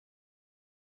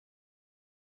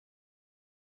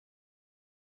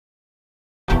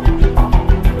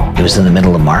It was in the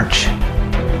middle of March,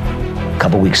 a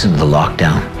couple weeks into the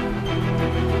lockdown.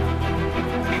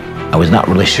 I was not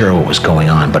really sure what was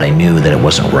going on, but I knew that it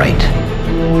wasn't right.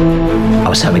 I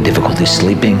was having difficulty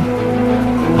sleeping.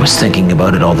 I was thinking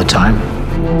about it all the time.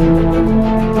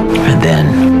 And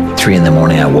then 3 a.m,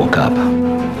 I woke up.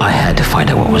 I had to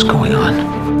find out what was going on.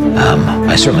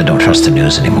 I certainly don't trust the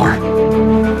news anymore.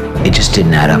 It just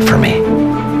didn't add up for me.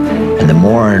 And the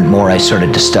more and more I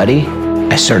started to study,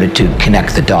 I started to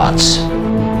connect the dots.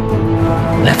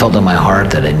 And I felt in my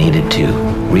heart that I needed to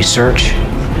research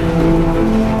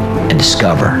and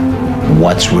discover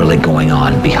what's really going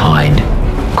on behind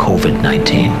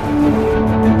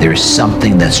COVID-19. There's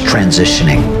something that's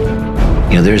transitioning.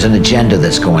 You know, there's an agenda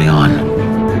that's going on.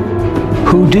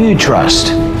 Who do you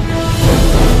trust?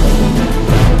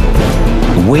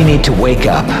 We need to wake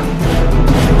up.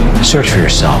 Search for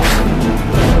yourself.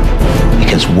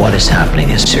 Because what is happening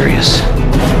is serious.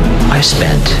 I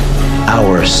spent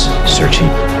hours searching,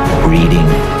 reading,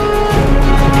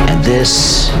 and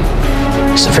this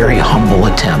is a very humble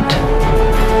attempt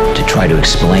to try to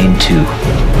explain to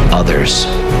others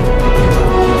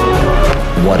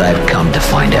what I've come to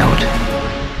find out.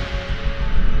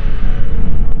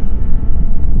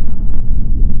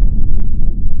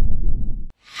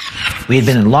 We had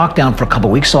been in lockdown for a couple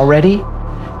weeks already,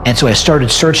 and so I started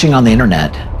searching on the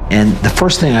internet, and the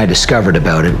first thing I discovered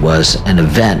about it was an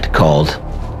event called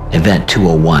Event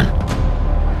 201.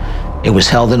 It was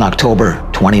held in October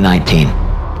 2019,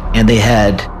 and they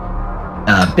had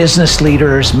business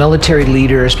leaders, military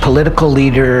leaders, political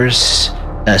leaders,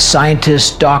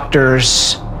 scientists,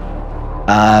 doctors,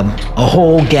 a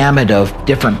whole gamut of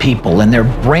different people, and they're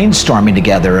brainstorming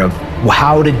together of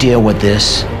how to deal with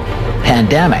this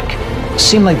pandemic. It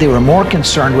seemed like they were more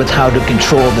concerned with how to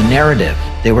control the narrative.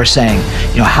 They were saying,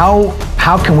 you know, how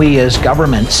can we as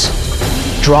governments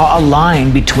draw a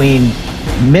line between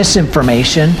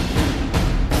misinformation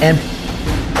and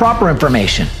proper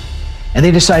information? And they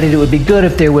decided it would be good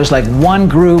if there was like one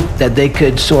group that they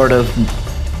could sort of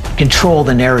control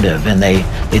the narrative, and they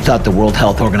thought the World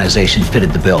Health Organization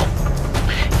fitted the bill.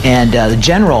 And the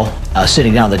general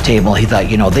sitting down at the table, he thought,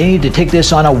 you know, they need to take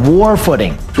this on a war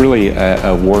footing. It's really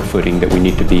a war footing that we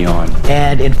need to be on.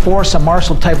 And enforce a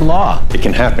Marshall-type law. It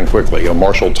can happen quickly, a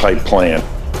Marshall-type plan.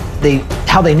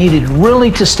 How they needed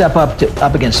really to step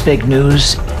up against fake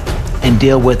news and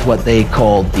deal with what they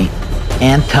called the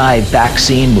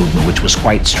anti-vaccine movement, which was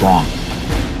quite strong.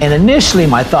 And initially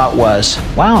my thought was,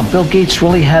 wow, Bill Gates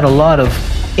really had a lot of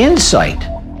insight.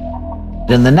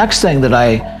 Then the next thing that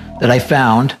I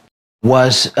found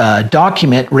was a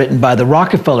document written by the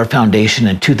Rockefeller Foundation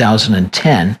in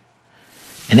 2010,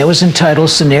 and it was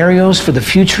entitled Scenarios for the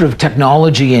Future of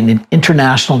Technology and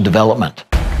International Development.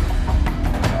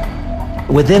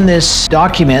 Within this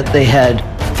document, they had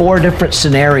 4 different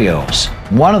scenarios.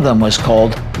 One of them was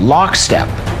called Lockstep.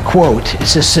 Quote, it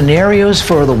says scenarios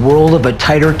for the world of a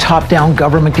tighter top-down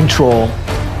government control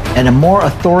and a more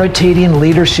authoritarian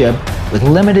leadership with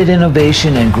limited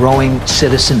innovation and growing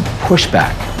citizen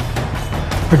pushback.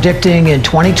 Predicting in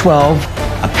 2012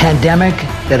 a pandemic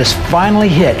that has finally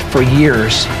hit for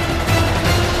years.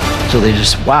 So they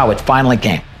just, wow, it finally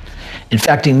came.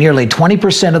 Infecting nearly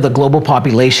 20% of the global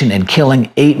population and killing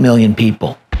 8 million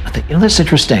people. I think, you know, that's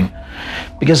interesting,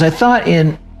 because I thought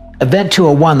in Event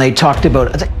 201 they talked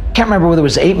about, I can't remember whether it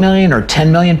was 8 million or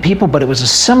 10 million people, but it was a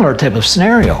similar type of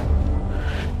scenario.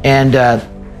 And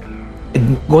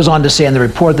it goes on to say in the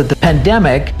report that the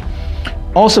pandemic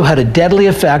also had a deadly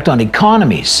effect on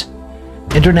economies.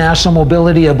 International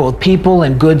mobility of both people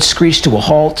and goods screeched to a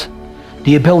halt,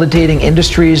 debilitating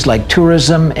industries like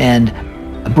tourism and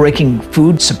breaking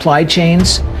food supply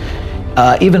chains.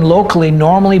 Even locally,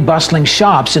 normally bustling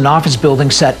shops and office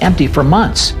buildings sat empty for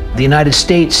months. The United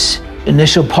States'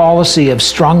 initial policy of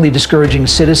strongly discouraging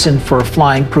citizens for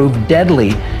flying proved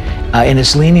deadly in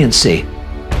its leniency.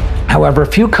 However, a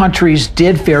few countries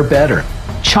did fare better.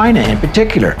 China in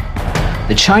particular.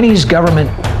 The Chinese government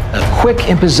quick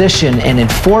imposition and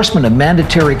enforcement of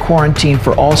mandatory quarantine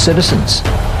for all citizens.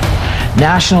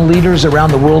 National leaders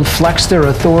around the world flexed their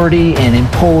authority and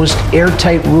imposed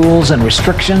airtight rules and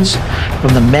restrictions,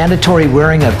 from the mandatory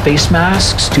wearing of face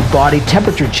masks to body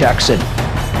temperature checks at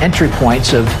entry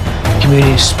points of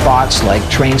community spots like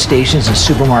train stations and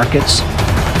supermarkets.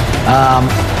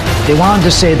 They went on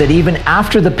to say that even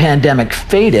after the pandemic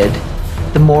faded,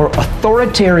 the more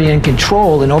authoritarian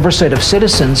control and oversight of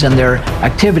citizens and their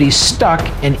activities stuck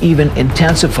and even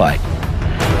intensified.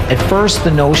 At first,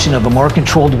 the notion of a more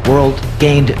controlled world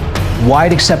gained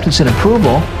wide acceptance and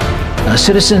approval,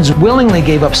 Citizens willingly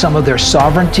gave up some of their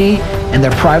sovereignty and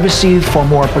their privacy for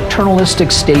more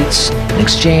paternalistic states in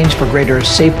exchange for greater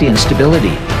safety and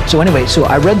stability. So anyway,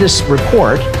 I read this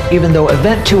report, even though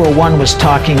Event 201 was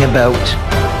talking about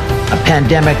a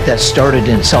pandemic that started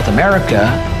in South America,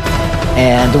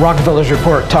 and the Rockefeller's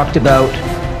report talked about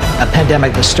a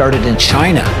pandemic that started in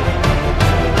China.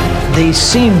 They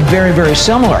seem very, very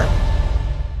similar.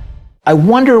 I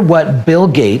wonder what Bill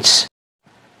Gates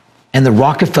and the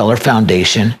Rockefeller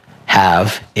Foundation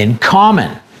have in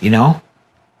common,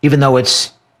 even though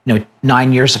it's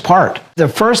 9 years apart. The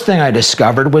first thing I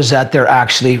discovered was that they're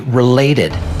actually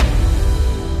related.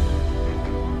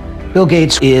 Bill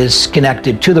Gates is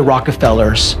connected to the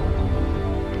Rockefellers.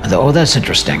 Oh, that's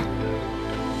interesting.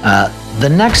 The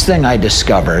next thing I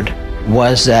discovered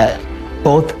was that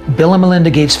both Bill and Melinda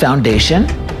Gates Foundation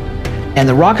and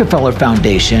the Rockefeller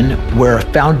Foundation were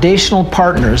foundational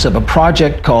partners of a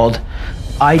project called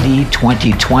ID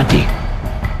 2020.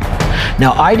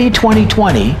 Now, ID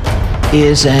 2020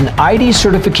 is an ID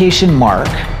certification mark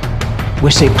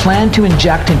which they plan to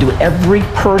inject into every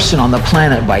person on the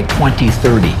planet by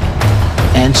 2030.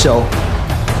 And so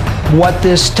what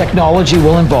this technology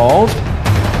will involve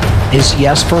is,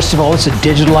 yes, first of all, it's a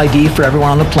digital ID for everyone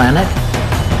on the planet.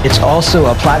 It's also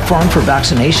a platform for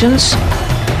vaccinations.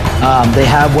 They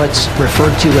have what's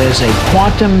referred to as a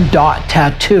quantum dot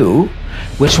tattoo,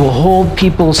 which will hold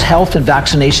people's health and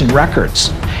vaccination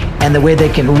records. And the way they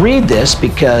can read this,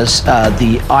 because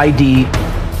the ID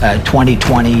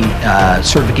 2020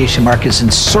 certification mark is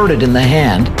inserted in the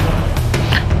hand,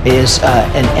 is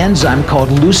an enzyme called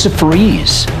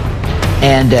luciferase.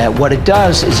 And what it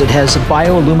does is it has a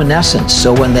bioluminescence.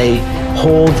 So when they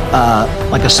hold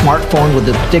like a smartphone with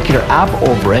a particular app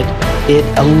over it, it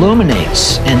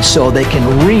illuminates. And so they can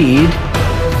read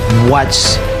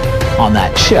what's on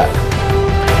that chip.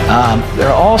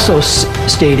 They're also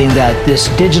stating that this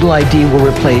digital ID will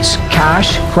replace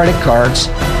cash, credit cards,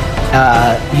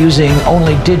 using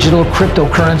only digital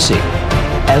cryptocurrency.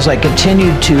 As I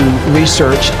continued to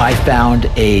research, I found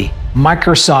a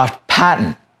Microsoft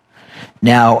patent.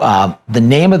 Now, the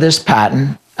name of this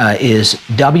patent is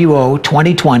WO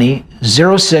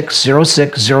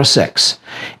 2020-060606,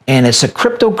 and it's a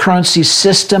cryptocurrency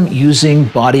system using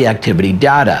body activity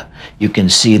data. You can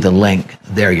see the link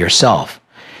there yourself.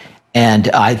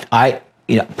 And I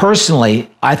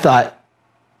personally, I thought,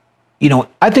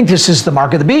 I think this is the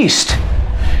mark of the beast.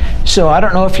 So I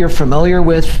don't know if you're familiar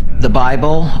with the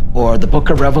Bible or the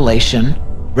book of Revelation.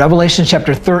 Revelation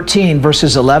chapter 13,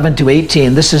 verses 11 to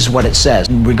 18, this is what it says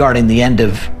regarding the end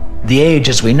of the age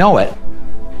as we know it.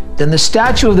 Then the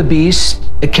statue of the beast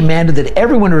commanded that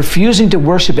everyone refusing to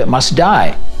worship it must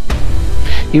die.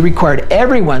 He required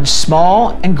everyone,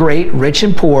 small and great, rich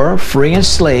and poor, free and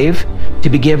slave, to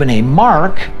be given a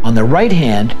mark on the right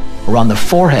hand or on the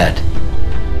forehead.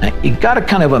 Now, you got to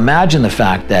kind of imagine the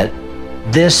fact that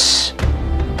the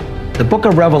book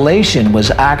of Revelation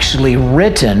was actually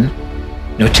written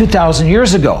 2,000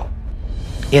 years ago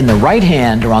in the right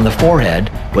hand or on the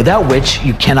forehead, without which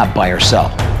you cannot buy or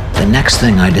sell. The next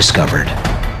thing I discovered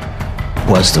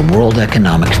was the World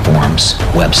Economic Forum's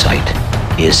website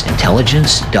is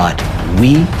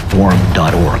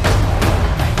intelligence.weforum.org.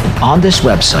 And on this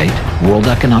website, World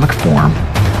Economic Forum,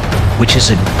 which is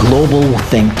a global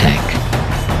think tank,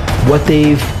 what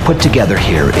they've put together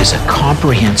here is a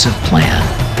comprehensive plan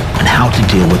on how to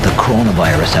deal with the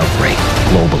coronavirus outbreak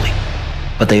globally.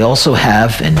 But they also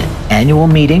have an annual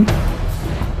meeting,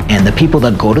 and the people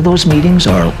that go to those meetings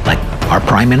are like our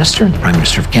Prime Minister, the Prime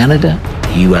Minister of Canada,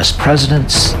 US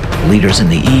presidents, leaders in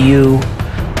the EU,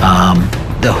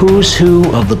 the who's who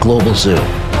of the global zoo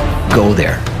go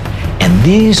there. And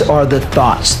these are the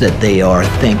thoughts that they are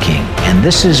thinking, and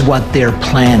this is what they're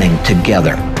planning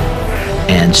together.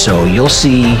 And so you'll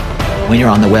see when you're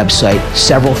on the website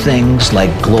several things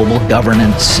like global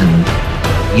governance, and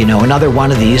another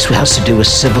one of these has to do with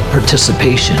civic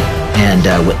participation. And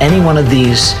any one of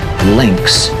these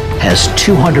links has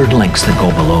 200 links that go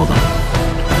below them.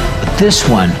 But this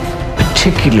one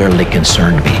particularly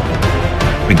concerned me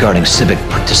regarding civic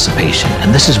participation.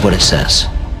 And this is what it says.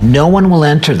 No one will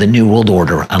enter the New World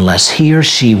Order unless he or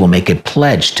she will make a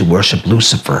pledge to worship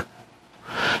Lucifer.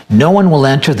 No one will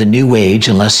enter the New Age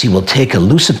unless he will take a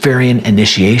Luciferian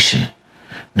initiation.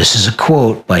 This is a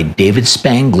quote by David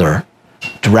Spangler,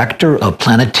 Director of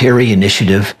Planetary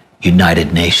Initiative,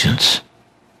 United Nations.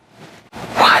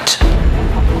 What?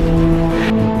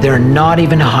 They're not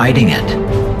even hiding it.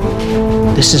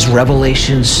 This is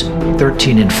Revelations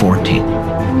 13 and 14.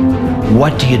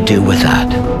 What do you do with that?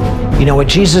 What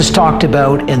Jesus talked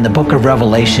about in the book of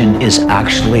Revelation is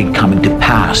actually coming to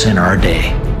pass in our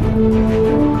day.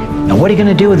 what are you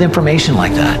going to do with information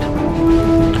like that?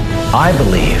 I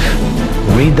believe,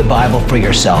 read the Bible for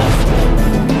yourself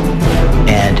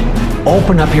and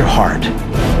open up your heart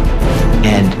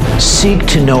and seek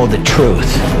to know the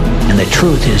truth. And the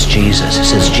truth is Jesus. It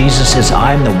says, Jesus says,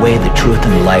 I am the way, the truth,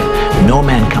 and the life. No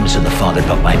man comes to the Father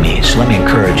but by me. So let me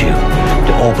encourage you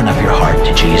to open up your heart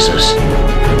to Jesus.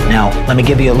 Now, let me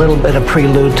give you a little bit of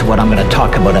prelude to what I'm going to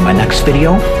talk about in my next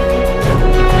video.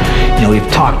 You know,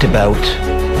 we've talked about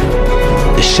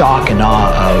the shock and awe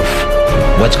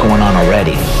of what's going on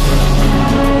already.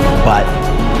 But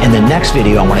in the next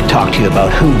video, I want to talk to you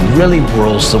about who really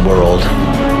rules the world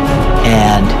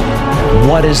and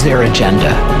what is their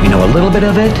agenda. You know a little bit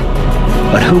of it,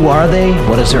 but who are they?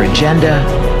 What is their agenda?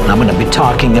 And I'm going to be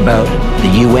talking about the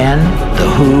UN, the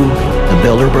WHO, the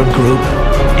Bilderberg Group,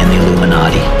 and the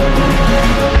Illuminati.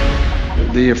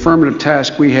 The affirmative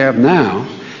task we have now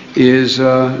is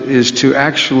to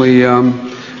actually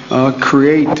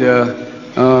create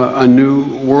a new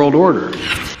world order.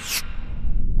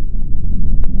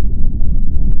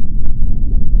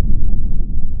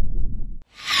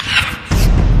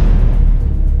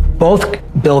 Both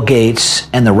Bill Gates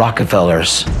and the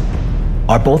Rockefellers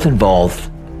are both involved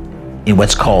in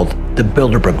what's called the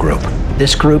Bilderberg Group.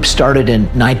 This group started in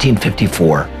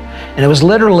 1954, and it was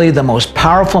literally the most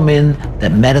powerful men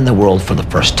that met in the world for the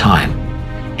first time.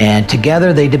 And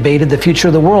together they debated the future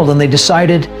of the world, and they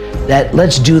decided that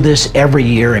let's do this every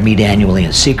year and meet annually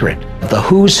in secret. The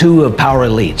who's who of power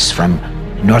elites from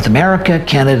North America,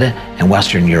 Canada, and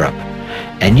Western Europe.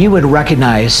 And you would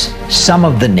recognize some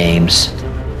of the names,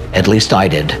 at least I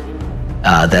did,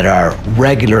 that are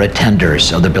regular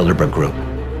attenders of the Bilderberg Group.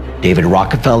 David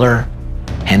Rockefeller,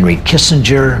 Henry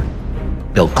Kissinger,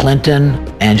 Bill Clinton,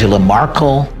 Angela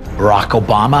Merkel, Barack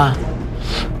Obama,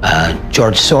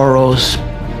 George Soros.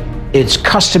 It's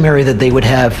customary that they would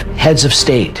have heads of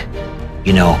state,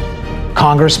 you know,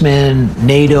 congressmen,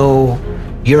 NATO,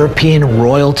 European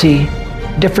royalty,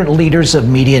 different leaders of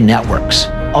media networks.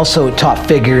 Also top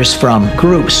figures from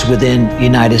groups within the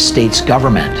United States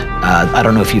government. I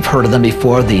don't know if you've heard of them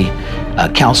before, the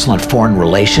Council on Foreign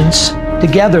Relations.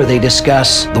 Together they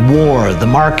discuss the war, the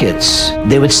markets.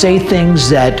 They would say things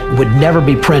that would never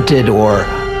be printed or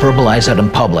verbalized out in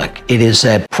public. It is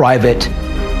a private,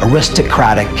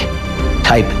 aristocratic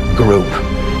type group,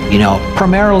 you know,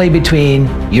 primarily between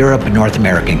Europe and North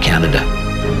America and Canada.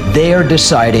 They are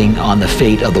deciding on the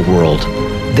fate of the world.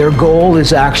 Their goal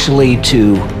is actually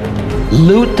to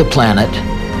loot the planet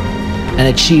and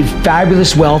achieve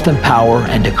fabulous wealth and power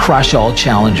and to crush all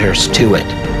challengers to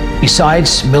it.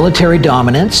 Besides military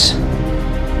dominance,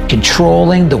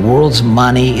 controlling the world's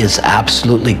money is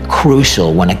absolutely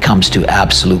crucial when it comes to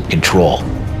absolute control.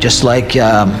 Just like,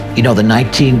 you know, the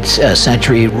 19th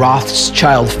century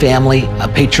Rothschild family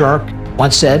patriarch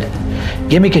once said,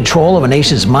 give me control of a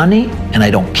nation's money and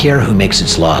I don't care who makes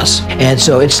its laws. And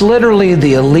so it's literally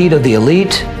the elite of the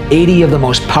elite, 80 of the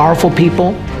most powerful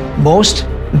people, most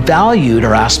valued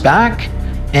are asked back,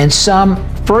 and some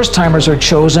first-timers are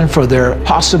chosen for their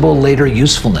possible later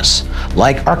usefulness,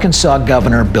 like Arkansas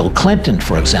Governor Bill Clinton,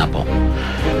 for example.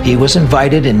 He was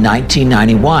invited in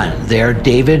 1991. There,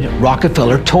 David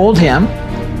Rockefeller told him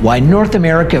why North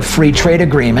America Free Trade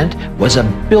Agreement was a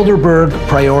Bilderberg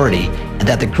priority and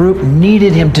that the group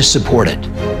needed him to support it.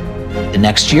 The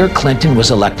next year, Clinton was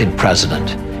elected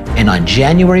president. And on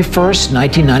January 1st,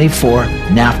 1994,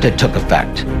 NAFTA took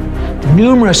effect.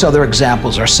 Numerous other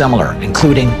examples are similar,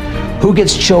 including who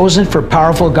gets chosen for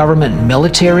powerful government,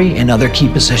 military, and other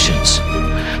key positions.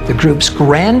 The group's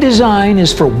grand design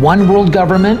is for one world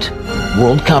government,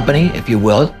 world company, if you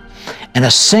will, and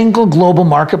a single global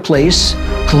marketplace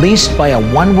policed by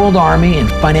a one world army and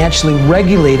financially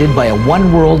regulated by a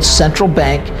one world central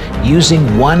bank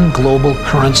using one global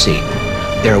currency.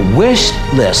 Their wish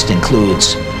list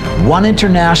includes one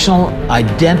international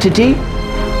identity,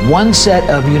 one set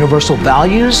of universal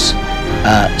values,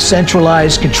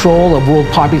 centralized control of world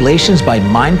populations by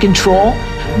mind control,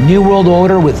 new world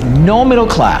order with no middle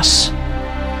class,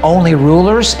 only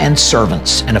rulers and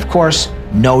servants, and of course,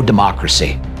 no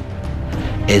democracy.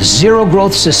 A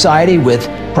zero-growth society with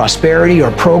prosperity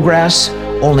or progress,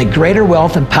 only greater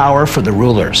wealth and power for the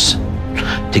rulers.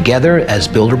 Together as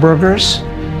Bilderbergers,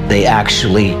 they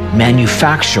actually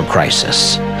manufacture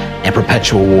crisis and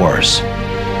perpetual wars.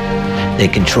 They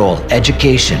control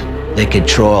education, they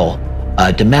control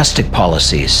domestic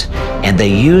policies, and they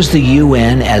use the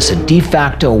UN as a de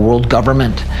facto world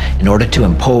government in order to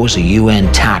impose a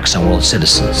UN tax on world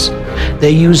citizens.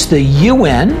 They use the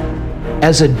UN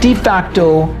as a de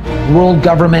facto world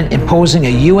government, imposing a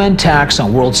UN tax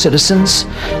on world citizens,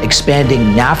 expanding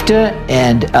NAFTA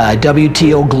and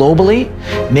WTO globally,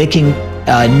 making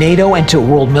NATO into a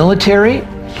world military,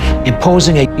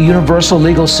 imposing a universal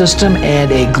legal system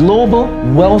and a global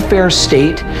welfare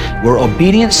state where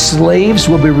obedient slaves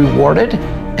will be rewarded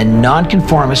and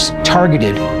nonconformists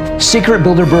targeted. Secret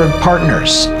Bilderberg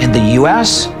partners in the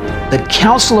US, the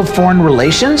Council of Foreign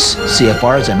Relations,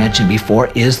 CFR, as I mentioned before,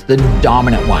 is the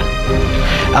dominant one.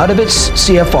 Out of its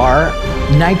CFR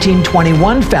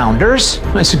 1921 founders,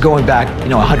 this is going back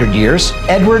 100 years,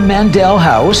 Edward Mandell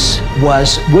House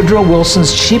was Woodrow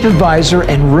Wilson's chief advisor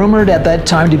and rumored at that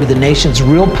time to be the nation's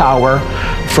real power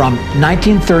from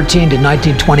 1913 to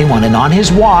 1921. And on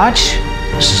his watch,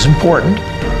 this is important,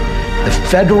 the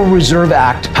Federal Reserve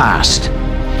Act passed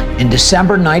in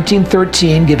December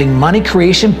 1913, giving money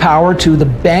creation power to the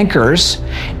bankers,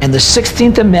 and the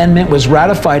 16th Amendment was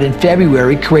ratified in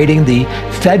February, creating the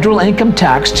federal income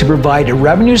tax to provide a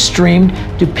revenue stream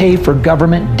to pay for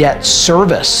government debt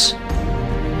service.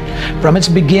 From its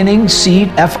beginning,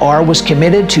 CFR was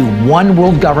committed to one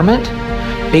world government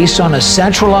based on a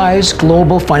centralized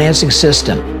global financing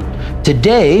system.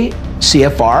 Today,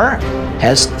 CFR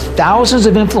has thousands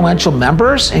of influential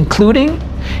members, including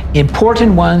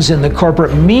important ones in the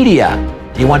corporate media.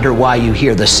 You wonder why you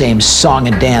hear the same song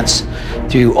and dance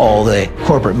through all the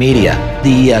corporate media.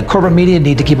 The corporate media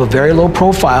need to keep a very low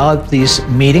profile at these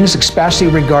meetings, especially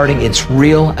regarding its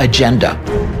real agenda.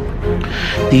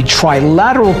 The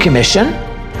Trilateral Commission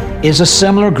is a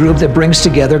similar group that brings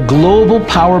together global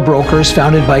power brokers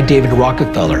founded by David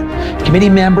Rockefeller. Committee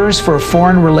members for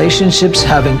foreign relationships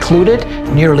have included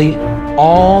nearly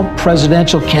all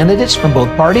presidential candidates from both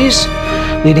parties,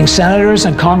 leading senators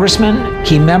and congressmen,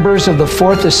 key members of the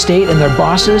Fourth Estate and their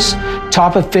bosses,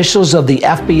 top officials of the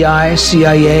FBI,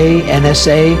 CIA,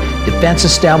 NSA, defense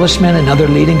establishment, and other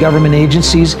leading government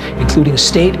agencies, including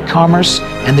state, commerce,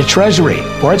 and the Treasury.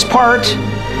 For its part,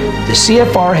 the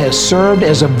CFR has served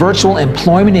as a virtual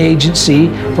employment agency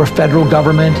for federal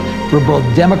government for both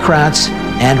Democrats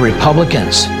and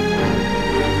Republicans.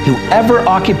 Whoever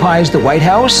occupies the White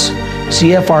House,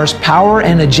 CFR's power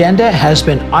and agenda has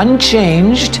been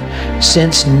unchanged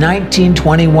since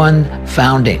 1921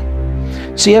 founding.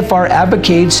 CFR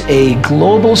advocates a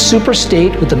global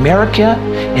superstate with America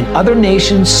and other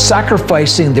nations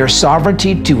sacrificing their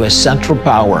sovereignty to a central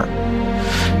power.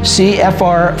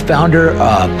 CFR founder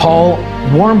Paul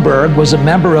Warburg was a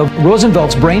member of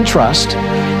Roosevelt's Brain Trust.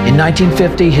 In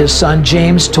 1950, his son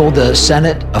James told the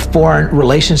Senate Foreign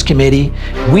Relations Committee,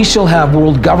 "We shall have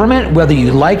world government whether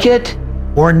you like it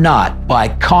or not, by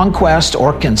conquest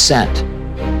or consent."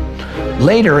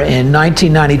 Later in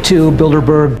 1992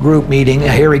 Bilderberg Group meeting,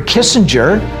 Harry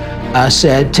Kissinger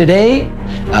said, "Today,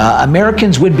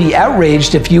 Americans would be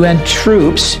outraged if UN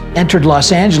troops entered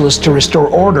Los Angeles to restore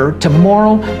order.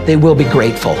 Tomorrow, they will be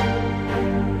grateful."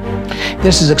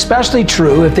 This is especially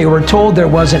true if they were told there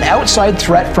was an outside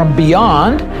threat from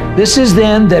beyond. This is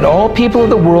then that all people of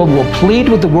the world will plead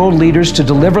with the world leaders to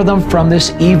deliver them from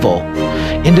this evil.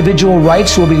 Individual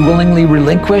rights will be willingly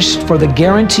relinquished for the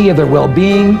guarantee of their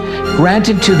well-being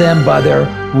granted to them by their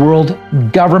world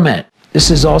government. This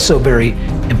is also very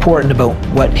important about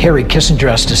what Harry Kissinger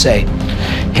has to say.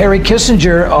 Harry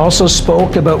Kissinger also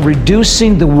spoke about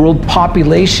reducing the world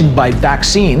population by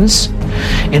vaccines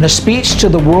in a speech to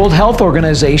the World Health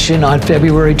Organization on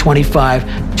February 25,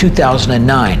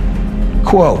 2009.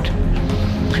 Quote,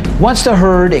 "Once the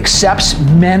herd accepts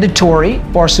mandatory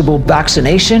forcible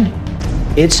vaccination,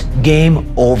 it's game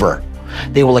over.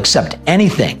 They will accept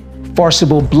anything.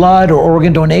 Forcible blood or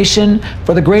organ donation.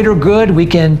 For the greater good, we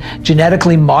can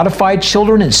genetically modify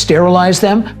children and sterilize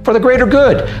them. For the greater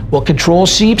good, we'll control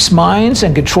sheep's minds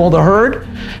and control the herd.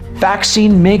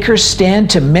 Vaccine makers stand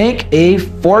to make a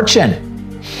fortune."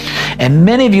 And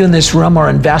many of you in this room are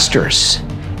investors.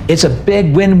 It's a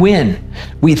big win-win.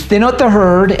 We thin out the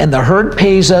herd, and the herd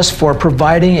pays us for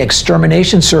providing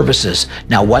extermination services.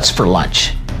 Now, what's for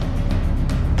lunch?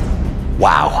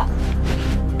 Wow.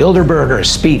 Bilderberger's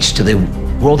speech to the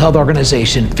World Health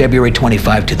Organization, February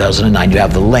 25, 2009. You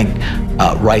have the link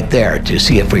right there to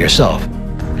see it for yourself.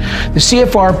 The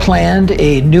CFR planned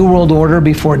a new world order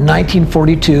before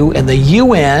 1942, and the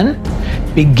UN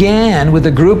began with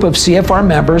a group of CFR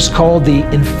members called the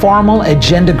Informal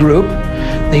Agenda Group.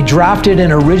 They drafted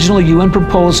an original UN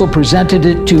proposal, presented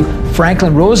it to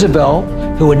Franklin Roosevelt,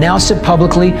 who announced it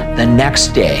publicly the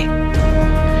next day.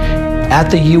 At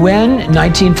the UN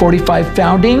 1945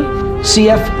 founding,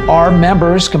 CFR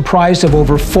members comprised of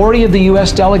over 40 of the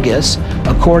US delegates,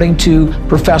 according to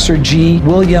Professor G.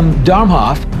 William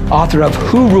Domhoff, author of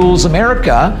Who Rules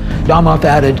America, Domhoff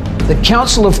added, the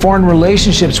Council of Foreign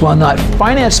Relationships, while not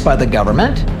financed by the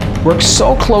government, works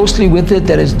so closely with it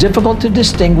that it's difficult to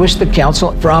distinguish the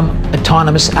Council from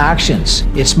autonomous actions.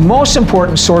 Its most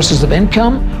important sources of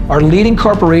income are leading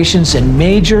corporations and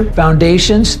major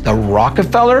foundations, the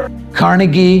Rockefeller,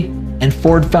 Carnegie, and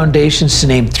Ford Foundations, to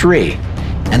name three,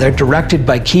 and they're directed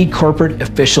by key corporate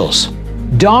officials.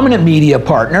 Dominant media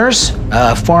partners,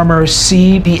 former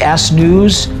CBS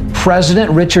News President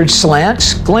Richard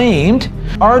Slants claimed,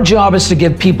 our job is to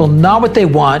give people not what they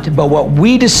want, but what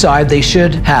we decide they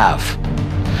should have.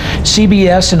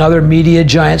 CBS and other media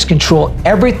giants control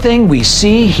everything we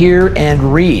see, hear,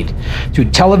 and read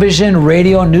through television,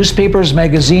 radio, newspapers,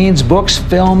 magazines, books,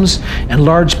 films, and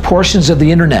large portions of the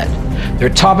internet. Their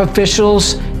top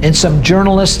officials and some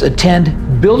journalists attend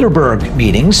Bilderberg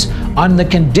meetings on the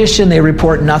condition they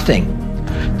report nothing.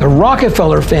 The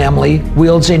Rockefeller family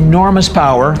wields enormous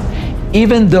power,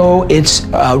 even though its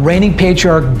reigning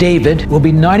patriarch David will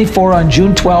be 94 on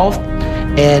June 12th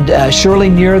and surely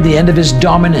near the end of his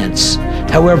dominance.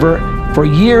 However, for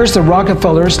years, the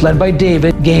Rockefellers, led by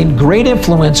David, gained great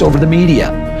influence over the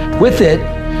media. With it,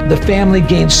 the family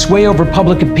gained sway over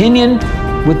public opinion.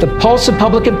 With the pulse of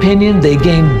public opinion, they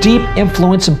gained deep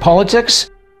influence in politics.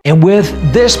 And with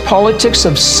this politics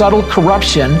of subtle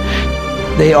corruption,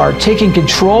 they are taking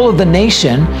control of the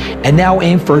nation and now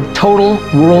aim for total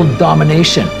world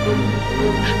domination.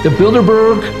 The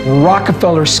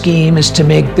Bilderberg-Rockefeller scheme is to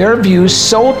make their views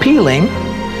so appealing,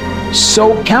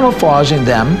 so camouflaging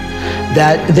them,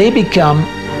 that they become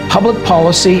public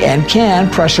policy and can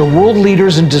pressure world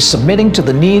leaders into submitting to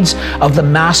the needs of the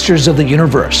masters of the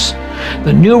universe.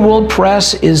 The New World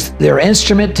Press is their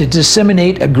instrument to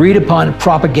disseminate agreed upon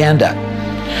propaganda.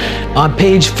 On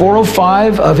page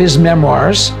 405 of his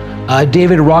memoirs,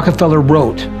 David Rockefeller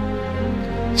wrote,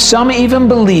 some even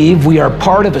believe we are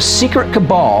part of a secret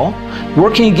cabal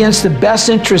working against the best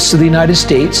interests of the United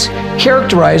States,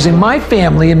 characterizing my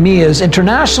family and me as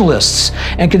internationalists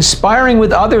and conspiring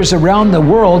with others around the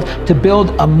world to build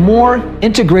a more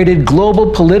integrated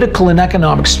global political and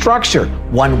economic structure,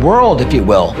 one world, if you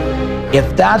will.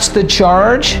 If that's the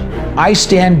charge, I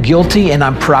stand guilty and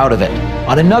I'm proud of it.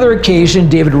 On another occasion,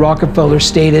 David Rockefeller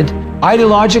stated,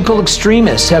 ideological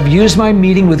extremists have used my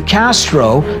meeting with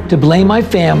Castro to blame my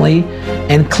family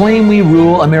and claim we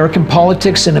rule American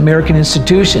politics and American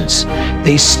institutions.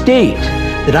 They state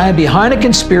that I am behind a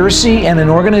conspiracy and an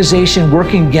organization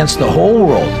working against the whole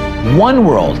world, one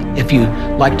world, if you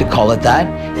like to call it that.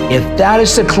 If that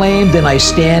is the claim, then I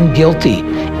stand guilty.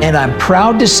 And I'm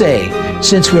proud to say,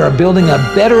 since we are building a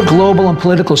better global and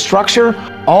political structure,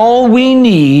 all we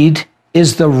need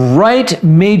is the right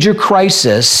major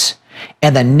crisis,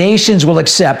 and the nations will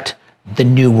accept the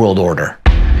New World Order.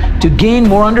 To gain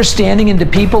more understanding into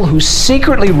people who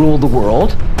secretly rule the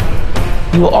world,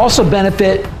 you will also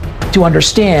benefit to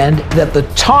understand that the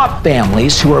top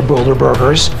families who are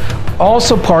Bilderbergers are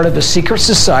also part of a secret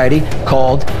society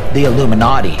called the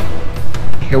Illuminati.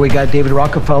 Here we got David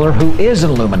Rockefeller, who is an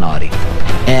Illuminati.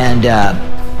 And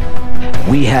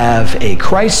we have a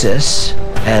crisis,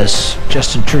 as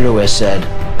Justin Trudeau has said.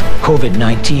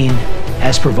 COVID-19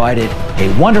 has provided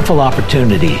a wonderful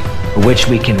opportunity for which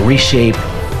we can reshape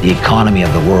the economy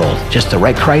of the world. Just the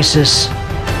right crisis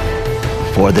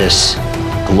for this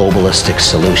globalistic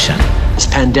solution. This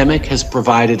pandemic has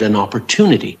provided an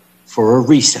opportunity for a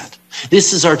reset.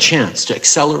 This is our chance to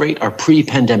accelerate our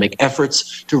pre-pandemic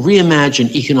efforts to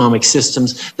reimagine economic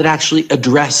systems that actually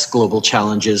address global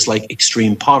challenges like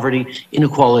extreme poverty,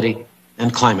 inequality,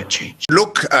 and climate change.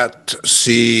 Look at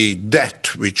the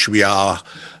debt which we are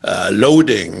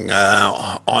loading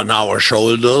on our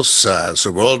shoulders.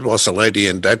 The world was already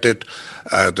indebted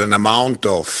at an amount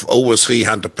of over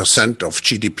 300% of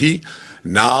GDP.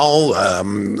 Now,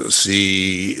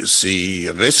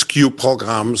 the rescue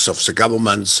programs of the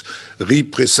governments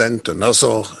represent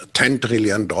another $10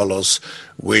 trillion,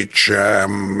 which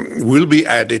will be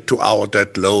added to our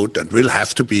debt load and will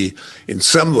have to be, in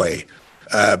some way,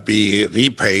 be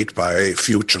repaid by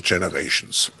future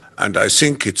generations. And I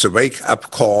think it's a wake-up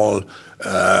call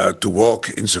to work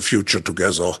in the future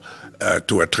together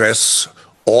to address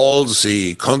all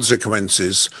the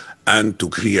consequences and to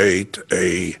create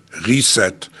a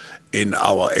reset in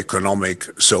our economic,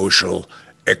 social,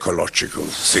 ecological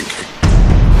thinking.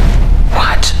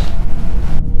 What?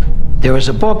 There was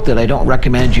a book that I don't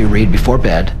recommend you read before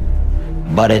bed,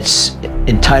 but it's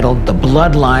entitled The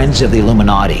Bloodlines of the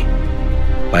Illuminati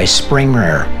by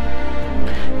Springer.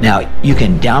 Now, you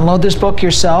can download this book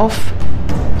yourself.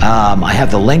 I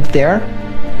have the link there.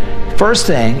 First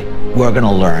thing we're going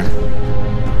to learn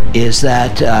is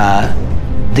that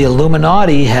the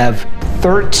Illuminati have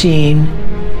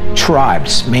 13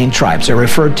 tribes, main tribes. They're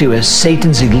referred to as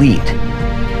Satan's elite.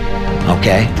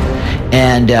 Okay?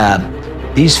 And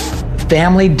these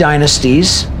family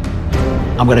dynasties,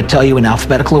 I'm going to tell you in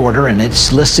alphabetical order, and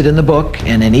it's listed in the book.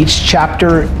 And in each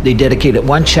chapter, they dedicated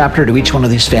one chapter to each one of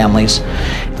these families.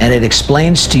 And it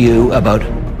explains to you about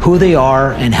who they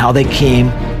are and how they came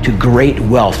to great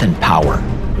wealth and power.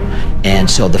 And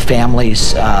so the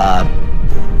families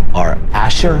are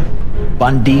Asher,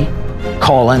 Bundy,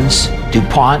 Collins,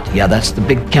 DuPont, yeah, that's the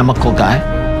big chemical guy.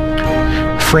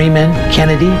 Freeman,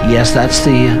 Kennedy, yes, that's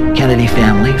the Kennedy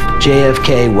family.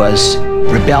 JFK was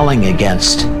rebelling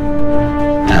against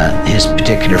his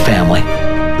particular family.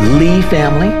 Lee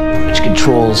family, which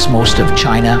controls most of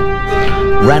China.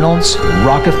 Reynolds,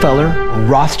 Rockefeller,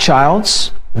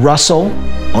 Rothschilds, Russell,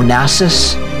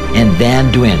 Onassis, and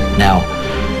Van Duyn. Now,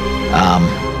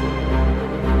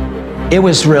 it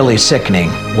was really sickening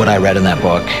what I read in that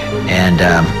book, and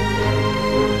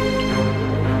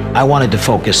I wanted to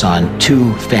focus on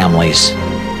two families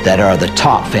that are the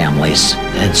top families,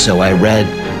 and so I read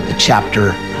the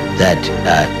chapter that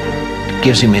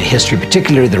gives me a history,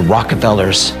 particularly the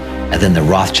Rockefellers and then the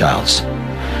Rothschilds.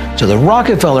 So the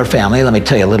Rockefeller family, let me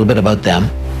tell you a little bit about them.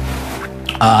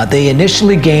 They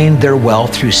initially gained their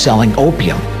wealth through selling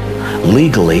opium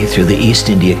legally through the East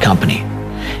India Company.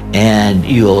 And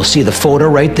you'll see the photo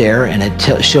right there, and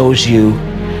it shows you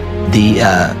the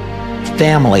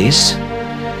families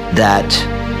that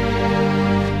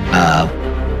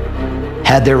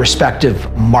had their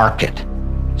respective market.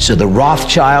 So the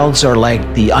Rothschilds are like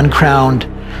the uncrowned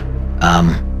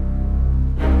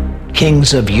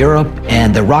kings of Europe,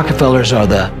 and the Rockefellers are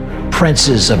the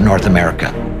princes of North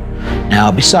America.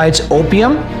 Now, besides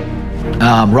opium,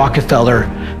 Rockefeller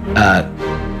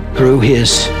grew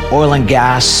his oil and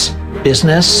gas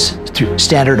business through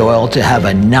Standard Oil to have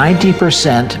a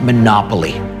 90%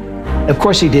 monopoly. Of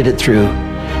course, he did it through,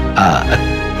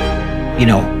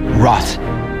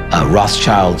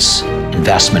 Rothschild's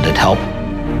investment had helped.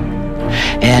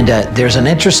 And there's an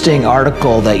interesting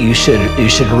article that you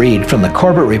should read from the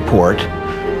Corbett Report,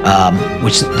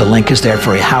 which the link is there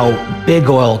for you, how big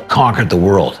oil conquered the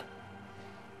world.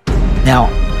 Now,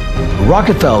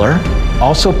 Rockefeller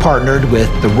also partnered with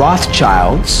the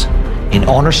Rothschilds in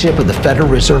ownership of the Federal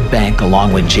Reserve Bank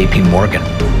along with J.P. Morgan.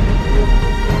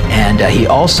 And he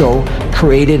also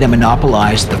created and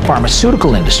monopolized the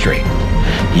pharmaceutical industry.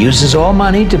 He used his oil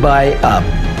money to buy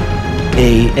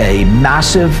a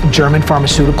massive German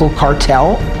pharmaceutical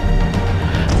cartel.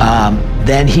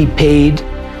 Then he paid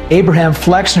Abraham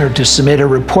Flexner to submit a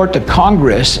report to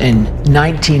Congress in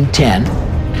 1910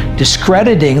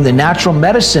 discrediting the natural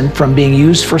medicine from being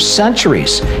used for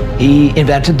centuries. He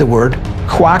invented the word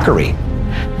quackery.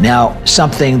 Now,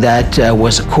 something that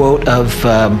was a quote of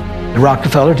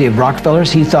Rockefeller, David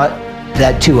Rockefeller's, he thought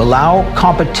that to allow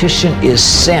competition is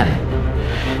sin.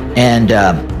 And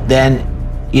then,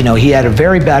 he had a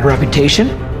very bad reputation,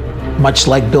 much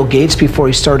like Bill Gates before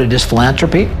he started his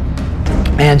philanthropy.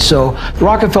 And so the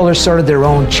Rockefellers started their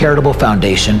own charitable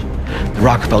foundation, the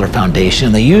Rockefeller Foundation,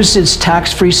 and they used its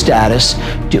tax-free status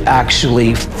to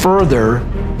actually further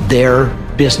their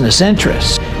business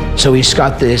interests. So he's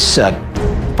got this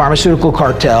pharmaceutical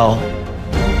cartel.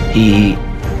 He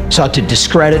sought to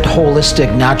discredit holistic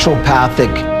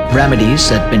naturopathic remedies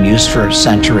that have been used for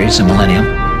centuries and millennium.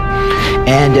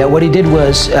 And what he did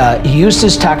was he used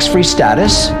his tax-free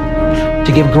status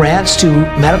to give grants to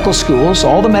medical schools,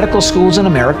 all the medical schools in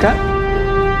America,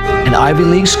 and Ivy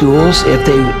League schools, if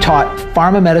they taught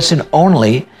pharma medicine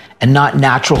only and not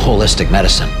natural holistic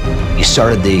medicine. He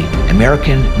started the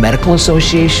American Medical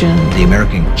Association, the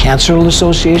American Cancer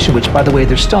Association, which, by the way,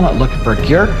 they're still not looking for a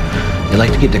cure. They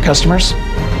like to keep their customers.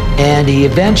 And he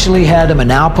eventually had a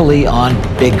monopoly on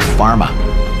big pharma.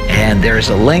 And there's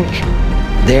a link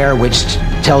there which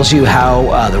tells you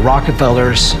how the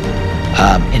Rockefellers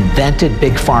invented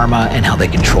big pharma and how they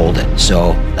controlled it.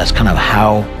 So that's kind of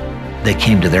how they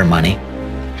came to their money.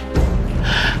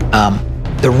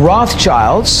 The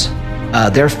Rothschilds,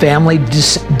 their family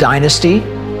dynasty,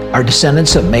 are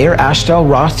descendants of Mayer Ashtel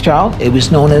Rothschild. It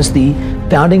was known as the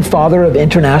founding father of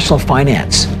international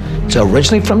finance. So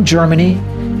originally from Germany,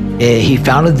 he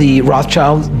founded the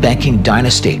Rothschild banking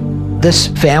dynasty. This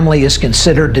family is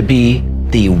considered to be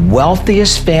the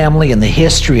wealthiest family in the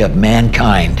history of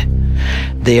mankind.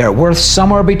 They are worth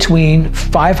somewhere between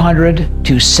 $500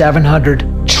 to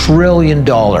 $700 trillion.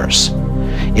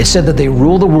 It's said that they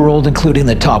rule the world, including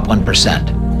the top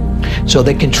 1%. So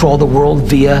they control the world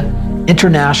via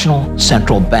international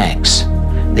central banks.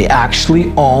 They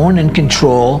actually own and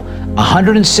control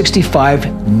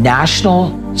 165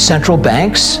 national central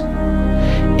banks.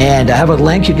 And I have a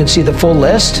link, you can see the full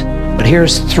list, but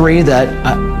here's three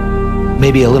that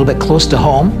maybe a little bit close to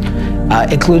home.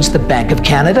 Includes the Bank of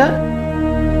Canada,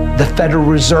 the Federal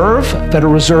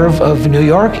Reserve of New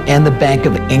York, and the Bank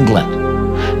of England.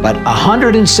 But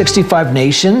 165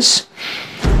 nations,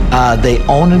 they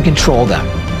own and control them.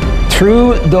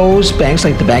 Through those banks,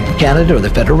 like the Bank of Canada or the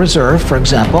Federal Reserve, for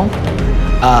example,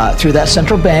 through that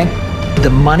central bank, the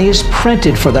money is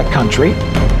printed for that country.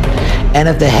 And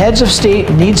if the heads of state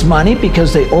needs money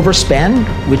because they overspend,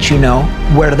 which you know,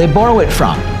 where do they borrow it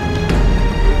from?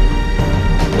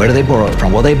 Where do they borrow it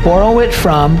from? Well, they borrow it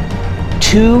from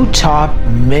two top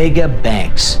mega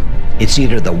banks. It's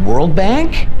either the World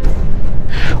Bank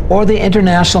or the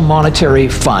International Monetary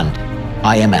Fund,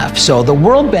 IMF. So the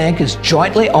World Bank is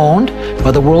jointly owned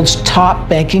by the world's top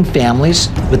banking families,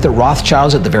 with the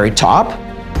Rothschilds at the very top.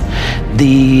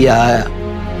 The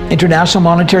International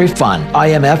Monetary Fund,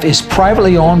 IMF, is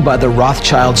privately owned by the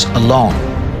Rothschilds alone.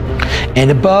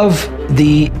 And above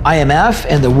the IMF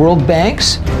and the World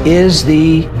Banks is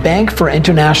the Bank for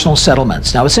International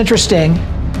Settlements. Now, it's interesting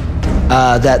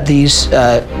that these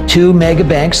two mega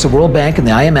banks, the World Bank and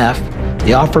the IMF,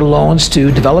 they offer loans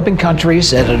to developing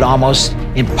countries at an almost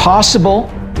impossible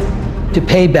to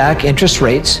pay back interest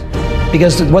rates,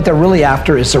 because what they're really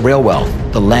after is the real wealth,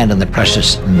 the land and the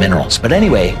precious minerals. But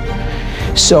anyway,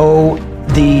 so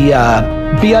the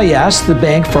BIS, the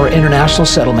Bank for International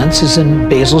Settlements, is in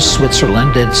Basel,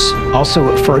 Switzerland. It's also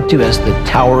referred to as the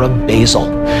Tower of Basel.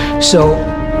 So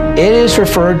it is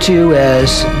referred to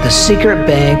as the secret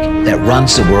bank that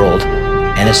runs the world,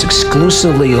 and it's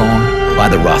exclusively owned by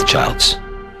the Rothschilds.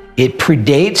 It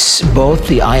predates both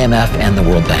the IMF and the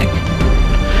World Bank.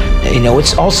 You know,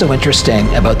 what's also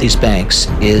interesting about these banks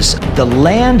is the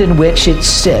land in which it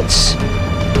sits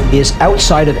is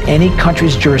outside of any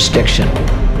country's jurisdiction.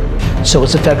 So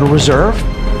is the Federal Reserve.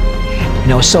 You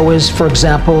know, so is, for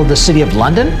example, the City of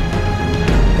London,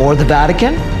 or the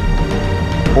Vatican,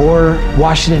 or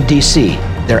Washington, D.C.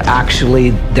 They're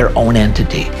actually their own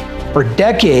entity. For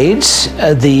decades,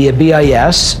 the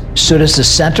BIS stood as the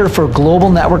center for a global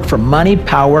network for money,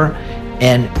 power,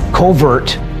 and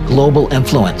covert global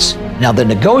influence. Now, the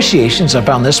negotiations, I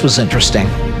found this was interesting.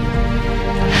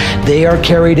 They are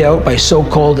carried out by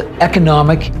so-called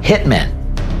economic hitmen,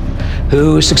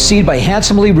 who succeed by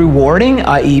handsomely rewarding,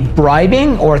 i.e.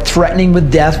 bribing or threatening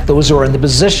with death, those who are in the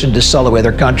position to sell away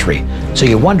their country. So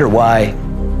you wonder why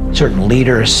certain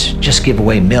leaders just give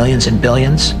away millions and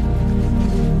billions.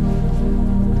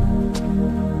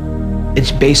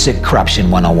 It's basic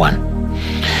corruption 101.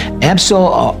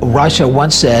 Amsel Rasha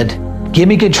once said, "Give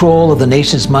me control of the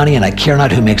nation's money and I care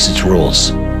not who makes its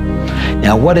rules."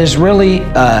 Now, what is really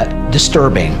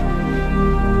disturbing,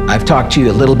 I've talked to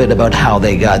you a little bit about how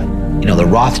they got, you know, the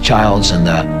Rothschilds and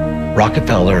the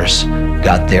Rockefellers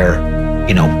got their,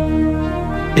 you know,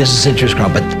 business interests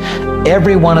grown, but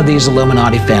every one of these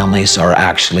Illuminati families are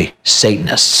actually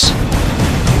Satanists.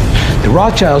 The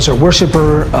Rothschilds are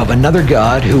worshiper of another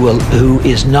god who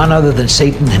is none other than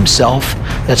Satan himself.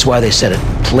 That's why they set a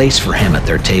place for him at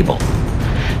their table.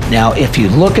 Now, if you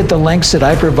look at the links that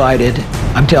I provided,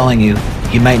 I'm telling you,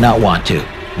 you might not want to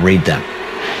read them,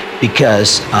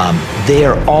 because they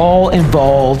are all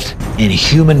involved in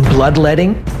human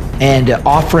bloodletting and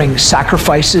offering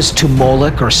sacrifices to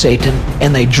Moloch or Satan,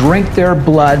 and they drink their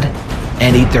blood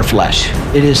and eat their flesh.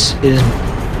 It is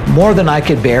more than I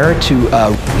could bear to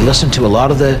listen to a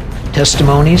lot of the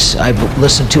testimonies. I've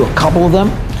listened to a couple of them.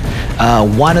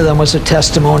 One of them was a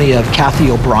testimony of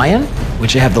Kathy O'Brien,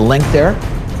 which I have the link there.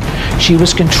 She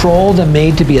was controlled and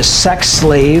made to be a sex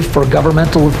slave for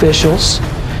governmental officials,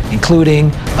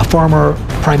 including a former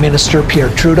Prime Minister Pierre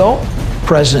Trudeau,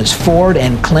 Presidents Ford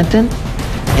and Clinton,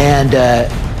 and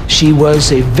she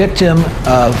was a victim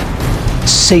of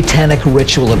satanic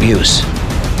ritual abuse.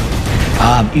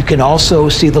 You can also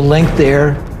see the link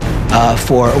there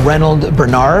for Reynold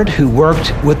Bernard, who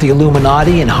worked with the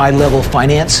Illuminati in high-level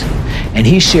finance, and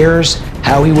he shares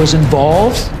how he was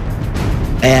involved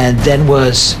and then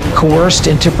was coerced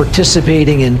into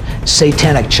participating in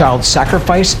satanic child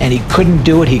sacrifice, and he couldn't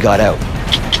do it, he got out.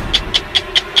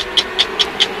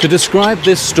 To describe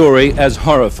this story as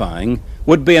horrifying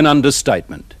would be an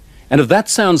understatement. And if that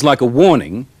sounds like a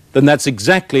warning, then that's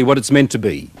exactly what it's meant to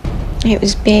be. It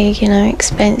was big, you know,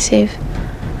 expensive.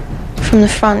 From the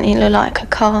front, it looked like a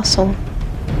castle.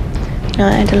 You know,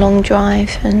 it had a long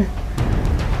drive and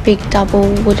big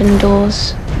double wooden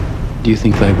doors. Do you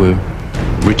think they were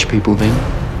rich people then?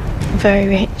 Very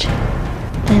rich.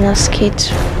 And us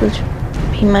kids would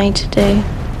be made to do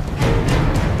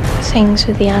things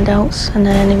with the adults and the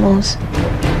animals.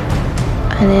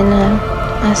 And then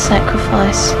as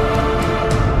sacrifice.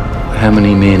 How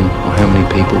many men or how many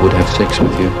people would have sex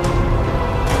with you?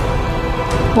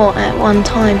 What, at one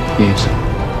time? Yes.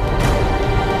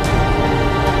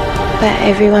 About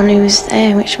everyone who was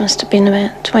there, which must have been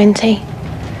about 20.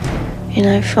 You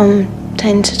know, from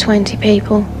 10 to 20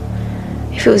 people.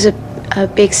 If it was a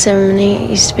big ceremony, it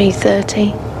used to be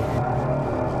 30.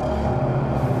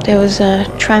 There was a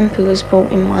tramp who was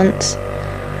brought in once,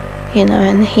 you know,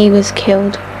 and he was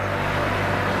killed.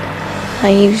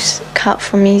 He was cut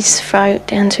from his throat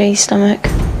down to his stomach,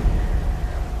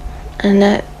 and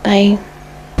they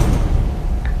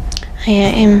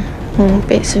ate him, or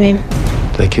bits of him.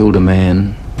 They killed a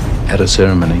man at a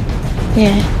ceremony?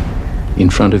 Yeah. In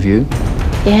front of you?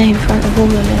 Yeah, in front of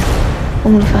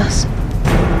all of us.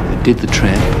 Did the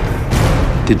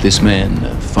tramp, did this man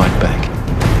fight back?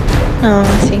 No,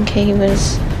 I think he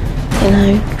was, you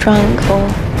know, drunk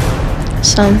or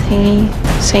something.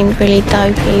 He seemed really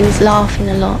dopey. He was laughing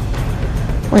a lot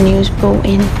when he was brought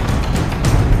in.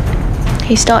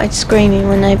 He started screaming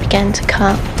when they began to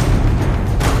cut.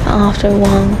 But after a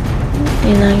while,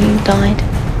 you know, he died.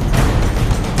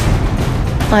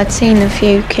 I'd seen a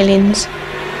few killings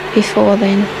before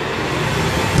then.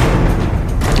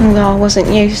 Although I wasn't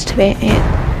used to it,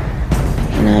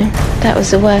 you know, that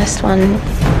was the worst one.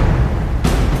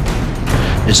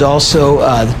 There's also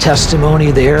the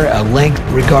testimony there, a link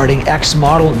regarding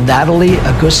ex-model Natalie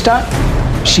Augusta.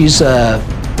 She's a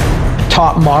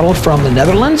top model from the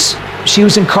Netherlands. She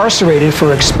was incarcerated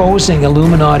for exposing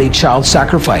Illuminati child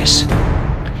sacrifice.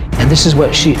 And this is what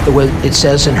it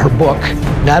says in her book.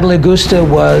 Natalie Augusta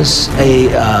was a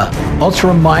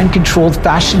ultra mind-controlled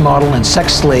fashion model and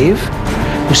sex slave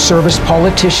who serviced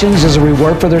politicians as a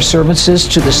reward for their services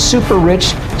to the super-rich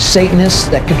Satanists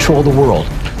that control the world.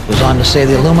 Goes on to say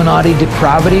the Illuminati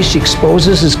depravity she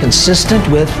exposes is consistent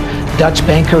with Dutch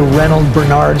banker Reynold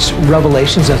Bernard's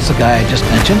revelations. That's the guy I just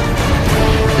mentioned.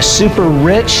 The super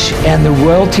rich and the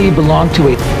royalty belong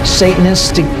to a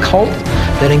Satanistic cult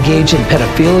that engage in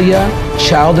pedophilia,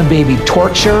 child and baby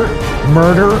torture,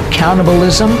 murder,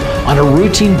 cannibalism on a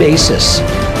routine basis.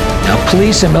 Now,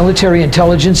 police and military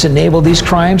intelligence enable these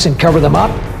crimes and cover them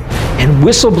up, and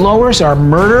whistleblowers are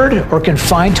murdered or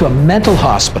confined to a mental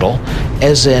hospital,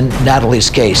 as in Natalie's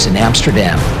case in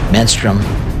Amsterdam, Menstrom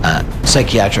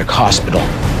Psychiatric Hospital.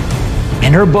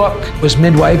 And her book was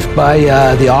midwifed by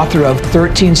the author of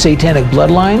 13 Satanic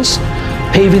Bloodlines,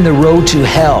 Paving the Road to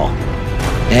Hell.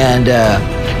 And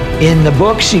in the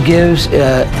book, she gives,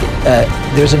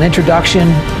 there's an introduction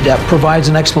that provides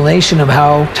an explanation of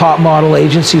how top model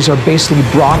agencies are basically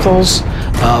brothels,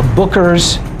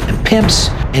 bookers, and pimps,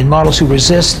 and models who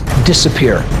resist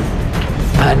disappear.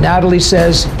 Natalie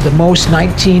says the most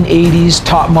 1980s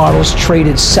top models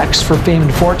traded sex for fame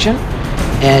and fortune.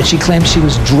 And she claims she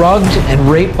was drugged and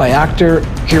raped by actor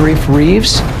Keith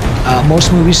Reeves.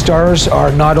 Most movie stars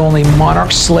are not only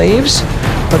monarch slaves,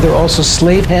 but they're also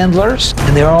slave handlers,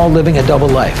 and they're all living a double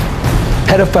life.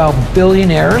 Pedophile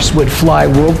billionaires would fly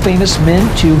world-famous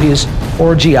men to his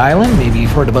orgy island, maybe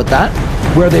you've heard about that,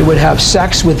 where they would have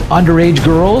sex with underage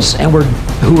girls and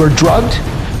who were drugged.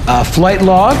 Flight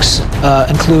logs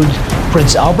include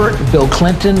Prince Albert, Bill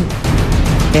Clinton,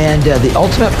 and the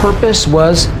ultimate purpose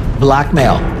was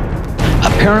blackmail.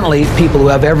 Apparently, people who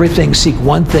have everything seek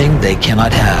one thing they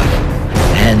cannot have.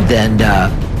 And then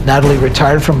Natalie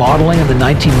retired from modeling in the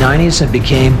 1990s and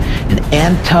became an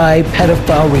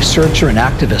anti-pedophile researcher and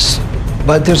activist.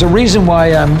 But there's a reason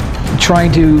why I'm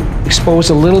trying to expose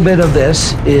a little bit of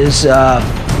this is that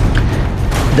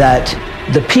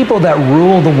the people that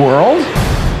rule the world,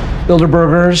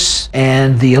 Bilderbergers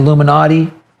and the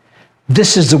Illuminati,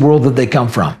 this is the world that they come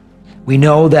from. We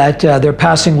know that they're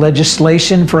passing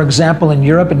legislation. For example, in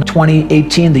Europe in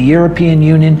 2018, the European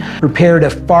Union prepared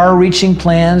far-reaching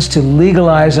plans to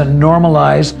legalize and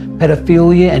normalize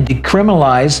pedophilia and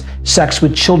decriminalize sex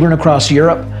with children across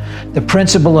Europe. The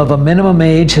principle of a minimum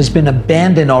age has been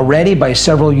abandoned already by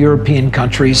several European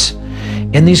countries.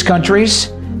 In these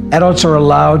countries, adults are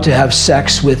allowed to have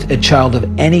sex with a child of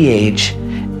any age,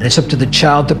 and it's up to the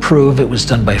child to prove it was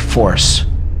done by force.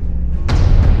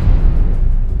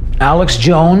 Alex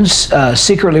Jones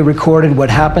secretly recorded what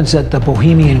happens at the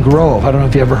Bohemian Grove. I don't know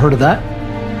if you ever heard of that.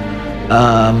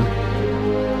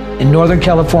 In Northern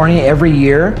California, every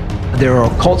year, there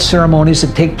are occult ceremonies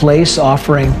that take place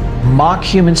offering mock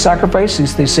human sacrifice.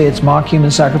 They say it's mock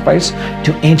human sacrifice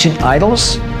to ancient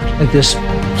idols, like this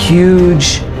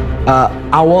huge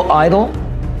owl idol.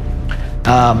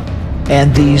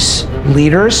 And these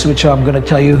leaders, which I'm going to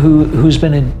tell you who's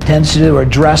been intended to, are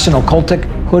dressed in occultic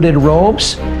hooded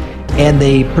robes, and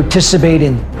they participate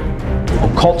in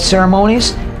occult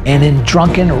ceremonies, and in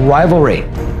drunken rivalry.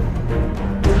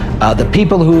 The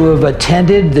people who have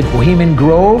attended the Bohemian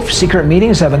Grove secret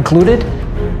meetings have included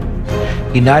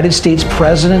United States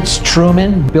Presidents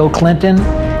Truman, Bill Clinton,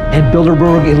 and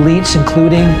Bilderberg elites,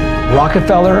 including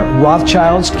Rockefeller,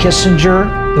 Rothschilds,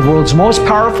 Kissinger. The world's most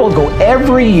powerful go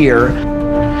every year.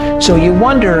 So you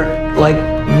wonder, like,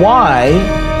 why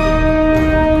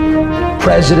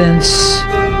presidents,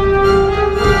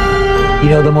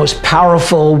 the most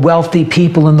powerful, wealthy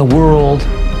people in the world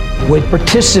would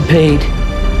participate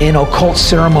in occult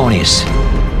ceremonies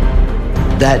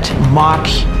that mock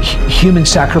human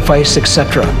sacrifice,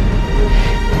 etc.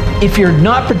 If you're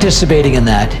not participating in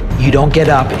that, you don't get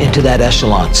up into that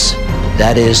echelons.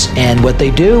 That is, and what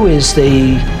they do is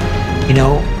they,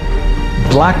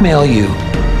 blackmail you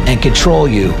and control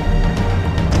you.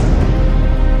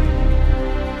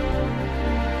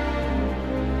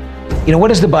 What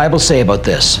does the Bible say about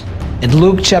this? In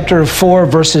Luke chapter 4,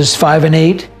 verses 5 and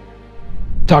 8,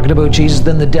 talking about Jesus,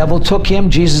 then the devil took him,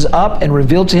 Jesus, up and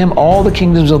revealed to him all the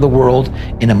kingdoms of the world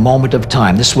in a moment of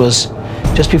time. This was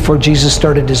just before Jesus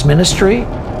started his ministry.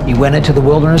 He went into the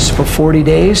wilderness for 40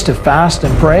 days to fast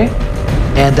and pray,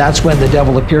 and that's when the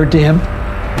devil appeared to him.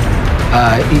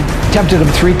 He tempted him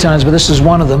 3 times, but this is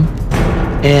one of them.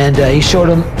 And he showed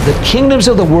him the kingdoms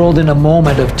of the world in a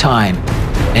moment of time.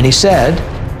 And he said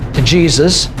to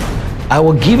Jesus, I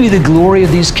will give you the glory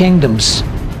of these kingdoms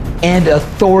and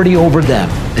authority over them,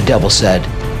 the devil said,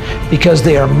 because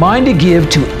they are mine to give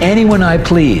to anyone I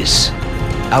please.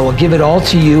 I will give it all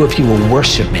to you if you will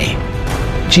worship me.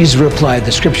 Jesus replied,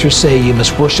 the scriptures say you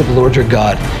must worship the Lord your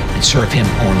God and serve him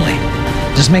only.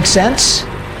 Does it make sense?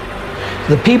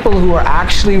 The people who are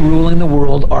actually ruling the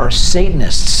world are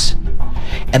Satanists,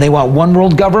 and they want one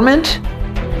world government,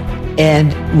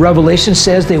 and Revelation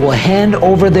says they will hand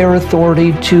over their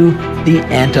authority to the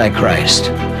Antichrist.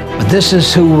 But this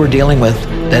is who we're dealing with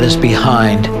that is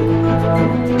behind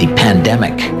the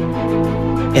pandemic.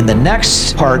 In the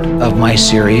next part of my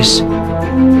series,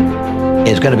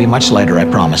 it's going to be much lighter, I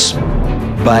promise.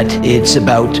 But it's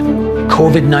about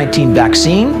COVID-19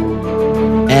 vaccine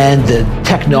and the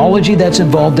technology that's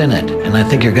involved in it. And I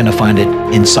think you're going to find it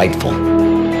insightful.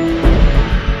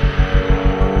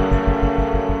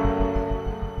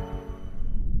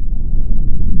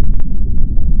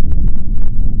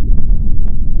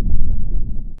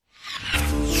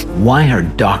 Why are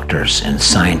doctors and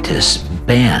scientists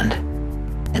banned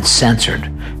and censored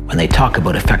when they talk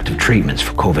about effective treatments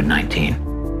for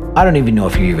COVID-19? I don't even know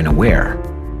if you're even aware,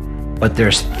 but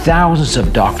there's thousands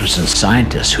of doctors and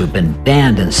scientists who have been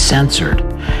banned and censored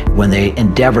when they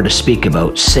endeavor to speak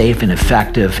about safe and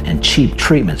effective and cheap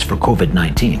treatments for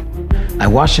COVID-19. I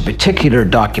watched a particular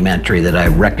documentary that I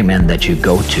recommend that you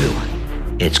go to.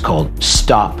 It's called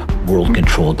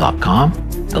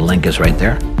StopWorldControl.com. The link is right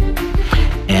there.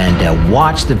 And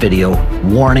watch the video,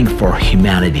 Warning for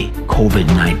Humanity,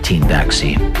 COVID-19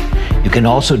 Vaccine. You can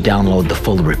also download the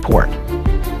full report.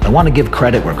 I want to give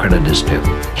credit where credit is due.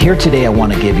 Here today, I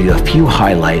want to give you a few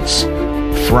highlights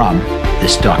from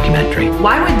this documentary.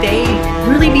 Why would they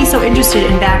really be so interested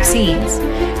in vaccines?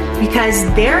 Because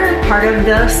they're part of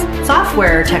the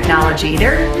software technology.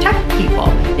 They're tech people.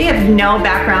 They have no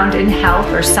background in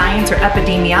health or science or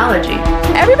epidemiology.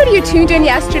 Everybody who tuned in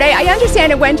yesterday, I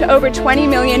understand it went to over 20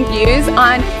 million views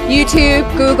on YouTube,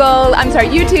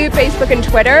 YouTube, Facebook, and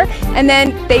Twitter. And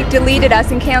then they deleted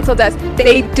us and canceled us.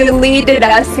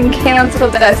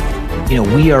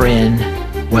 We are in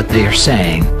what they're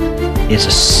saying is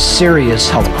a serious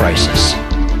health crisis.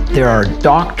 There are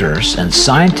doctors and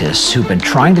scientists who've been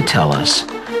trying to tell us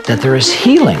that there is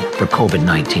healing for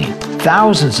COVID-19.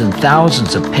 Thousands and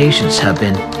thousands of patients have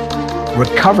been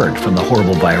recovered from the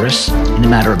horrible virus in a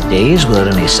matter of days without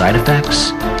any side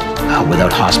effects,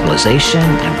 without hospitalization,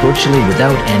 and virtually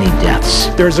without any deaths.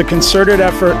 There's a concerted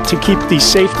effort to keep the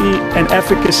safety and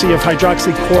efficacy of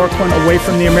hydroxychloroquine away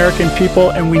from the American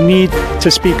people, and we need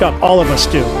to speak up. All of us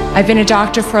do. I've been a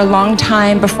doctor for a long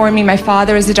time. Before me, my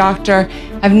father is a doctor.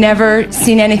 I've never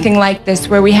seen anything like this,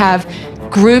 where we have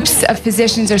groups of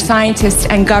physicians or scientists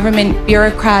and government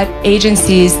bureaucrat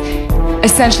agencies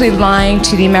essentially lying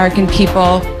to the American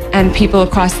people and people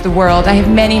across the world. I have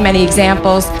many, many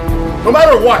examples. No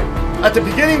matter what, at the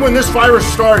beginning when this virus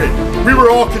started, we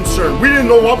were all concerned. We didn't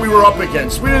know what we were up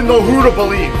against. We didn't know who to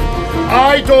believe.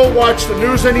 I don't watch the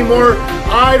news anymore.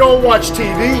 I don't watch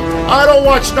TV. I don't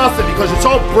watch nothing because it's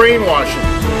all brainwashing.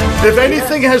 If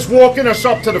anything has woken us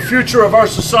up to the future of our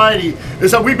society,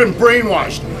 is that we've been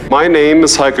brainwashed. My name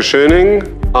is Heike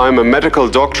Schöning. I'm a medical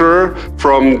doctor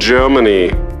from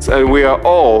Germany. And we are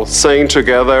all saying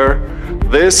together,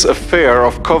 this affair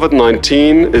of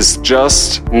COVID-19 is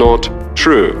just not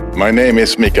true. My name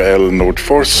is Mikael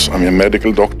Nordfors. I'm a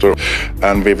medical doctor,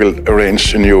 and we will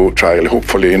arrange a new trial,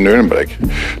 hopefully in Nuremberg,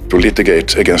 to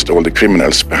litigate against all the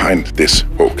criminals behind this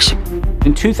hoax.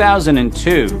 In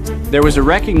 2002, there was a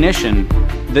recognition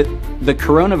that the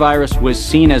coronavirus was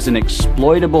seen as an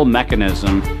exploitable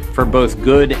mechanism for both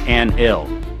good and ill.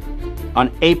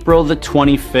 On April the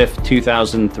 25th,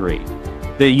 2003,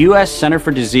 the U.S. Center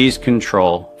for Disease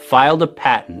Control filed a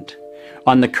patent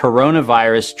on the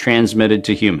coronavirus transmitted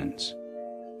to humans.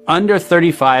 Under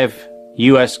 35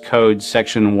 U.S. Code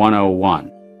Section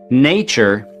 101,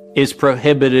 nature is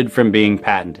prohibited from being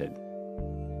patented.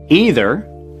 Either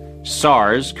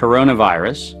SARS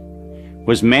coronavirus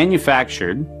was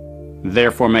manufactured,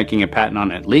 therefore making a patent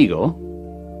on it legal,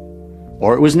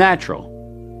 or it was natural,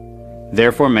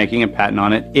 therefore making a patent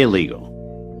on it illegal.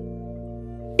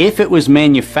 If it was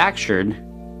manufactured,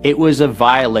 it was a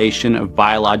violation of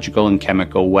biological and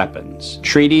chemical weapons,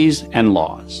 treaties, and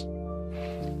laws.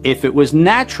 If it was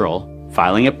natural,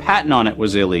 filing a patent on it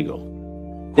was illegal.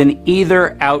 In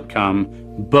either outcome,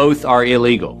 both are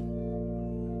illegal.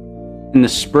 In the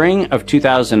spring of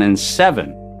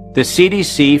 2007, the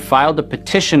CDC filed a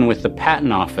petition with the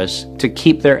Patent Office to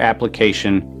keep their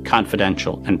application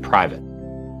confidential and private.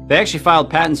 They actually filed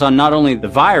patents on not only the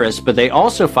virus, but they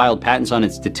also filed patents on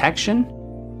its detection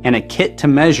and a kit to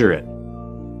measure it.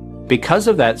 Because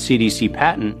of that CDC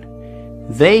patent,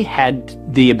 they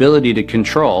had the ability to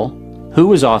control who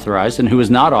was authorized and who was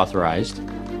not authorized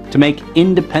to make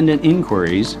independent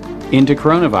inquiries into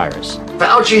coronavirus.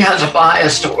 Fauci has a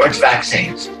bias towards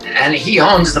vaccines, and he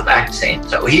owns the vaccine,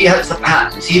 so he has the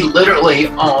patents. He literally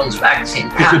owns vaccine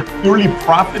patents. Is it purely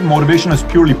profit? Motivation is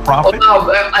purely profit? Well,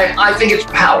 no, I think it's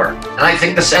power, and I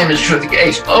think the same is true of the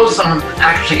Gates. Both of them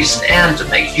actually stand to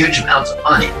make huge amounts of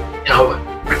money,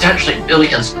 potentially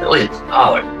billions and billions of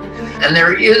dollars. And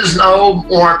there is no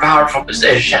more powerful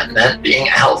position than being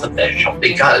a health official,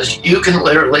 because you can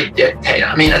literally dictate.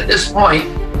 I mean, at this point,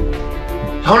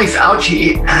 Tony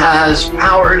Fauci has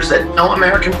powers that no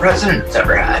American president has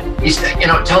ever had. He's,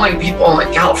 telling people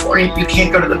in California, you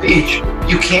can't go to the beach,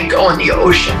 you can't go in the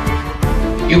ocean,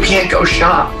 you can't go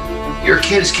shop, your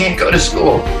kids can't go to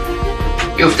school,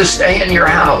 you have to stay in your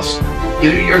house.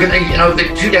 You're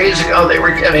gonna, 2 days ago they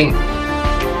were giving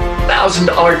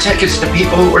 $1,000 tickets to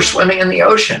people who were swimming in the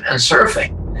ocean and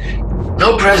surfing.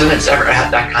 No president's ever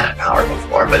had that kind of power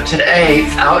before, but today,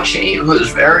 Fauci, who is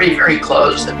very, very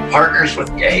close and partners with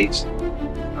Gates,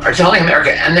 are telling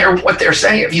America, and what they're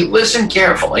saying, if you listen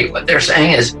carefully, what they're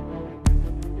saying is,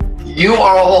 you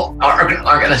all are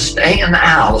going to stay in the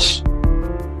house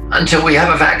until we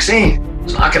have a vaccine.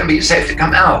 It's not going to be safe to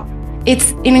come out.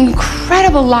 It's an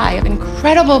incredible lie of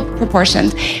incredible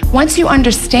proportions. Once you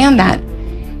understand that,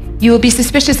 you will be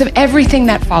suspicious of everything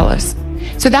that follows.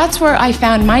 So that's where I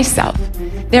found myself.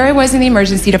 There I was in the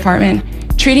emergency department,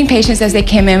 treating patients as they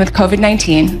came in with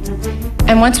COVID-19.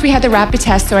 And once we had the rapid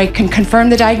test so I can confirm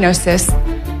the diagnosis,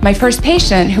 my first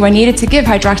patient, who I needed to give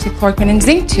hydroxychloroquine and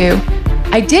zinc to,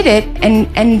 I did it,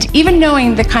 and even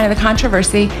knowing the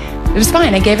controversy, it was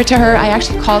fine. I gave it to her. I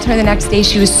actually called her the next day.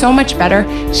 She was so much better.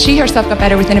 She herself got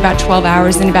better within about 12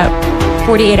 hours. In about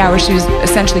 48 hours, she was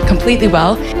essentially completely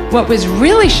well. What was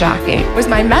really shocking was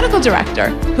my medical director,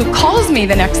 who calls me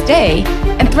the next day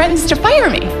and threatens to fire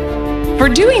me for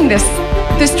doing this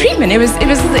treatment. It was.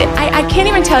 I can't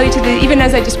even tell you even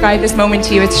as I describe this moment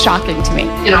to you, it's shocking to me.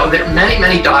 There are many,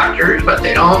 many doctors, but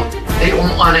they don't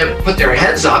want to put their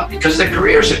heads up because their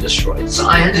careers are destroyed.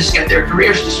 Scientists get their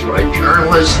careers destroyed.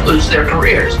 Journalists lose their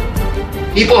careers.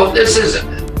 People, this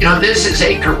is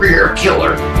a career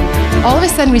killer. All of a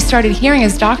sudden, we started hearing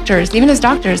as doctors, even as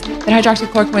doctors, that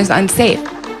hydroxychloroquine was unsafe.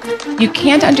 You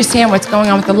can't understand what's going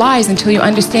on with the lies until you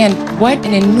understand what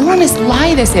an enormous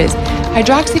lie this is.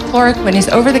 Hydroxychloroquine is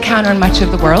over the counter in much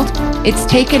of the world. It's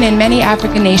taken in many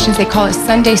African nations. They call it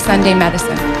Sunday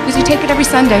medicine, because you take it every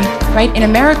Sunday, right? In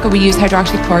America, we use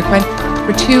hydroxychloroquine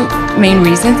for two main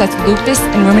reasons. That's lupus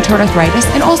and rheumatoid arthritis,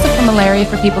 and also for malaria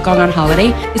for people going on holiday.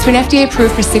 It's been FDA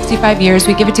approved for 65 years.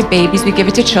 We give it to babies, we give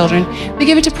it to children, we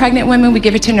give it to pregnant women, we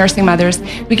give it to nursing mothers,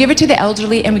 we give it to the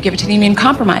elderly, and we give it to the immune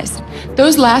compromised.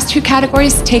 Those last two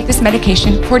categories take this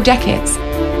medication for decades.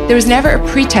 There was never a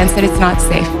pretense that it's not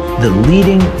safe. The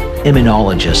leading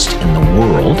immunologist in the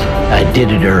world,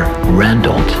 Didier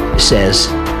Randolph, says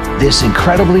this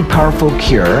incredibly powerful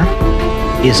cure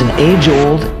is an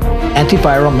age-old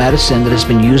antiviral medicine that has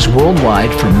been used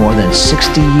worldwide for more than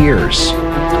 60 years.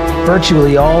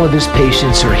 Virtually all of his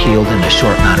patients are healed in a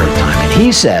short matter of time. And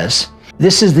he says,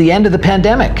 this is the end of the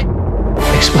pandemic,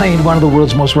 explained one of the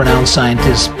world's most renowned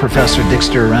scientists, Professor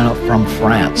Didier Randolph from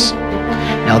France.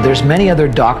 Now, there's many other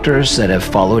doctors that have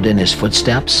followed in his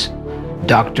footsteps.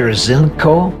 Dr.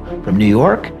 Zinko from New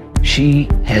York, she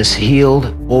has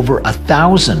healed over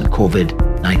 1,000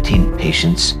 COVID-19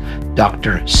 patients.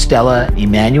 Dr. Stella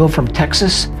Emanuel from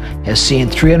Texas has seen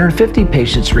 350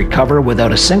 patients recover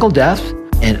without a single death.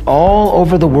 And all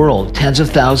over the world, tens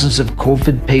of thousands of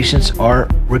COVID patients are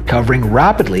recovering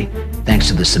rapidly thanks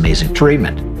to this amazing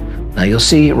treatment. Now you'll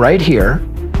see right here,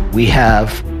 we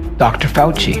have Dr.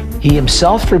 Fauci. He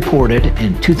himself reported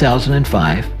in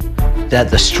 2005 that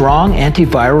the strong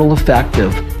antiviral effect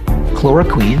of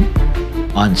chloroquine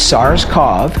on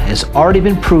SARS-CoV has already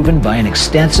been proven by an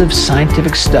extensive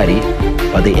scientific study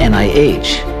by the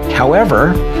NIH.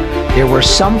 However, there were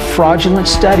some fraudulent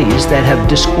studies that have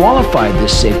disqualified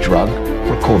this safe drug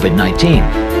for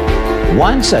COVID-19.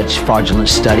 One such fraudulent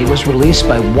study was released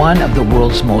by one of the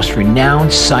world's most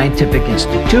renowned scientific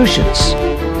institutions,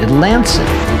 The Lancet,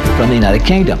 from the United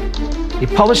Kingdom. He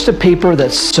published a paper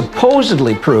that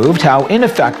supposedly proved how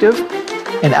ineffective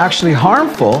and actually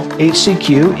harmful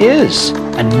HCQ is.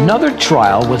 Another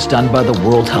trial was done by the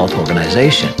World Health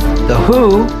Organization. The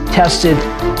WHO tested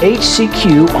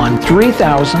HCQ on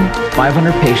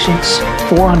 3,500 patients,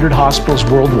 400 hospitals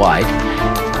worldwide,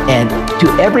 and to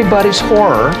everybody's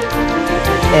horror,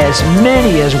 as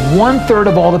many as 1/3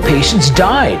 of all the patients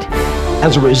died.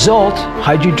 As a result,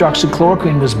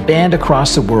 hydroxychloroquine was banned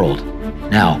across the world.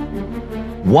 Now,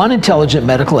 one intelligent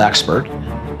medical expert,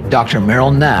 Dr.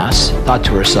 Meryl Nass, thought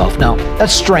to herself, now,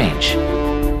 that's strange.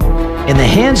 In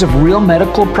the hands of real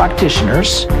medical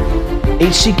practitioners,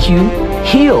 HCQ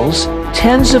heals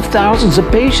tens of thousands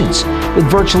of patients with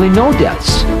virtually no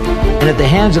deaths. And at the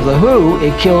hands of the WHO,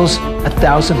 it kills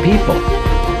 1,000 people.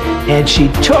 And she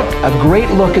took a great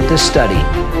look at this study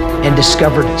and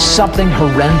discovered something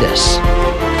horrendous.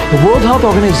 The World Health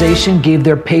Organization gave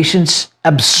their patients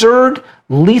absurd,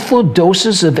 lethal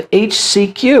doses of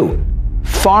HCQ,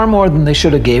 far more than they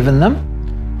should have given them.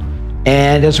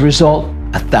 And as a result,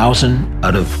 1,000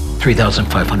 out of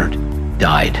 3,500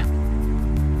 died.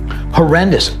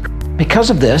 Horrendous.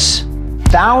 Because of this,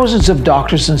 thousands of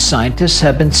doctors and scientists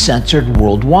have been censored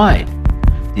worldwide.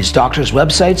 These doctors'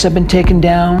 websites have been taken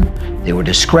down. They were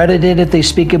discredited if they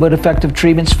speak about effective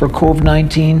treatments for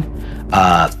COVID-19.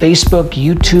 Facebook,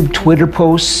 YouTube, Twitter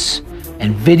posts,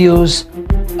 and videos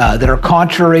that are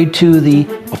contrary to the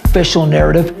official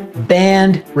narrative,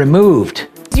 banned, removed.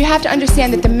 You have to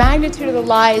understand that the magnitude of the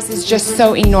lies is just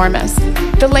so enormous.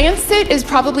 The Lancet is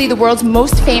probably the world's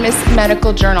most famous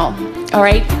medical journal, all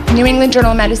right? New England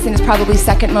Journal of Medicine is probably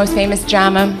second most famous,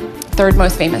 JAMA, third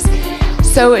most famous.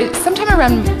 So sometime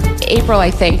around April,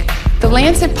 I think, the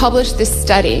Lancet published this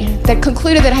study that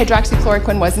concluded that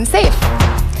hydroxychloroquine wasn't safe.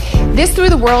 This threw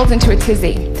the world into a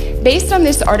tizzy. Based on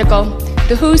this article,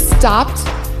 the WHO stopped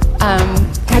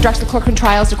hydroxychloroquine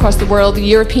trials across the world. The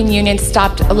European Union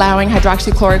stopped allowing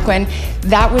hydroxychloroquine.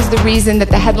 That was the reason that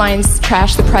the headlines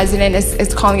trashed the president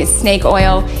as calling it snake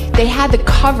oil. They had the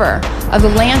cover of the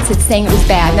Lancet saying it was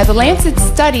bad. Now, the Lancet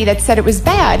study that said it was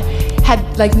bad had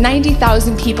like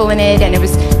 90,000 people in it, and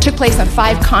it took place on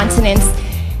 5 continents,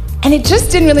 and it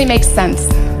just didn't really make sense.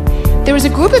 There was a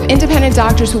group of independent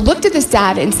doctors who looked at this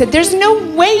data and said, there's no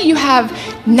way you have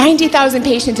 90,000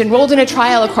 patients enrolled in a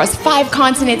trial across 5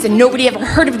 continents and nobody ever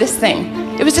heard of this thing.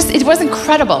 It wasn't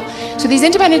credible. So these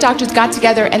independent doctors got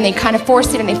together and they kind of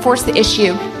forced it, and they forced the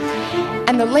issue.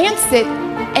 And the Lancet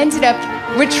ended up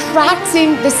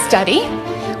retracting the study,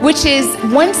 which is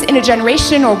once in a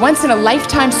generation or once in a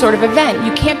lifetime sort of event.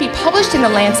 You can't be published in the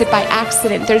Lancet by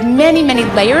accident. There's many, many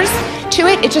layers to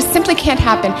it. It just simply can't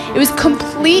happen. It was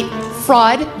complete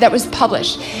fraud that was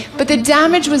published. But the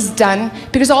damage was done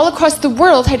because all across the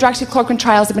world, hydroxychloroquine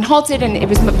trials have been halted and it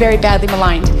was very badly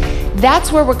maligned.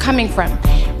 That's where we're coming from.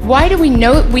 Why do we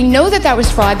know? We know that that was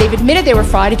fraud. They've admitted they were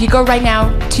fraud. If you go right now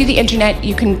to the internet,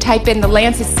 you can type in the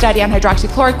Lancet study on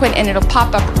hydroxychloroquine and it'll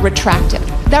pop up retracted.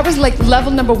 That was like level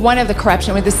number 1 of the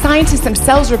corruption, where the scientists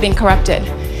themselves were being corrupted.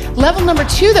 Level number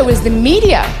 2, though, is the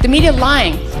media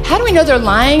lying. How do we know they're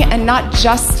lying and not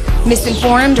just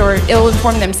misinformed or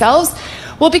ill-informed themselves?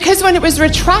 Well, because when it was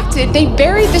retracted, they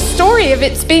buried the story of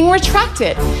it being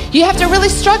retracted. You have to really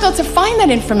struggle to find that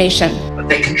information. But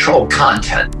they control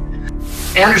content.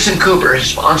 Anderson Cooper is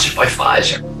sponsored by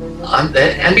Pfizer.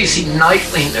 The NBC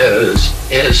Nightly News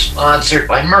is sponsored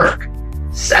by Merck.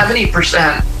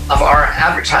 70% of our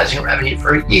advertising revenue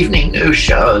for evening news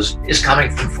shows is coming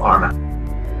from pharma.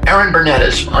 Erin Burnett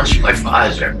is sponsored by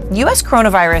Pfizer. U.S.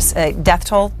 coronavirus death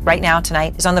toll right now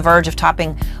tonight is on the verge of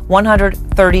topping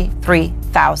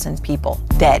 133,000 people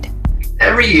dead.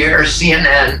 Every year,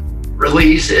 CNN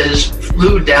releases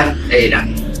flu death data,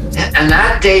 and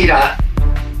that data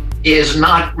is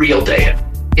not real data,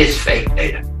 it's fake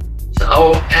data.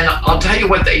 So, and I'll tell you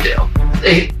what they do.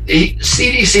 The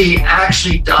CDC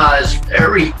actually does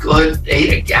very good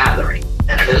data gathering,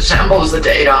 and it assembles the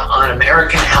data on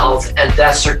American health and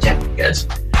death certificates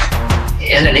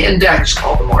in an index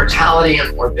called the mortality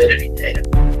and morbidity data.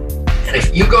 And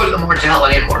if you go to the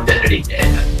mortality and morbidity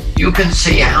data, you can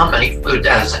see how many flu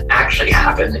deaths actually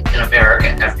happen in America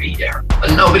every year.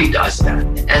 But nobody does that.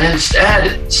 And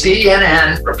instead,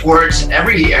 CNN reports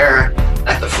every year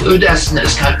that the flu deaths in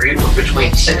this country were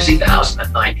between 60,000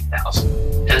 and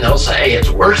 90,000. And they'll say it's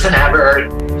worse than ever.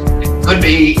 It could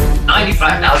be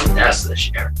 95,000 deaths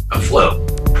this year of flu.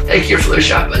 Take your flu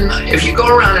shot. But if you go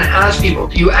around and ask people,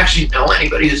 do you actually know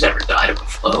anybody who's ever died of a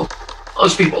flu?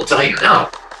 Most people will tell you no.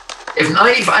 If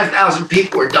 95,000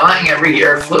 people were dying every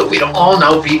year of flu, we'd all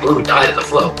know people who died of the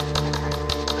flu.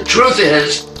 The truth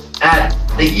is that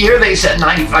the year they said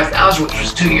 95,000, which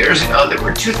was 2 years ago, there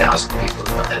were 2,000 people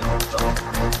who died of the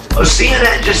flu. So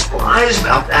CNN just lies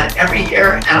about that every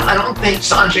year, and I don't think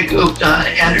Sanjay Gupta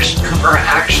and Anderson Cooper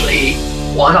actually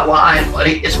want to lie, but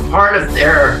it's part of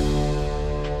their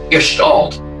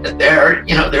gestalt. That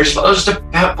they're supposed to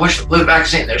push the flu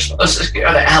vaccine. They're supposed to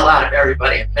scare the hell out of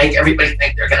everybody and make everybody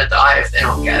think they're going to die if they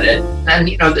don't get it. And,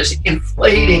 this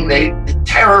inflating the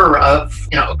terror of,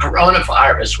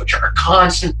 coronavirus, which are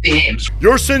constant themes.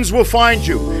 Your sins will find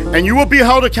you, and you will be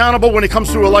held accountable when it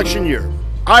comes to election year.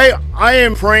 I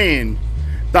am praying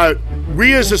that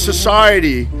we as a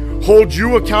society hold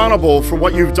you accountable for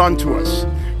what you've done to us,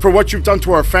 for what you've done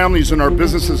to our families and our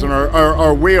businesses and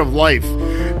our way of life.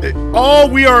 All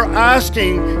we are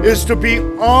asking is to be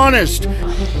honest.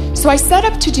 So I set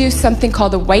up to do something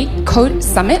called the White Coat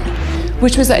Summit,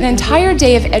 which was an entire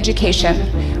day of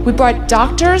education. We brought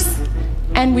doctors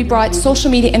and we brought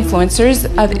social media influencers.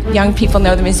 Young people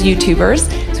know them as YouTubers.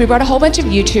 So we brought a whole bunch of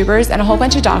YouTubers and a whole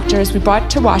bunch of doctors. We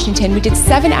brought to Washington. We did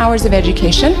 7 hours of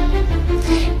education.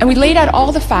 And we laid out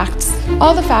all the facts,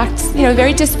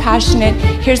 very dispassionate.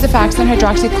 Here's the facts on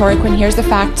hydroxychloroquine, here's the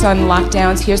facts on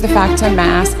lockdowns, here's the facts on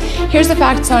masks, here's the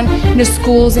facts on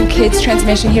schools and kids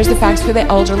transmission, here's the facts for the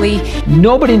elderly.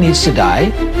 Nobody needs to die.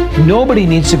 Nobody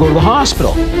needs to go to the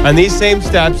hospital. On these same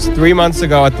steps, 3 months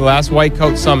ago at the last White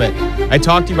Coat Summit, I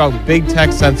talked to you about big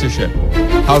tech censorship,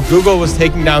 how Google was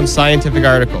taking down scientific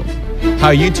articles,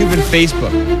 how YouTube and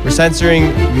Facebook were censoring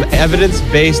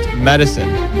evidence-based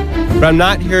medicine. But I'm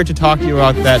not here to talk to you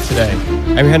about that today.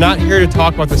 I'm not here to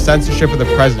talk about the censorship of the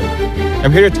president.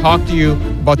 I'm here to talk to you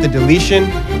about the deletion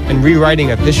and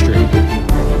rewriting of history.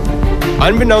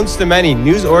 Unbeknownst to many,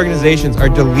 news organizations are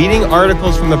deleting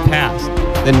articles from the past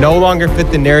that no longer fit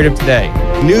the narrative today.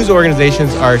 News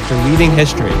organizations are deleting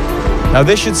history. Now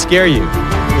this should scare you.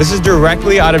 This is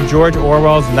directly out of George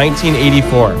Orwell's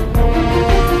 1984.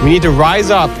 We need to rise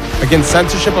up against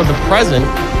censorship of the present,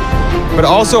 but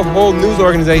also hold news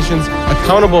organizations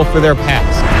accountable for their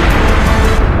past.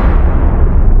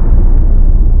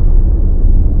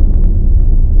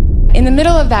 In the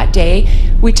middle of that day,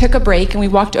 we took a break and we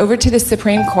walked over to the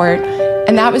Supreme Court,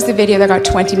 and that was the video that got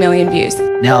 20 million views.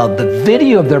 Now, the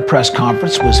video of their press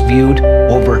conference was viewed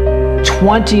over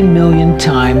 20 million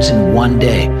times in one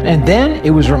day. And then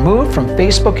it was removed from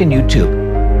Facebook and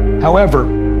YouTube. However,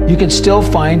 you can still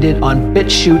find it on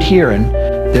BitChute here, and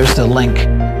there's the link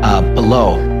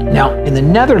below. Now, in the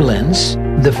Netherlands,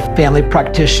 the family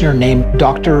practitioner named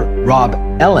Dr. Rob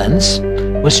Ellens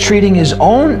was treating his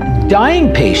own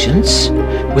dying patients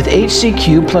with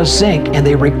HCQ plus zinc, and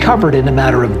they recovered in a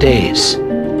matter of days.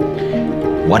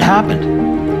 What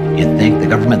happened? You think the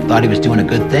government thought he was doing a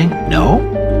good thing? No.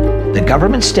 The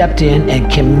government stepped in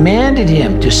and commanded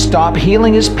him to stop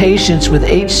healing his patients with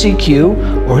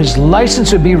HCQ or his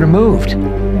license would be removed.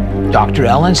 Dr.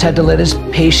 Ellens had to let his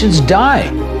patients die,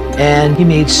 and he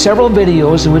made several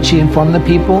videos in which he informed the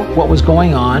people what was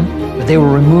going on, but they were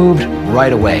removed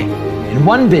right away. In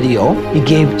one video, he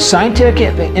gave scientific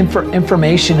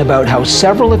information about how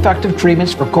several effective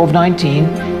treatments for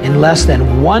COVID-19 in less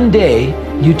than 1 day,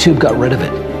 YouTube got rid of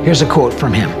it. Here's a quote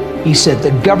from him. He said,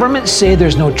 "The government say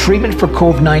there's no treatment for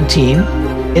COVID-19.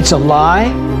 It's a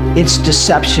lie, it's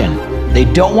deception. They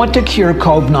don't want to cure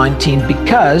COVID-19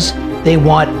 because they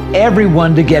want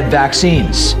everyone to get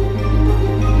vaccines."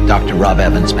 Dr. Rob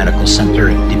Evans Medical Center,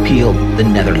 De Peel, the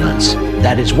Netherlands.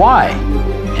 That is why,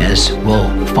 as we'll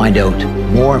find out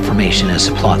more information as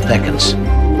the plot thickens.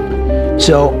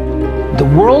 So, the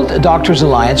World Doctors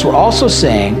Alliance were also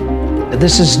saying that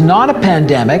this is not a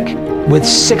pandemic with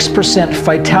 6%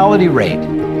 fatality rate.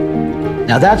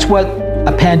 Now that's what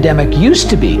a pandemic used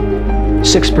to be,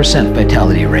 6%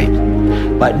 fatality rate.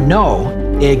 But no,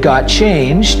 it got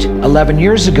changed 11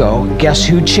 years ago. Guess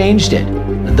who changed it?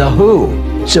 the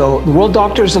WHO. So the World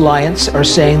Doctors Alliance are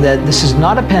saying that this is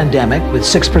not a pandemic with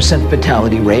 6%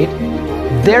 fatality rate.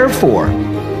 Therefore,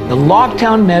 the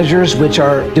lockdown measures, which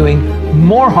are doing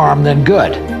more harm than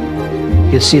good.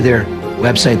 You can see their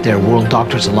website there,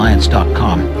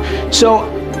 worlddoctorsalliance.com. So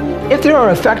if there are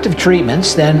effective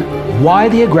treatments, then why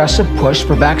the aggressive push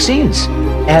for vaccines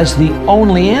as the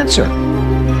only answer?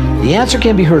 The answer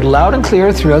can be heard loud and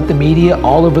clear throughout the media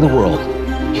all over the world.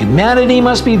 Humanity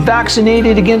must be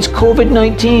vaccinated against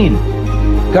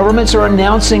COVID-19. Governments are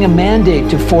announcing a mandate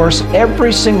to force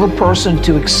every single person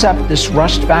to accept this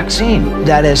rushed vaccine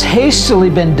that has hastily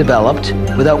been developed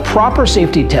without proper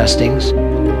safety testings.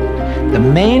 The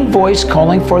main voice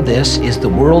calling for this is the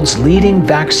world's leading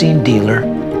vaccine dealer,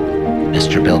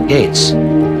 Mr. Bill Gates.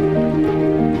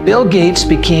 Bill Gates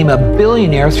became a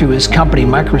billionaire through his company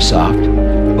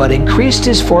Microsoft, but increased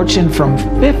his fortune from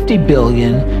 $50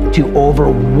 billion to over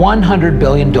 $100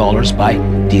 billion by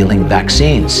dealing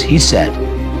vaccines. He said,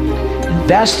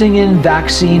 "Investing in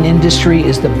vaccine industry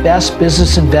is the best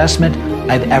business investment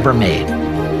I've ever made."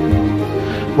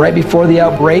 Right before the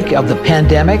outbreak of the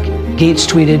pandemic, Gates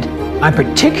tweeted, "I'm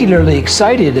particularly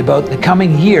excited about the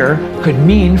coming year could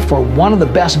mean for one of the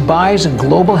best buys in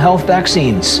global health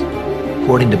vaccines,"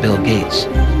 according to Bill Gates.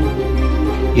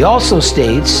 He also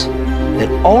states that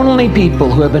only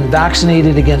people who have been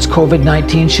vaccinated against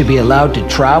COVID-19 should be allowed to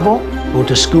travel, go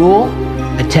to school,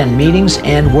 attend meetings,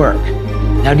 and work.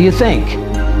 Now, do you think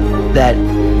that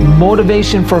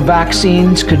motivation for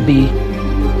vaccines could be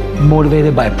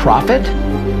motivated by profit?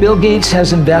 Bill Gates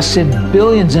has invested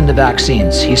billions into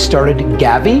vaccines. He started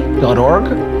Gavi.org,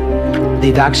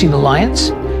 the Vaccine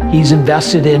Alliance. He's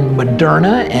invested in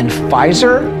Moderna and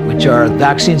Pfizer, which are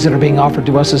vaccines that are being offered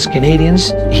to us as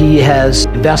Canadians. He has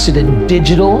invested in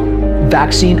digital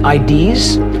vaccine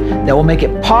IDs that will make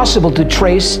it possible to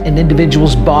trace an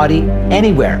individual's body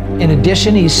anywhere. In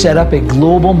addition, he's set up a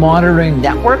global monitoring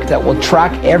network that will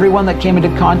track everyone that came into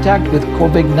contact with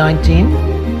COVID-19.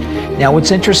 Now,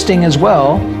 what's interesting as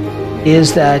well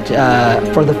is that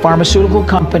for the pharmaceutical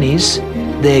companies,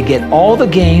 they get all the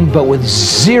gain, but with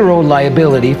zero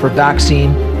liability for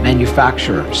vaccine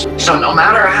manufacturers. So no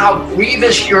matter how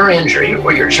grievous your injury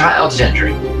or your child's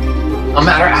injury, no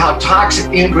matter how toxic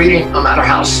the ingredient, no matter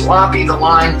how sloppy the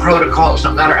line protocols,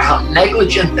 no matter how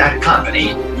negligent that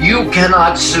company, you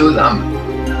cannot sue them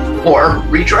or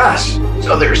redress.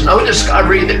 So there's no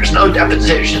discovery, there's no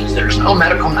depositions, there's no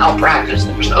medical malpractice,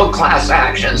 there's no class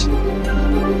actions.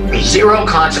 There's zero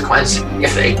consequence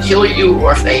if they kill you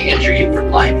or if they injure you for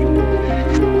life.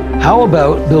 How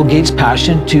about Bill Gates'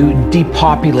 passion to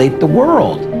depopulate the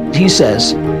world? He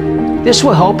says, "This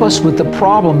will help us with the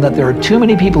problem that there are too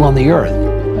many people on the earth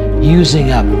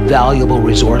using up valuable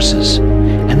resources."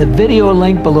 And the video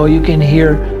link below, you can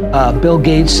hear Bill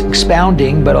Gates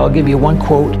expounding, but I'll give you one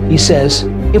quote. He says,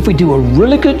 "If we do a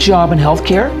really good job in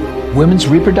healthcare, women's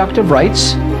reproductive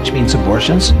rights, which means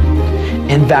abortions,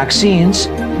 and vaccines,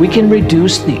 we can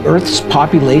reduce the Earth's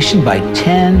population by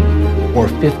 10 or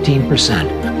 15%.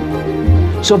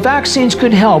 So vaccines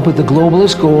could help with the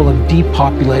globalist goal of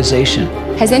depopulation.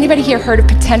 Has anybody here heard of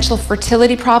potential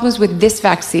fertility problems with this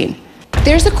vaccine?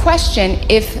 There's a question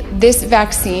if this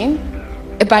vaccine,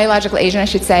 a biological agent I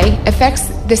should say, affects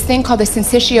this thing called the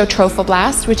syncytial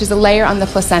trophoblast, which is a layer on the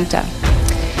placenta.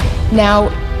 Now,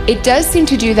 it does seem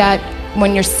to do that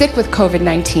when you're sick with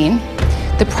COVID-19.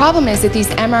 The problem is that these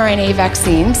mRNA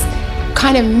vaccines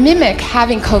kind of mimic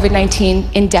having COVID-19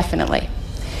 indefinitely.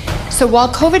 So while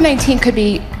COVID-19 could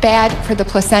be bad for the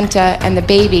placenta and the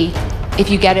baby, if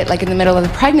you get it like in the middle of the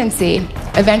pregnancy,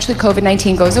 eventually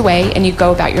COVID-19 goes away and you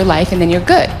go about your life and then you're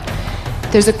good.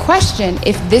 There's a question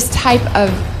if this type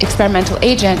of experimental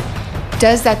agent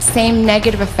does that same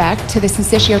negative effect to the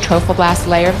syncytial trophoblast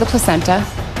layer of the placenta,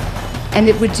 and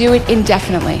it would do it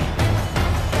indefinitely.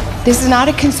 This is not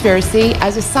a conspiracy.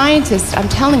 As a scientist, I'm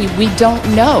telling you, we don't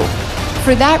know.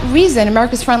 For that reason,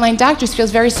 America's Frontline Doctors feels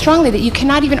very strongly that you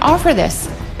cannot even offer this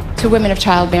to women of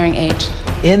childbearing age.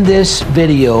 In this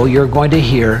video, you're going to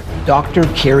hear Dr.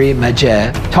 Carrie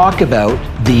Madej talk about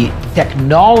the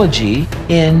technology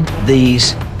in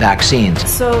these vaccines.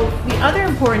 So the other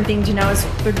important thing to know is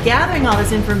we're gathering all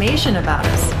this information about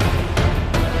us,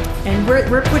 and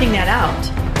we're putting that out.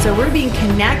 So we're being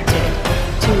connected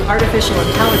to artificial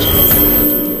intelligence.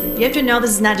 You have to know this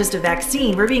is not just a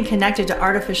vaccine. We're being connected to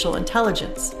artificial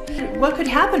intelligence. What could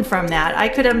happen from that? I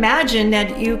could imagine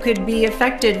that you could be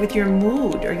affected with your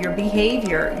mood or your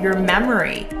behavior, your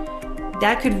memory.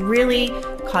 That could really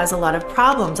cause a lot of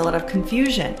problems, a lot of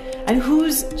confusion. And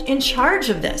who's in charge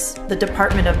of this? The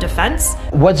Department of Defense?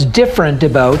 What's different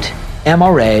about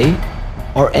MRA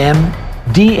or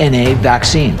DNA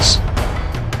vaccines.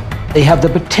 They have the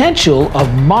potential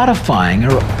of modifying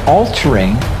or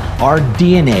altering our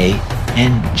DNA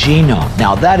and genome.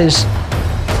 Now, that is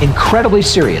incredibly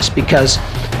serious because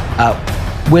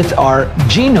with our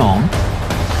genome,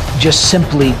 just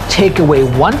simply take away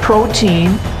one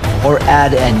protein or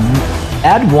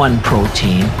add one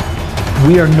protein,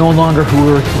 we are no longer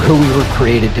who we were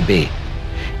created to be.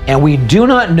 And we do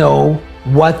not know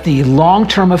what the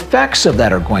long-term effects of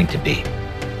that are going to be.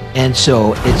 And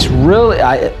so it's really,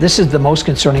 this is the most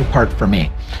concerning part for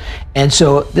me. And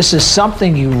so this is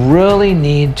something you really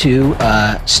need to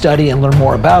study and learn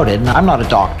more about it. And I'm not a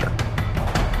doctor.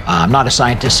 I'm not a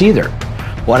scientist either.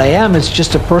 What I am is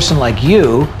just a person like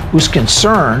you who's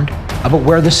concerned about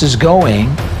where this is going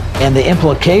and the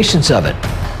implications of it.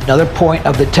 Another point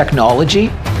of the technology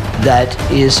that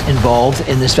is involved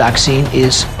in this vaccine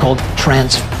is called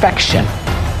transfection.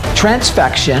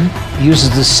 Transfection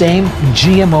uses the same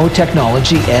GMO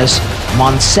technology as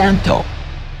Monsanto.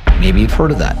 Maybe you've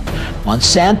heard of that.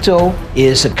 Monsanto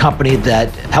is a company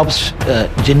that helps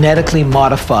genetically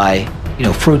modify,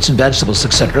 fruits and vegetables,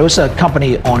 etc. It was a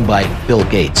company owned by Bill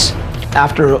Gates.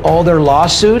 After all their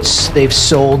lawsuits, they've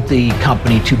sold the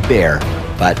company to Bayer,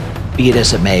 but be it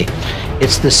as it may,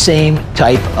 it's the same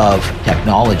type of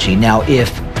technology. Now,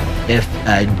 if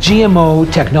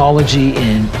GMO technology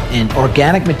in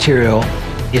organic material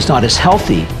is not as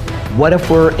healthy, what if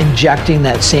we're injecting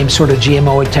that same sort of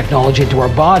GMO technology into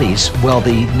our bodies? Well,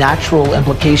 the natural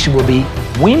implication will be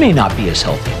we may not be as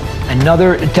healthy.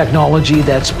 Another technology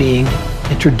that's being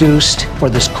introduced for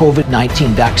this COVID-19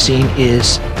 vaccine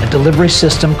is a delivery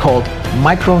system called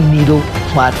microneedle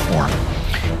platform.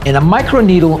 In a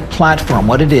microneedle platform,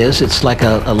 what it is, it's like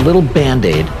a little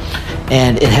Band-Aid,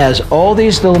 and it has all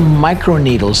these little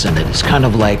microneedles in it. It's kind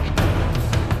of like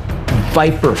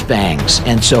viper fangs.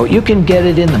 And so you can get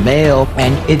it in the mail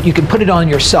and you can put it on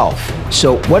yourself.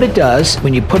 So what it does,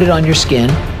 when you put it on your skin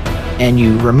and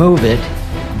you remove it,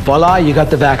 voila, you got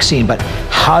the vaccine. But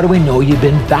how do we know you've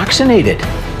been vaccinated?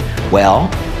 Well,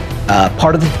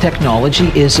 part of the technology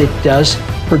is it does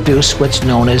produce what's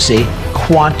known as a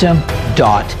quantum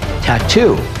dot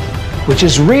tattoo, which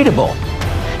is readable.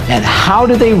 And how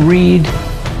do they read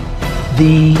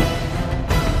the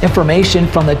information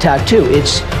from the tattoo?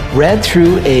 It's read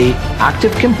through an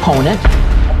active component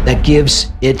that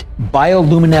gives it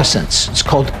bioluminescence. It's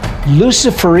called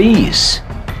luciferase.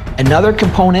 Another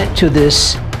component to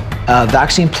this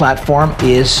vaccine platform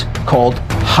is called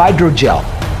hydrogel.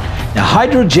 Now,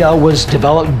 hydrogel was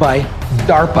developed by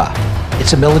DARPA.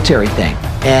 It's a military thing.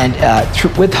 And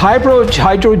with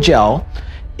hydrogel,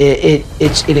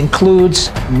 it includes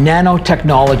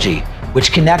nanotechnology,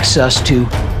 which connects us to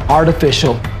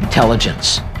artificial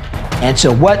intelligence. And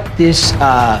so what this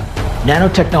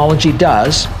nanotechnology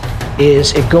does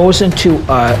is it goes into,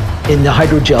 in the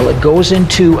hydrogel, it goes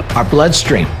into our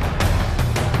bloodstream.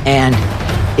 And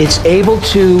it's able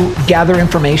to gather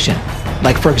information,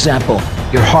 like, for example,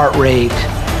 your heart rate,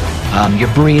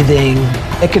 your breathing.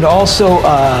 It could also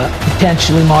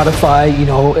potentially modify,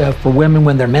 for women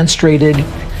when they're menstruated,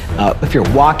 if you're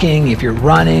walking, if you're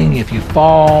running, if you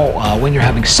fall, when you're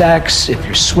having sex, if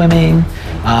you're swimming.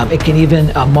 It can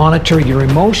even monitor your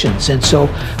emotions. And so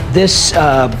this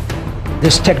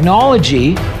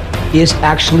technology is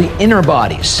actually in our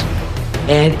bodies.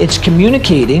 And it's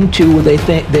communicating to,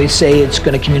 they say it's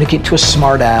going to communicate to a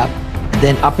smart app, and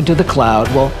then up into the cloud.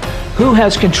 Well, who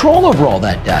has control over all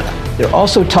that data? They're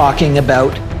also talking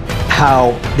about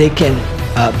how they can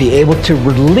be able to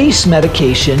release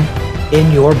medication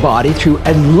in your body through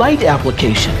a light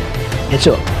application. And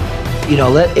so,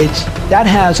 that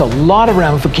has a lot of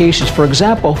ramifications. For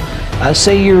example,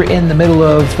 say you're in the middle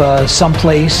of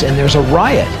someplace and there's a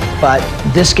riot, but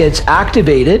this gets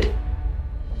activated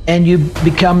and you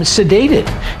become sedated.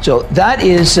 So that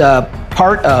is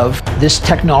part of this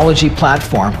technology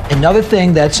platform. Another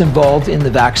thing that's involved in the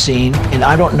vaccine, and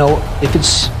I don't know if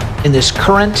it's in this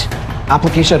current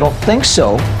application, I don't think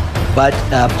so, but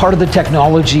part of the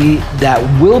technology that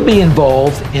will be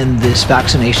involved in this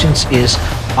vaccinations is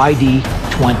ID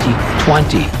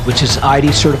 2020, which is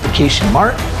ID certification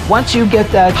mark. Once you get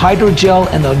that hydrogel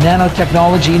and the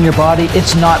nanotechnology in your body,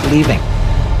 it's not leaving.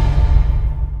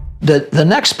 The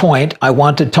next point I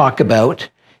want to talk about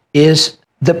is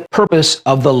the purpose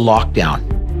of the lockdown.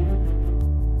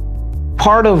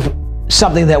 Part of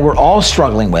something that we're all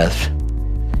struggling with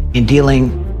in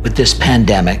dealing with this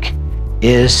pandemic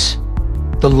is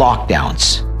the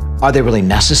lockdowns. Are they really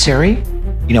necessary?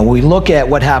 When we look at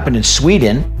what happened in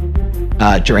Sweden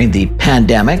during the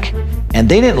pandemic, and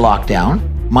they didn't lock down.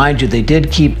 Mind you, they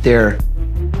did keep their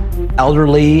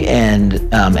elderly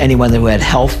and anyone who had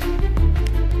health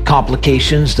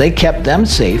complications. They kept them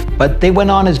safe, but they went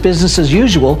on as business as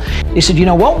usual. They said, you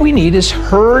know, what we need is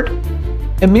herd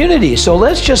immunity. So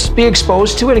let's just be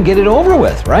exposed to it and get it over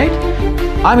with, right?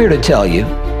 I'm here to tell you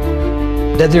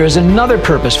that there is another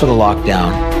purpose for the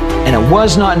lockdown, and it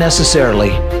was not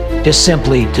necessarily just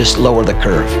simply to lower the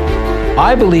curve.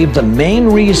 I believe the main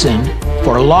reason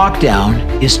for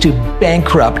lockdown is to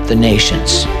bankrupt the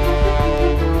nations.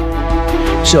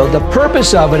 So the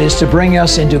purpose of it is to bring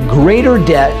us into greater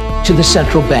debt to the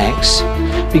central banks,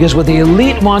 because what the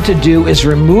elite want to do is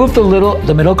remove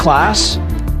the middle class.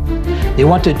 They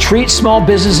want to treat small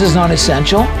businesses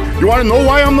non-essential. You want to know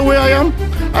why I'm the way I am?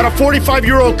 I had a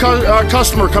 45-year-old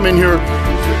customer come in here.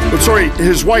 Sorry,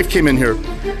 his wife came in here.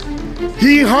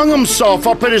 He hung himself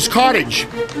up at his cottage.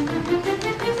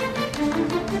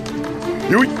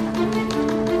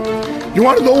 You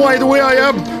want to know why the way I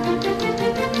am?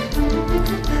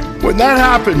 When that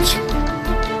happens,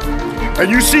 and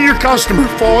you see your customer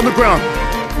fall on the ground,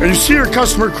 and you see your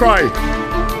customer cry,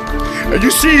 and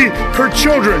you see her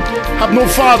children have no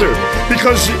father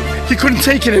because he couldn't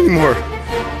take it anymore,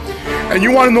 and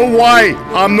you want to know why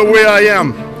I'm the way I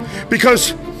am,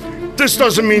 because this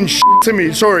doesn't mean shit to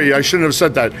me. Sorry, I shouldn't have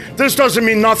said that. This doesn't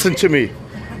mean nothing to me.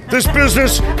 This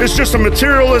business is just a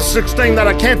materialistic thing that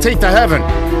I can't take to heaven.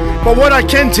 But what I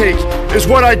can take is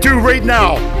what I do right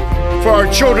now for our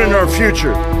children and our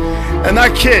future. And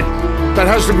that kid that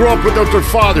has to grow up without their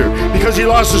father because he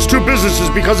lost his 2 businesses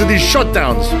because of these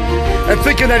shutdowns, and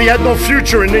thinking that he had no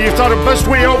future and that he thought the best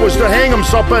way out was to hang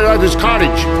himself at his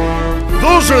cottage.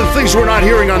 Those are the things we're not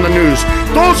hearing on the news.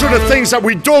 Those are the things that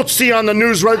we don't see on the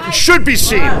news that should be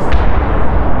seen.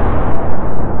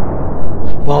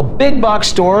 Well, big box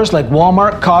stores like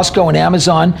Walmart, Costco, and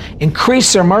Amazon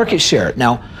increase their market share.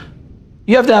 Now,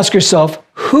 you have to ask yourself,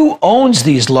 who owns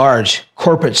these large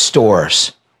corporate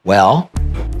stores? Well,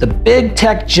 the big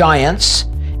tech giants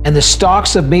and the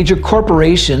stocks of major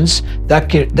corporations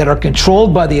that are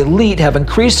controlled by the elite have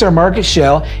increased their market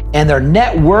share, and their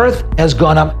net worth has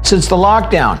gone up since the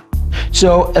lockdown.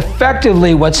 So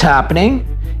effectively what's happening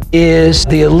is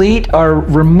the elite are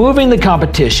removing the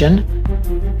competition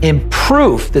in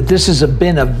proof that this has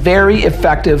been a very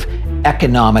effective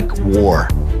economic war.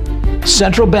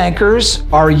 Central bankers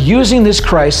are using this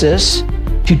crisis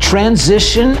to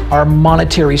transition our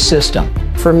monetary system.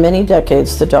 For many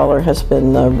decades, the dollar has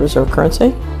been the reserve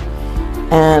currency,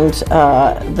 and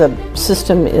the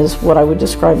system is what I would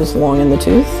describe as long in the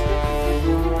tooth.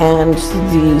 And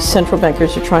the central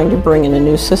bankers are trying to bring in a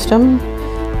new system,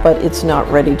 but it's not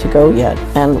ready to go yet.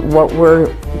 And what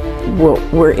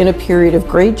we're in a period of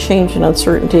great change and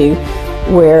uncertainty,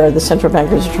 where the central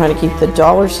bankers are trying to keep the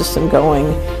dollar system going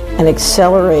and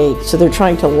accelerate. So they're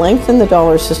trying to lengthen the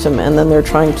dollar system, and then they're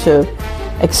trying to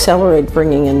accelerate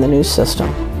bringing in the new system.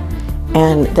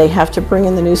 And they have to bring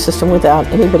in the new system without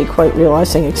anybody quite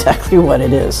realizing exactly what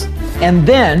it is. And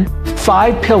then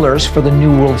 5 pillars for the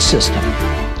New World System.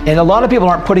 And a lot of people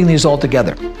aren't putting these all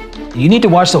together. You need to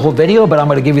watch the whole video, but I'm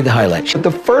going to give you the highlights.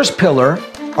 The first pillar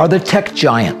are the tech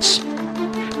giants.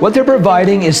 What they're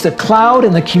providing is the cloud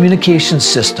and the communications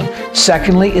system.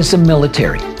 Secondly is the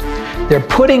military. They're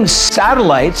putting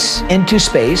satellites into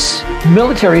space,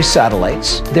 military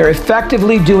satellites. They're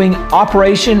effectively doing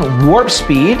Operation Warp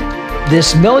Speed.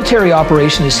 This military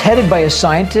operation is headed by a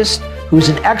scientist who's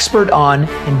an expert on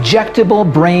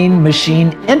injectable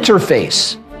brain-machine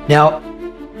interface. Now,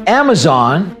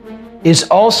 Amazon is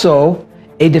also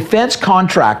a defense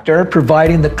contractor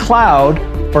providing the cloud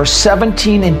for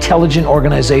 17 intelligent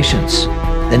organizations.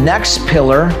 The next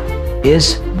pillar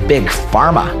is Big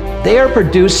Pharma. They are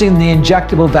producing the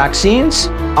injectable vaccines.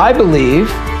 I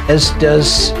believe, as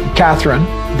does Catherine,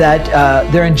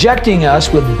 that they're injecting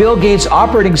us with Bill Gates'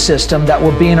 operating system that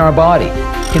will be in our body.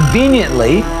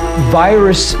 Conveniently,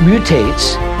 virus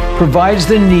mutates, provides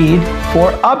the need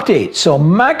for updates. So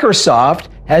Microsoft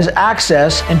has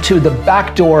access into the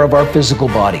back door of our physical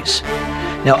bodies.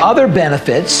 Now, other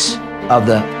benefits of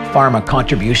the pharma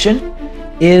contribution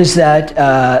is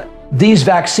that these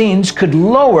vaccines could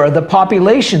lower the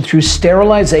population through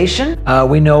sterilization.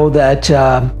 We know that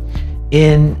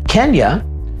in Kenya,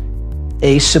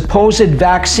 a supposed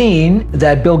vaccine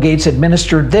that Bill Gates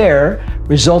administered there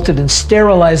resulted in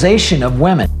sterilization of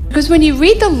women. Because when you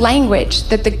read the language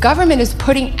that the government is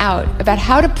putting out about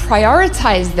how to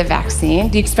prioritize the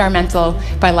vaccine, the experimental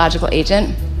biological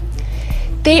agent,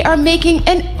 they are making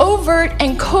an overt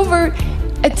and covert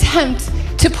attempt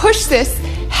to push this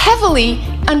heavily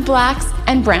on blacks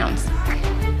and browns.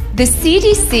 The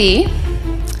CDC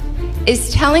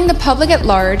is telling the public at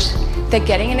large that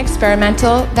getting an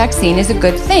experimental vaccine is a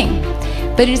good thing.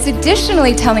 But it is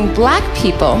additionally telling black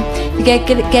people that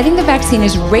getting the vaccine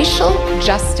is racial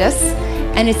justice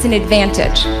and it's an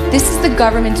advantage. This is the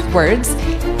government's words,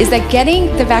 is that getting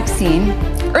the vaccine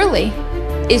early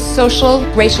is social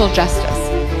racial justice.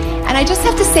 And I just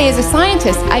have to say, as a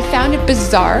scientist, I found it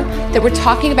bizarre that we're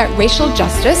talking about racial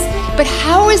justice, but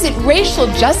how is it racial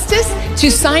justice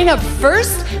to sign up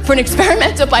first for an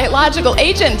experimental biological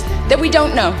agent that we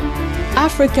don't know?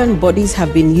 African bodies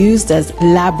have been used as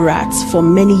lab rats for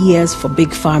many years for Big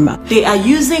Pharma. They are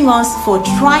using us for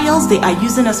trials, they are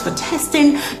using us for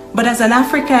testing, but as an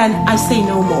African, I say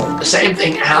no more. The same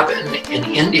thing happened in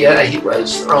India. He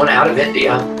was thrown out of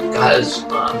India because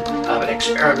of an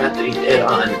experiment that he did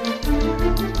on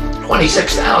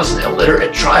 26,000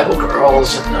 illiterate tribal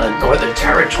girls in the Northern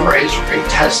Territories, where he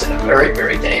tested a very,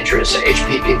 very dangerous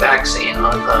HPV vaccine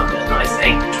on them. And I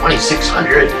think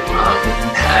 2,600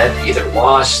 had either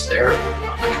lost their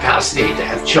capacity to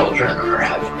have children or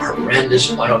have horrendous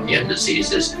autoimmune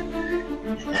diseases.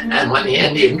 And when the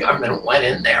Indian government went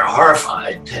in there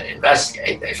horrified to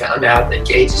investigate, they found out that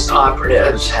Gates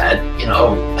operatives had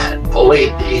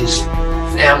bullied these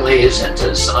families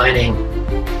into signing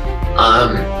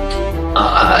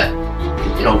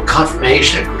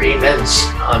confirmation agreements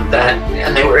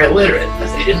and they were illiterate,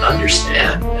 that they didn't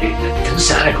understand,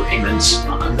 consent agreements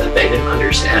that they didn't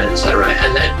understand, etc.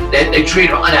 And that they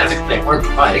treated unethically. They weren't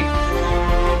providing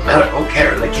medical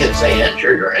care to the kids they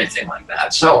injured or anything like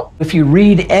that. So if you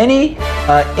read any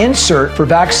insert for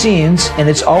vaccines, and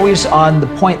it's always on the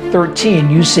point 13,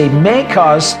 you say may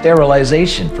cause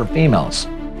sterilization for females.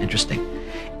 Interesting.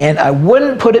 And I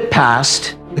wouldn't put it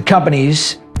past the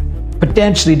companies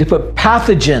potentially to put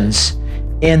pathogens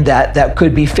in that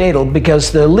could be fatal,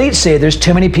 because the elites say there's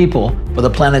too many people for the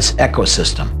planet's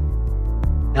ecosystem.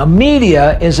 Now,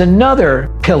 media is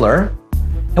another pillar.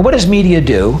 And what does media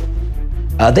do?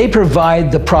 They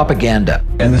provide the propaganda.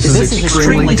 And this is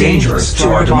extremely dangerous to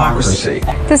our democracy.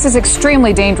 This is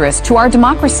extremely dangerous to our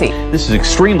democracy. This is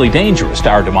extremely dangerous to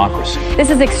our democracy. This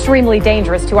is extremely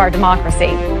dangerous to our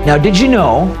democracy. Now, did you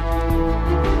know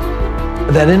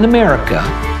that in America,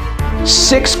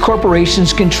 6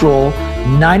 corporations control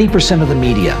 90% of the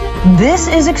media? This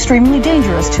is extremely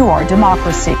dangerous to our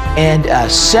democracy.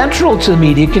 And central to the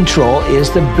media control is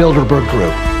the Bilderberg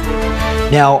Group.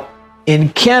 Now, in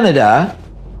Canada,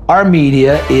 our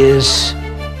media is,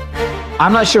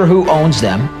 I'm not sure who owns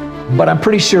them, but I'm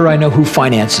pretty sure I know who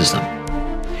finances them.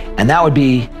 And that would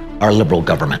be our Liberal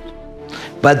government.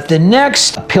 But the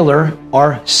next pillar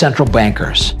are central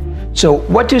bankers. So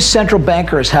what do central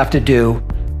bankers have to do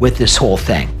with this whole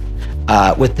thing,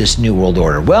 with this New World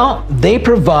Order? Well, they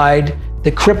provide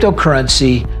the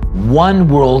cryptocurrency one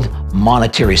world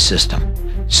monetary system.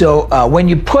 So when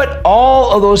you put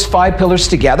all of those 5 pillars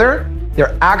together,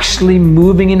 they're actually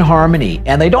moving in harmony.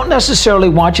 And they don't necessarily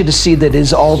want you to see that it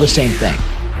is all the same thing,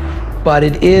 but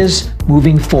it is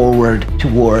moving forward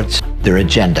towards their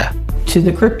agenda. To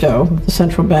the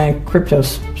central bank crypto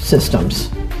systems.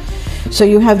 So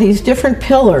you have these different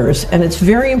pillars, and it's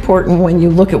very important when you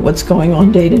look at what's going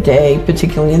on day to day,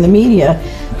 particularly in the media.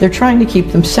 They're trying to keep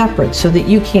them separate so that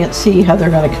you can't see how they're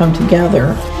going to come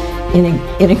together in an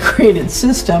integrated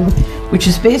system, which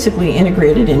is basically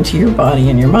integrated into your body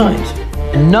and your mind.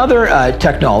 Another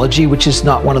technology, which is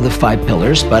not one of the 5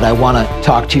 pillars, but I want to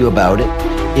talk to you about it,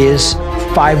 is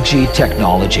 5G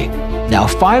technology. Now,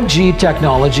 5G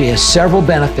technology has several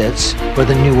benefits for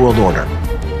the New World Order.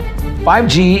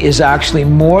 5G is actually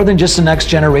more than just a next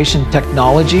generation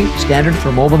technology standard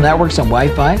for mobile networks and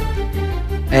Wi-Fi.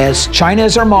 As China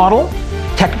is our model,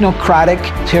 technocratic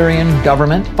Tyrian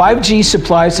government, 5G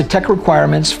supplies the tech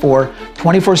requirements for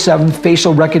 24/7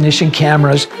 facial recognition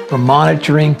cameras for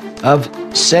monitoring of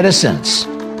citizens.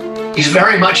 he's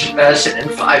very much invested in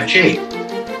 5G,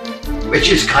 which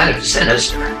is kind of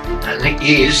sinister. And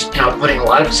he's putting a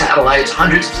lot of satellites,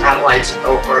 hundreds of satellites in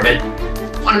low orbit.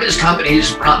 One of his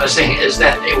companies promising is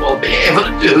that they will be able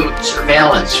to do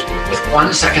surveillance with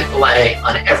 1 second delay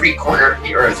on every corner of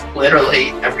the earth,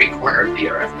 literally every corner of the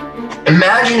earth.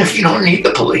 Imagine if you don't need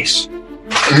the police.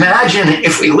 Imagine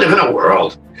if we live in a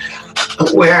world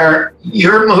where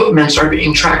your movements are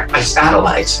being tracked by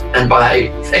satellites and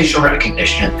by facial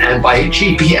recognition and by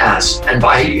GPS and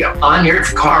by on your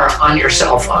car, on your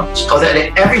cell phone, so that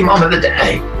at every moment of the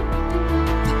day,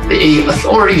 the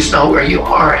authorities know where you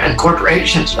are and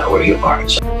corporations know where you are.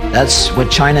 So that's what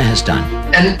China has done.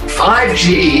 And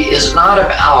 5G is not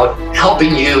about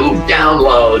helping you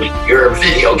download your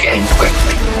video game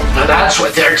quickly. Now that's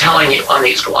what they're telling you on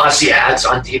these glossy ads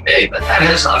on TV, but that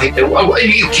has nothing to do with what do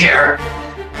you care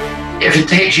if it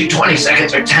takes you 20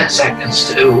 seconds or 10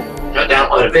 seconds to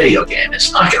download a video game,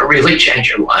 it's not going to really change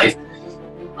your life.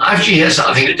 5G has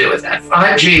nothing to do with that.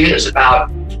 5G is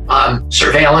about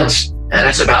surveillance, and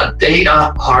it's about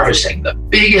data harvesting. The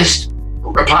biggest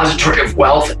repository of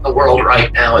wealth in the world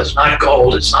right now is not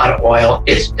gold, it's not oil,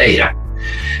 it's data.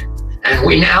 And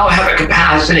we now have a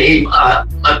capacity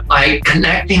by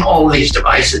connecting all of these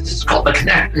devices. It's called the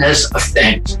connectedness of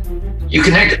things. You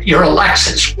connect your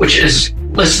Alexis, which is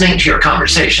listening to your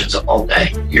conversations all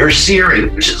day. Your Siri,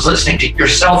 which is listening to your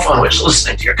cell phone, which is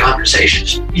listening to your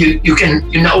conversations. You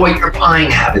know what your buying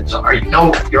habits are. You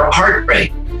know your heart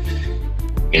rate.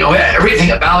 You know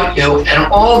everything about you,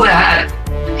 and all that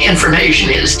information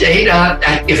is data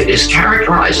that, if it is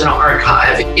characterized in an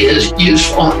archive, is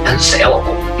useful and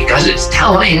saleable because it's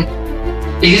telling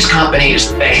these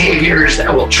companies the behaviors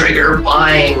that will trigger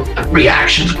buying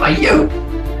reactions by you.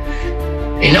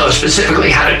 You know specifically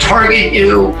how to target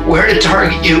you, where to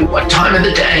target you, what time of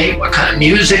the day, what kind of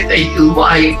music that you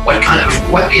like,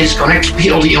 what is going to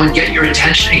appeal to you and get your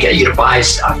attention and get you to buy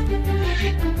stuff.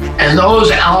 And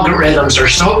those algorithms are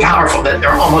so powerful that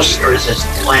they're almost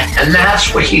irresistible. And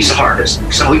that's what he's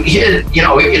harnessing. So he's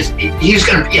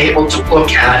going to be able to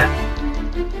look at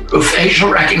through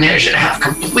facial recognition, have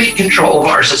complete control of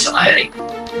our society.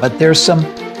 But there's some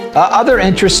other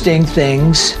interesting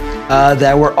things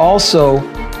that were also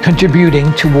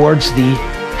contributing towards the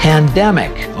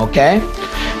pandemic, okay?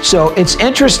 So it's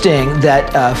interesting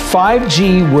that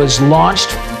 5G was launched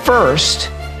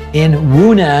first in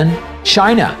Wuhan,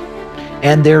 China.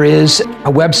 And there is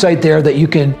a website there that you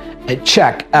can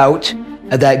check out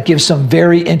that gives some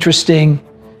very interesting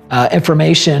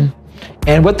information.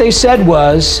 And what they said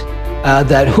was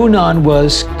that Hunan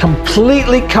was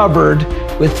completely covered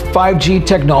with 5G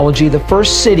technology, the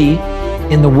first city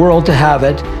in the world to have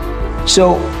it.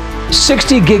 So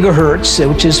 60 gigahertz,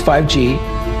 which is 5G,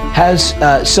 has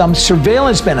some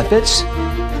surveillance benefits,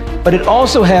 but it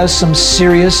also has some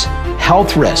serious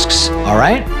health risks, all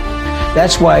right?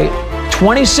 That's why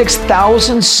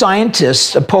 26,000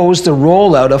 scientists opposed the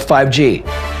rollout of 5G.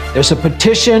 There's a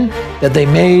petition that they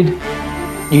made.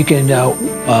 You can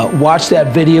watch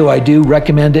that video. I do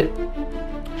recommend it.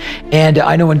 And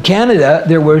I know in Canada,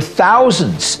 there were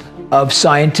thousands of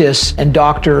scientists and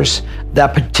doctors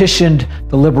that petitioned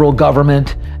the Liberal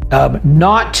government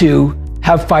not to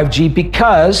have 5G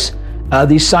because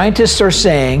these scientists are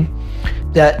saying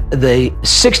that the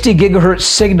 60 gigahertz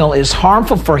signal is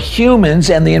harmful for humans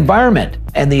and the environment.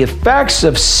 And the effects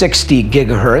of 60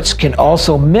 gigahertz can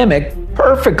also mimic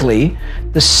perfectly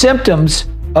the symptoms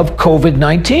of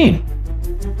COVID-19.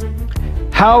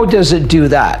 How does it do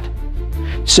that?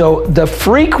 So the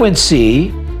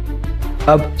frequency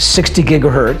of 60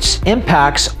 gigahertz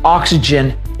impacts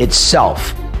oxygen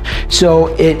itself.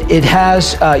 So it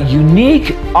has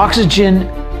unique oxygen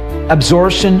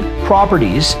absorption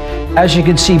properties, as you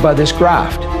can see by this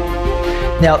graph.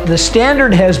 Now, the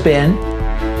standard has been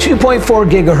 2.4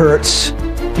 gigahertz.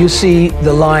 You see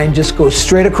the line just goes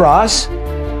straight across.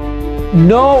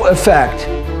 No effect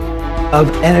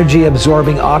of energy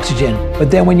absorbing oxygen.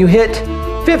 But then when you hit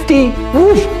 50,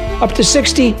 up to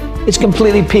 60, it's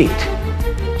completely peaked.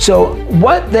 So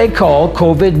what they call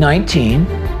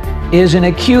COVID-19 is an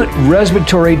acute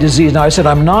respiratory disease. Now I said,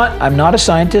 I'm not a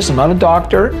scientist, I'm not a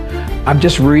doctor. I'm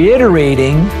just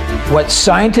reiterating what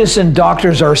scientists and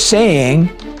doctors are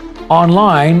saying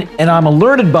online, and I'm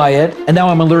alerted by it, and now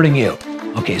I'm alerting you.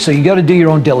 Okay, so you got to do your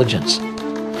own diligence.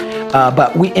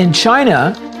 But in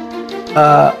China,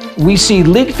 we see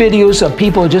leaked videos of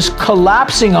people just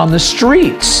collapsing on the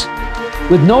streets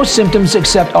with no symptoms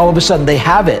except all of a sudden they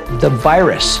have it, the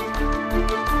virus.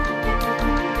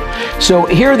 So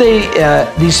here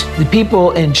the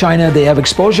people in China, they have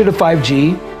exposure to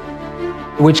 5G,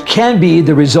 which can be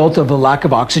the result of a lack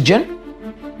of oxygen.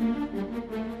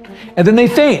 And then they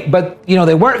faint, but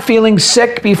they weren't feeling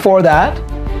sick before that.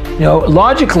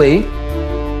 Logically,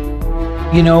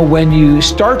 when you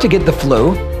start to get the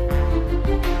flu,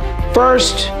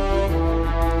 first,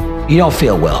 you don't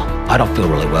feel well. I don't feel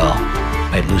really well.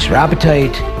 You might lose your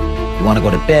appetite. You want to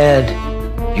go to bed.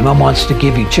 Your mom wants to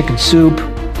give you chicken soup,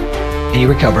 and you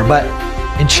recover. But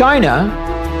in China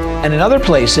and in other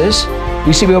places,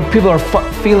 we see people are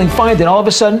feeling fine, then all of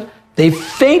a sudden, they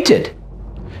fainted.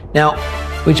 Now,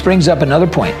 which brings up another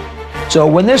point. So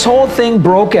when this whole thing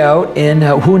broke out in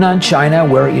Hunan, China,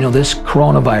 where, this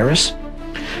coronavirus,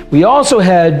 we also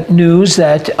had news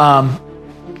that,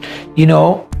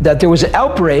 that there was an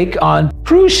outbreak on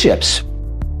cruise ships.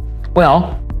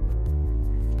 Well,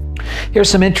 here's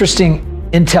some interesting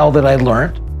intel that I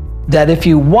learned, that if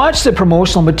you watch the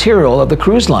promotional material of the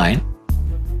cruise line,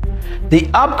 The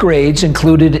upgrades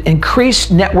included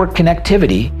increased network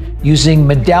connectivity using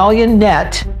Medallion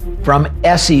Net from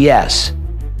SES.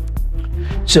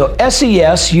 So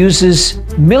SES uses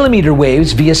millimeter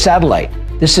waves via satellite.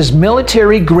 This is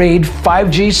military-grade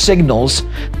 5G signals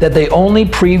that they only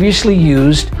previously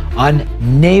used on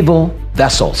naval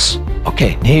vessels.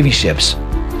 Okay, Navy ships.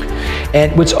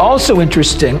 And what's also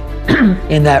interesting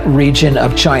in that region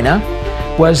of China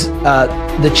was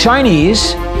the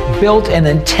Chinese built an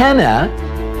antenna.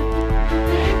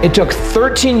 It took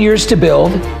 13 years to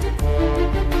build,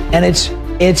 and it's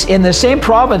in the same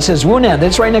province as Wunan.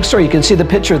 It's right next door. You can see the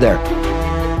picture there.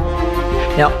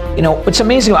 Now, you know, what's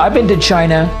amazing, I've been to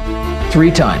China 3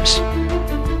 times.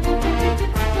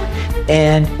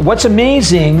 And what's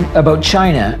amazing about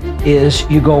China is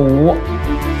you go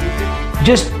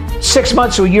just 6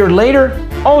 months or a year later,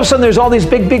 all of a sudden there's all these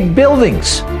big, big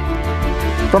buildings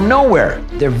from nowhere.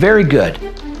 They're very good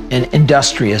and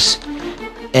industrious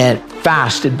and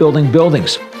fast at building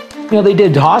buildings. You know, they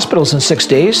did hospitals in 6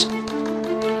 days.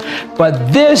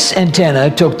 But this antenna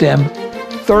took them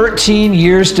 13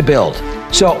 years to build.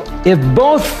 So if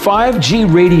both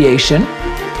 5G radiation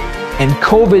and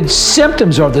COVID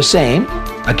symptoms are the same,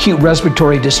 acute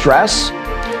respiratory distress,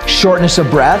 shortness of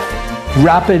breath,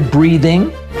 rapid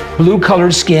breathing,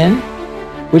 blue-colored skin,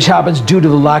 which happens due to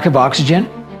the lack of oxygen,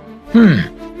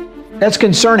 that's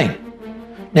concerning.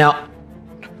 Now,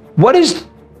 what is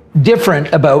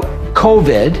different about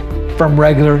COVID from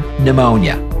regular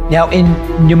pneumonia? Now, in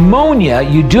pneumonia,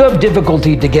 you do have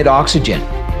difficulty to get oxygen,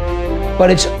 but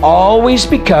it's always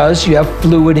because you have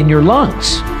fluid in your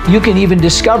lungs. You can even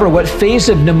discover what phase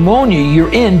of pneumonia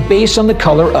you're in based on the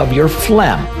color of your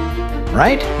phlegm,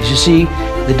 right? As you see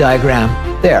the diagram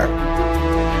there.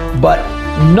 But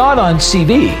not on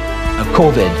CV of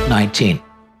COVID-19.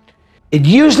 It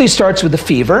usually starts with a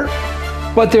fever,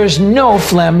 but there's no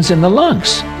phlegms in the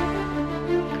lungs.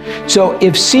 So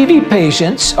if CV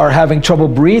patients are having trouble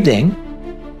breathing,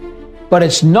 but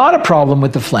it's not a problem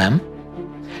with the phlegm,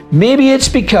 maybe it's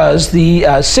because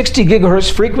the 60 gigahertz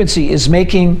frequency is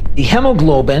making the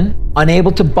hemoglobin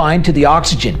unable to bind to the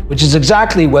oxygen, which is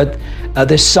exactly what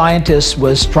this scientist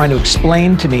was trying to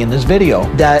explain to me in this video,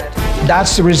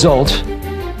 that's the result,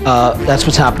 that's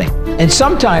what's happening. And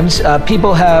sometimes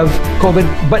people have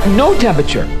COVID, but no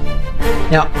temperature.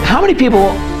 Now, how many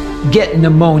people get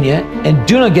pneumonia and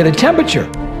do not get a temperature?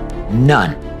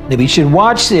 None. Maybe you should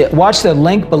watch the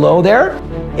link below there.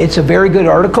 It's a very good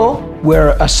article where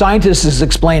a scientist is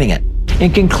explaining it.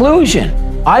 In conclusion,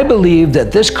 I believe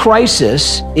that this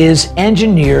crisis is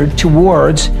engineered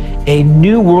towards a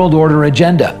new world order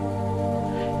agenda.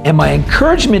 And my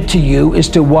encouragement to you is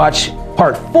to watch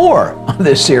part 4 of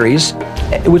this series,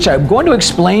 which I'm going to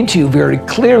explain to you very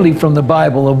clearly from the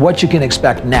Bible of what you can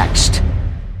expect next.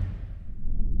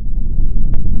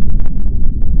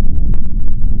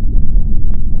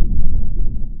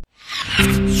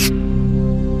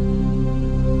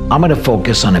 I'm going to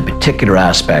focus on a particular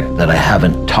aspect that I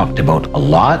haven't talked about a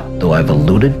lot, though I've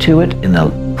alluded to it in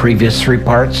the previous 3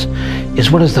 parts,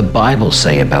 is what does the Bible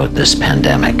say about this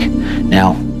pandemic?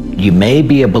 Now, you may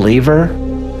be a believer,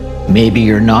 maybe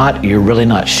you're not, you're really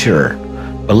not sure,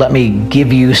 but let me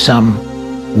give you some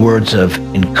words of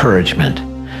encouragement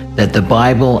that the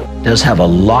Bible does have a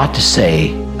lot to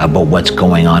say about what's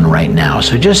going on right now.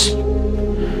 So just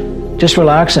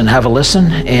relax and have a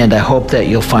listen, and I hope that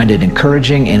you'll find it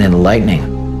encouraging and enlightening.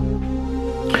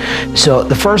 So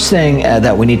the first thing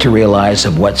that we need to realize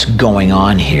of what's going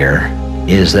on here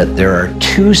is that there are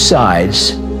 2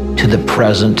 sides to the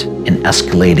present and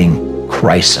escalating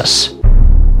crisis.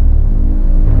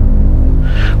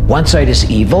 One side is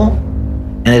evil,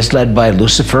 and it's led by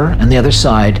Lucifer, and the other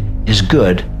side is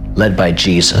good, led by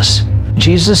Jesus.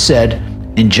 Jesus said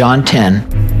in John 10,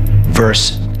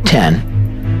 verse 10,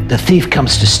 "The thief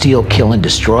comes to steal, kill, and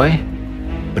destroy,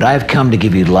 but I have come to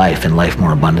give you life and life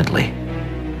more abundantly."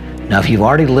 Now, if you've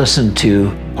already listened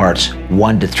to parts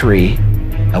 1 to 3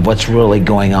 of what's really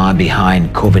going on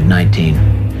behind COVID-19,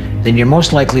 then you're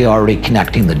most likely already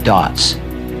connecting the dots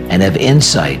and have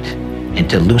insight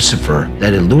into Lucifer,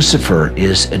 that Lucifer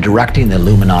is directing the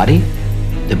Illuminati,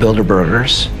 the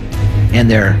Bilderbergers, and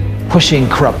they're pushing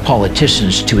corrupt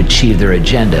politicians to achieve their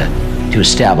agenda to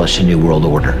establish a new world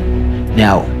order.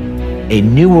 Now, a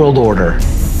new world order,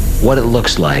 what it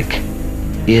looks like,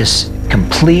 is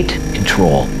complete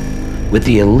control, with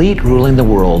the elite ruling the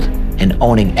world and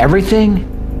owning everything,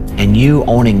 and you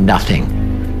owning nothing.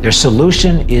 Their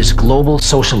solution is global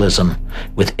socialism,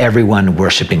 with everyone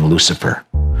worshiping Lucifer.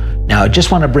 Now, I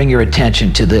just want to bring your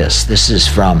attention to this. This is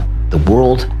from the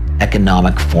World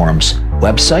Economic Forum's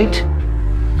website.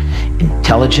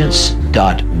 Intelligence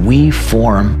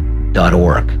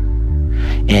www.weform.org.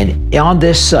 And on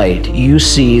this site, you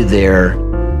see their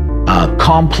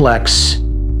complex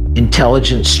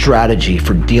intelligence strategy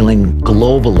for dealing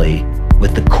globally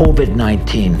with the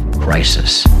COVID-19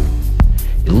 crisis.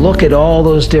 You look at all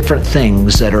those different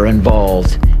things that are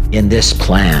involved in this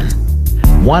plan.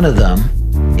 One of them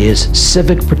is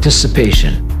civic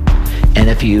participation. And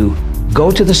if you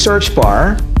go to the search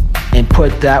bar and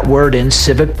put that word in,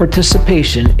 civic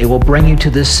participation, it will bring you to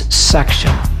this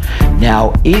section.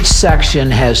 Now, each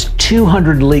section has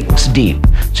 200 links deep.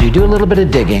 So you do a little bit of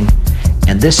digging,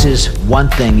 and this is one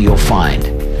thing you'll find.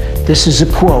 This is a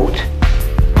quote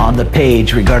on the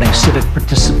page regarding civic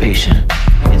participation.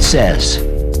 It says,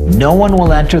 "No one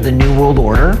will enter the New World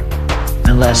Order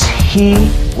unless he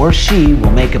or she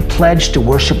will make a pledge to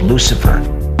worship Lucifer.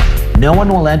 No one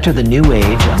will enter the New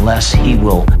Age unless he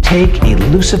will take a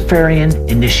Luciferian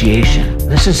initiation."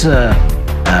 This is a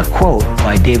quote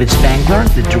by David Spangler,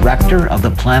 the director of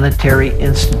the Planetary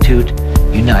Institute,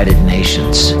 United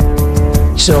Nations.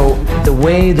 So the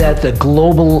way that the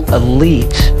global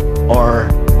elite are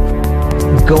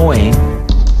going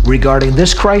regarding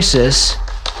this crisis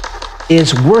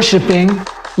is worshiping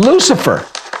Lucifer.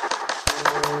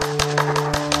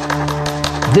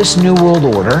 This New World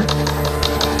Order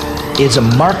is a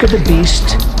mark of the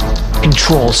beast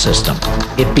control system.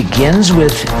 It begins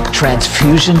with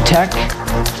transfusion tech,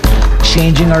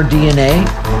 changing our DNA.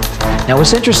 Now,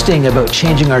 what's interesting about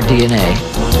changing our DNA,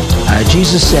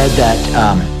 Jesus said that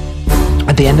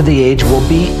at the end of the age will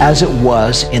be as it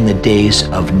was in the days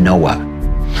of Noah.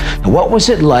 Now, what was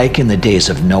it like in the days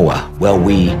of Noah? Well,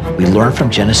 we learn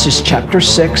from Genesis chapter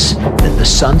 6 that the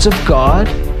sons of God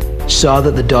saw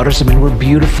that the daughters of men were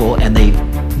beautiful, and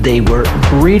they were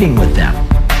breeding with them.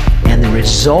 And the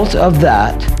result of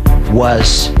that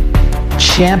was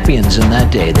champions in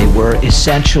that day. They were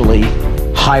essentially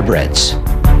hybrids.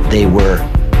 They were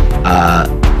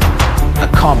a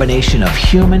combination of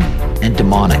human and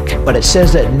demonic. But it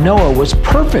says that Noah was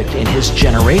perfect in his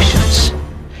generations.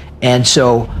 And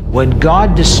so when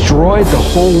God destroyed the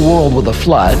whole world with a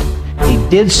flood, he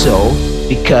did so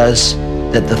because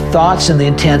that the thoughts and the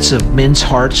intents of men's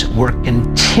hearts were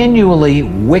continually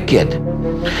wicked.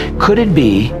 Could it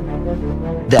be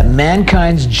that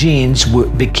mankind's genes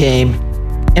became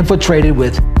infiltrated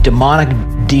with demonic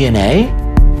DNA,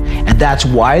 and that's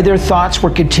why their thoughts were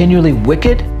continually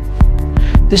wicked?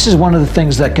 This is one of the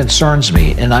things that concerns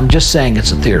me, and I'm just saying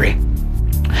it's a theory.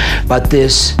 But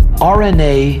this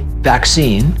RNA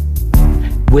vaccine,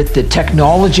 with the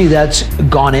technology that's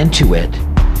gone into it,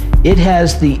 it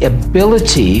has the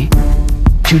ability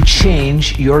to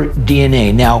change your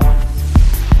DNA. Now,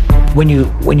 when you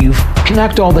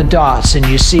connect all the dots and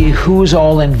you see who's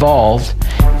all involved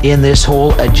in this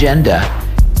whole agenda,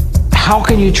 how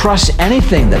can you trust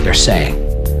anything that they're saying?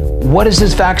 What is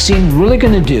this vaccine really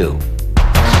going to do?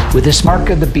 With this mark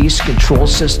of the beast control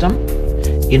system,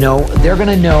 they're going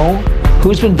to know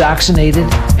who's been vaccinated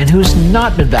and who's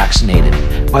not been vaccinated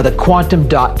by the quantum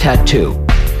dot tattoo.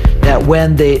 That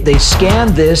when they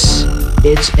scan this,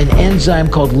 it's an enzyme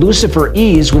called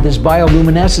Luciferase with this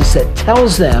bioluminescence that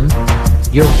tells them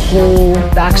your whole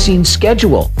vaccine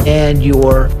schedule and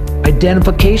your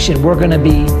identification. We're going to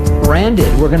be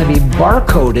branded. We're going to be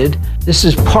barcoded. This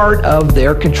is part of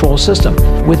their control system.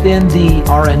 Within the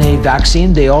RNA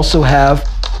vaccine, they also have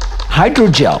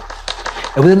hydrogel.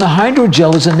 And within the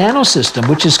hydrogel is a nanosystem,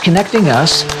 which is connecting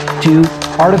us to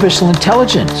artificial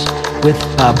intelligence with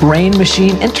a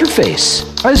brain-machine interface.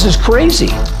 Oh, this is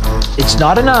crazy. It's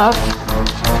not enough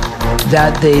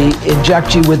that they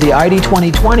inject you with the ID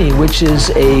 2020, which is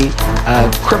a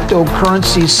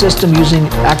cryptocurrency system using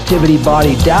activity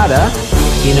body data,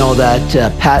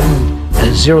 that patent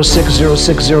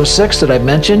 060606 that I've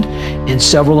mentioned in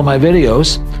several of my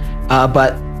videos.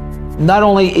 But not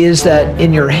only is that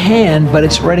in your hand, but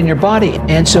it's right in your body.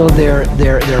 And so they're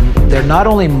not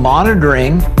only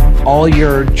monitoring all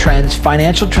your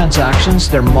financial transactions,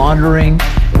 they're monitoring,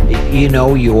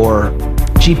 your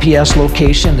GPS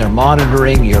location, they're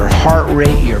monitoring your heart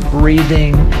rate, your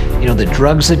breathing, the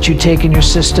drugs that you take in your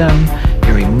system,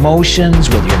 your emotions,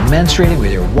 whether you're menstruating,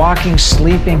 whether you're walking,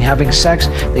 sleeping, having sex.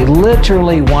 They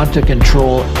literally want to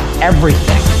control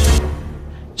everything.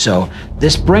 So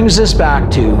this brings us back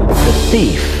to the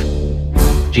thief,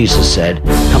 Jesus said,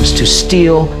 comes to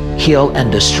steal, kill,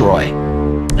 and destroy.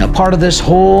 Now, part of this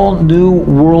whole new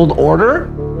world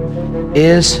order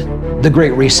is the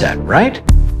Great Reset, right?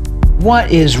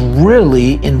 What is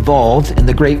really involved in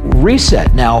the Great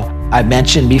Reset? Now, I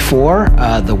mentioned before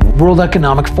the World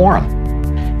Economic Forum.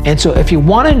 And so if you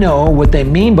want to know what they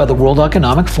mean by the World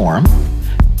Economic Forum,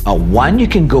 One, you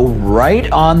can go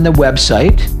right on the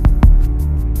website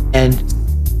and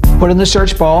put in the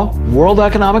search bar, World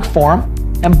Economic Forum,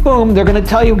 and boom, they're going to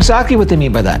tell you exactly what they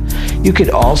mean by that. You could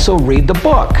also read the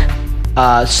book.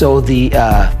 So the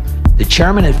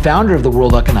chairman and founder of the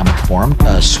World Economic Forum,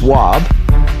 Schwab,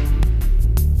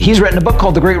 he's written a book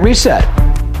called The Great Reset.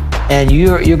 And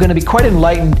you're going to be quite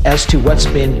enlightened as to what's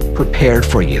been prepared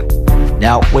for you.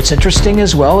 Now, what's interesting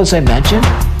as well, as I mentioned,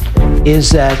 is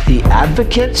that the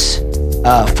advocates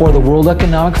for the World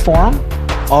Economic Forum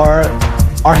are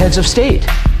heads of state.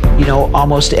 You know,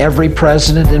 almost every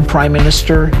president and prime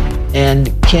minister and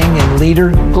king and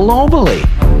leader globally.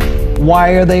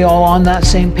 Why are they all on that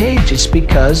same page? It's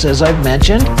because, as I've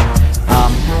mentioned,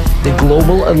 the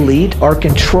global elite are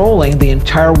controlling the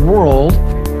entire world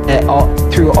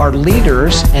through our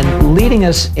leaders and leading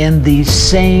us in the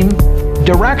same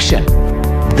direction.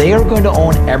 They are going to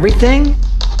own everything,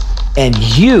 and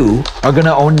you are going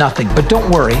to own nothing. But don't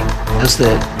worry, as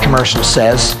the commercial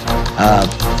says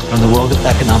from the World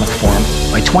Economic Forum,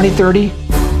 by 2030,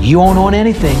 you won't own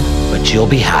anything, but you'll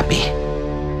be happy.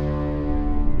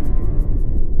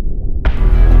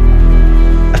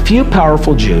 A few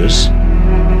powerful Jews,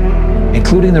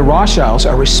 including the Rothschilds,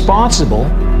 are responsible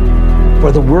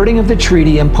for the wording of the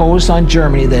treaty imposed on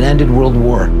Germany that ended World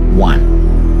War I.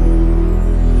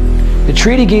 The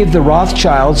treaty gave the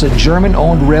Rothschilds a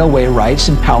German-owned railway rights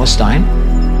in Palestine,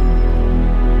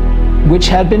 which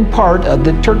had been part of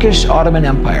the Turkish Ottoman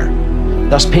Empire,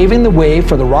 thus paving the way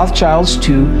for the Rothschilds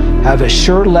to have a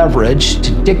sure leverage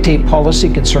to dictate policy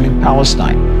concerning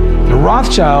Palestine. The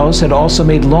Rothschilds had also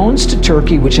made loans to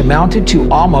Turkey which amounted to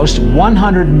almost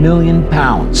 100 million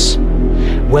pounds.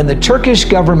 When the Turkish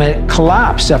government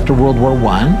collapsed after World War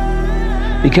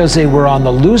I, because they were on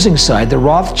the losing side, the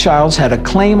Rothschilds had a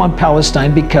claim on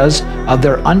Palestine because of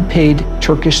their unpaid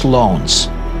Turkish loans.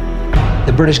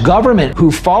 The British government,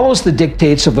 who follows the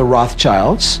dictates of the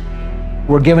Rothschilds,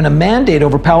 were given a mandate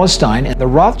over Palestine, and the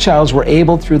Rothschilds were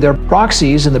able, through their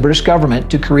proxies in the British government,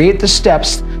 to create the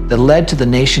steps that led to the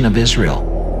nation of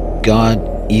Israel.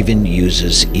 God even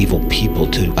uses evil people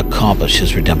to accomplish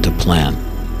his redemptive plan.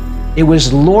 It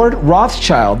was Lord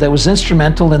Rothschild that was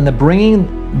instrumental in the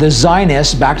bringing the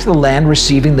Zionists back to the land,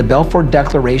 receiving the Balfour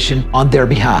Declaration on their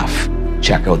behalf.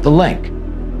 Check out the link.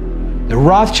 The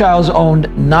Rothschilds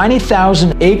owned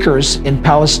 90,000 acres in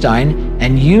Palestine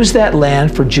and used that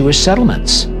land for Jewish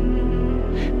settlements.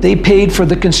 They paid for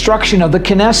the construction of the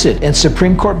Knesset and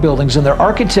Supreme Court buildings, and their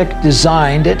architect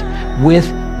designed it with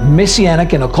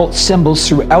messianic and occult symbols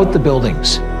throughout the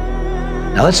buildings.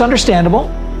 Now that's understandable,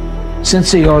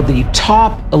 since they are the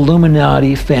top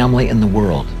Illuminati family in the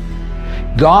world.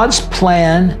 God's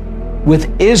plan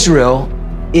with Israel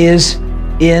is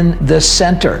in the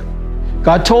center.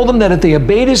 God told them that if they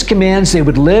obeyed his commands, they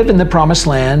would live in the promised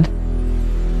land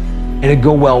and it'd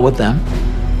go well with them.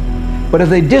 But if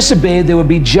they disobeyed, they would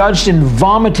be judged and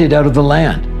vomited out of the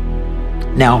land.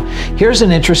 Now, here's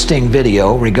an interesting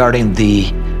video regarding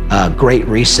the Great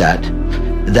Reset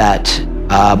that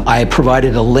I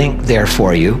provided a link there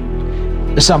for you.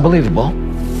 It's unbelievable.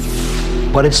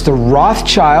 But it's the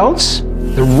Rothschilds,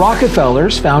 the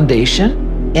Rockefellers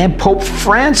Foundation, and Pope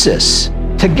Francis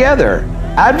together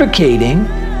advocating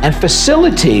and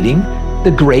facilitating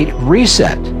the Great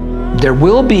Reset. There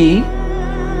will be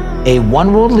a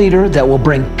one world leader that will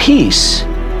bring peace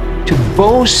to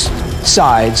both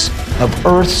sides of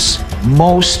Earth's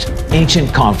most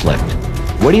ancient conflict.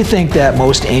 What do you think that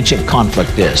most ancient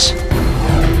conflict is?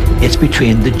 It's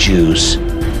between the Jews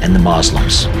and the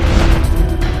Muslims.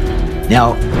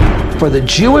 Now, for the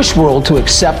Jewish world to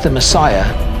accept the Messiah,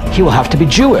 he will have to be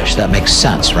Jewish. That makes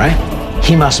sense, right?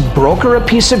 He must broker a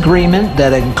peace agreement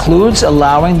that includes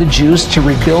allowing the Jews to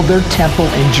rebuild their temple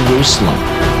in Jerusalem.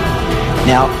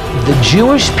 Now, the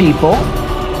Jewish people,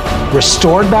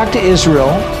 restored back to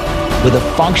Israel with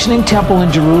a functioning temple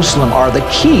in Jerusalem, are the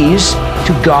keys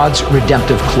to God's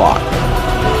redemptive clock.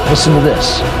 Listen to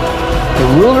this. The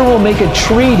ruler will make a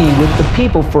treaty with the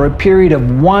people for a period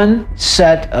of one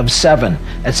set of 7.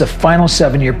 That's a final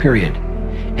 7-year period.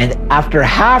 And after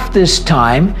half this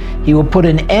time, he will put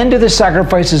an end to the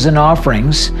sacrifices and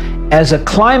offerings. As a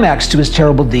climax to his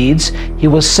terrible deeds, he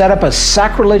will set up a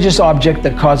sacrilegious object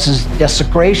that causes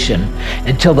desecration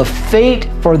until the fate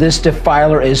for this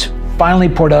defiler is finally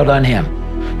poured out on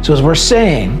him. So as we're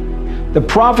saying, the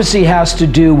prophecy has to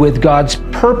do with God's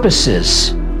purposes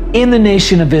in the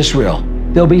nation of Israel.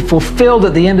 They'll be fulfilled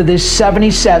at the end of this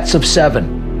 70 sets of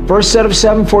 7. First set of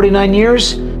 7, 49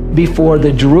 years before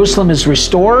the Jerusalem is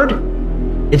restored,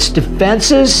 its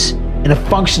defenses, and a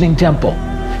functioning temple.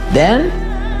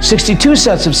 Then 62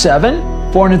 sets of 7,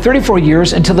 434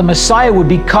 years until the Messiah would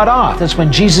be cut off. That's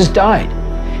when Jesus died.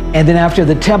 And then after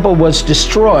the temple was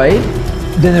destroyed,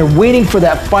 then they're waiting for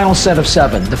that final set of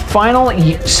 7. The final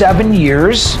 7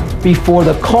 years before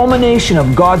the culmination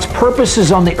of God's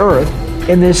purposes on the earth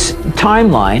in this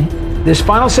timeline, this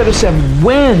final set of 7,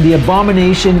 when the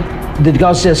abomination, the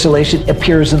God's desolation,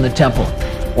 appears in the temple.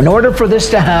 In order for this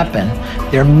to happen,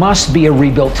 there must be a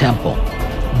rebuilt temple.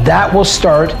 That will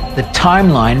start the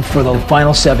timeline for the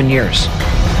final 7 years.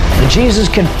 And Jesus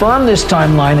confirmed this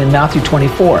timeline in Matthew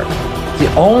 24.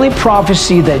 The only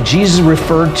prophecy that Jesus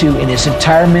referred to in his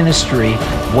entire ministry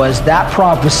was that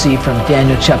prophecy from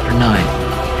Daniel chapter 9.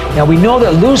 Now we know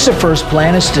that Lucifer's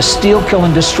plan is to steal, kill,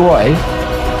 and destroy,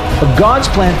 but God's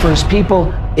plan for his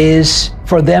people is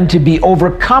for them to be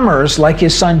overcomers like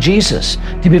his son Jesus,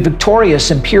 to be victorious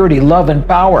in purity, love, and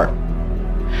power.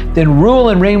 Then rule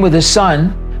and reign with his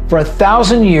son for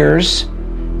 1,000 years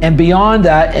and beyond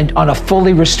that, and on a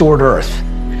fully restored earth.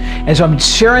 And so I'm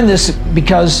sharing this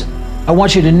because I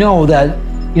want you to know that,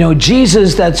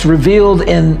 Jesus that's revealed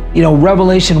in,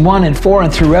 Revelation 1 and 4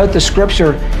 and throughout the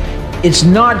scripture, it's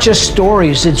not just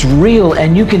stories, it's real,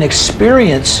 and you can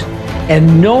experience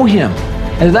and know him.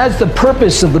 And that's the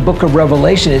purpose of the book of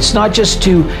Revelation. It's not just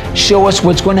to show us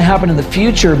what's going to happen in the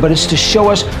future, but it's to show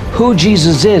us who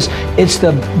Jesus is. It's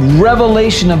the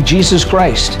revelation of Jesus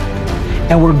Christ.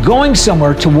 And we're going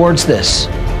somewhere towards this.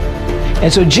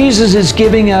 And so Jesus is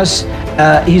giving us,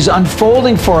 he's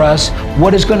unfolding for us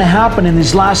what is going to happen in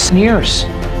these last years.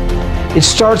 It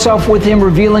starts off with him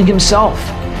revealing himself.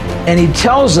 And he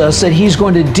tells us that he's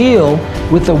going to deal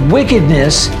with the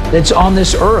wickedness that's on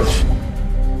this earth.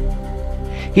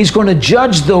 He's going to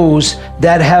judge those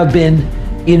that have been,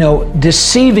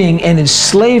 deceiving and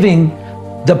enslaving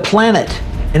the planet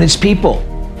and its people.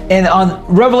 And on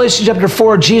Revelation chapter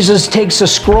 4, Jesus takes a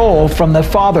scroll from the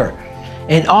Father.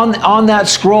 And on that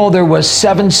scroll, there was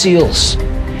 7 seals.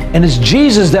 And it's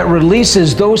Jesus that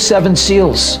releases those 7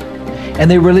 seals. And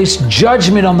they release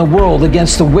judgment on the world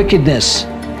against the wickedness.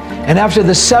 And after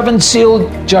the 7 seal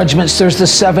judgments, there's the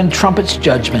 7 trumpets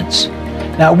judgments.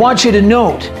 Now, I want you to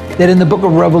note that in the book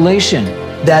of Revelation,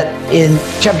 that in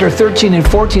chapter 13 and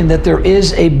 14, that there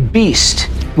is a beast,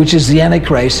 which is the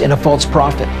Antichrist and a false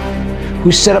prophet,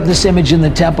 who set up this image in the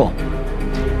temple.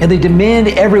 And they demand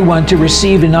everyone to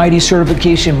receive an ID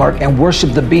certification mark and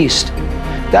worship the beast.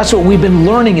 That's what we've been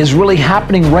learning is really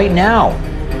happening right now.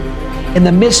 In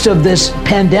the midst of this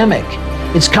pandemic,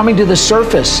 it's coming to the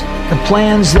surface. The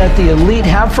plans that the elite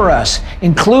have for us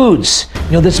includes,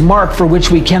 this mark for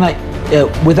which we cannot,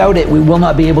 without it, we will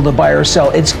not be able to buy or sell.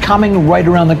 It's coming right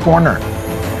around the corner.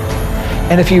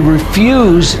 And if you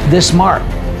refuse this mark,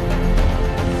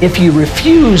 if you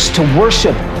refuse to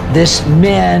worship this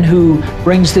man who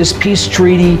brings this peace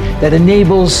treaty that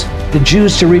enables the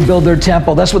Jews to rebuild their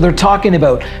temple, that's what they're talking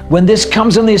about. When this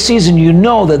comes in the season, you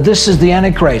know that this is the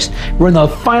Antichrist. We're in the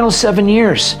final 7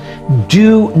 years.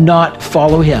 Do not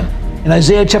follow him. In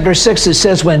Isaiah chapter 6, it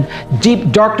says, when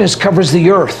deep darkness covers the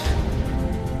earth,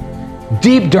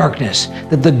 deep darkness,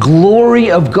 that the glory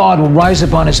of God will rise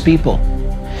upon his people.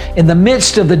 In the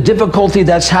midst of the difficulty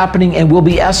that's happening and will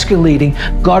be escalating,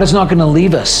 God is not going to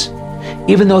leave us.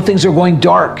 Even though things are going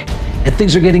dark and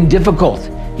things are getting difficult,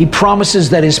 he promises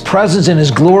that his presence and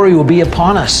his glory will be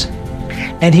upon us.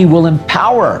 And he will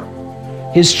empower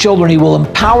his children. He will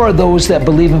empower those that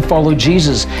believe and follow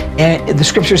Jesus. And the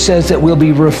scripture says that we'll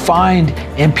be refined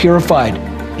and purified.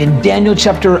 In Daniel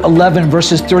chapter 11,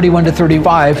 verses 31 to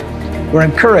 35, we're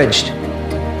encouraged.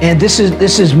 And this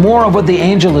is more of what the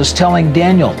angel is telling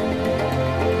Daniel.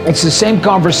 It's the same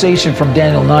conversation from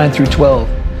Daniel 9 through 12.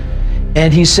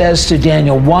 And he says to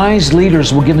Daniel, wise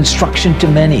leaders will give instruction to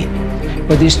many,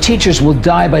 but these teachers will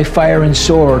die by fire and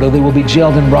sword, or they will be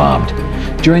jailed and robbed.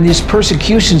 During these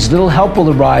persecutions, little help will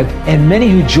arrive, and many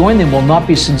who join them will not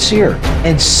be sincere.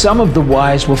 And some of the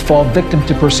wise will fall victim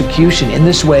to persecution. In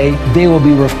this way, they will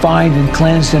be refined and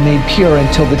cleansed and made pure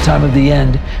until the time of the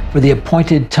end, for the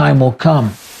appointed time will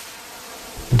come.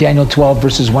 Daniel 12,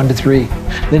 verses 1 to 3.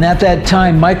 Then at that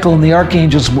time, Michael and the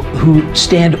archangels who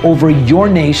stand over your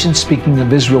nation, speaking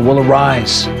of Israel, will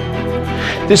arise.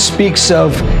 This speaks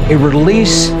of a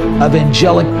release of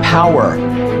angelic power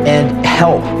and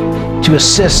help to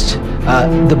assist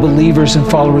the believers and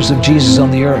followers of Jesus on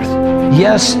the earth.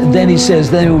 Yes, then he says,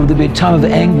 then there will be a time of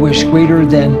anguish greater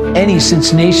than any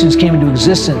since nations came into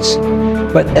existence.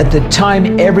 But at the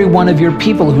time, every one of your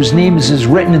people whose name is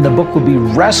written in the book will be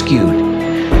rescued.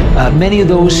 Many of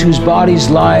those whose bodies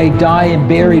lie, die, and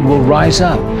buried will rise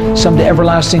up, some to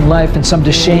everlasting life and some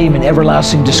to shame and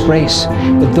everlasting disgrace.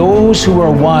 But those who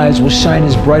are wise will shine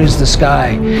as bright as the sky,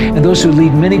 and those who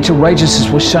lead many to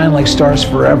righteousness will shine like stars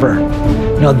forever.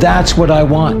 Now that's what I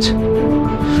want.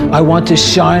 I want to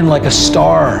shine like a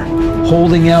star,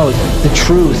 holding out the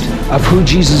truth of who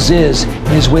Jesus is and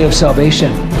his way of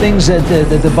salvation. Things that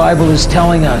the Bible is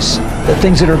telling us, the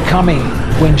things that are coming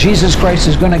when Jesus Christ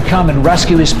is going to come and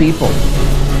rescue his people.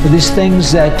 These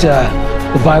things that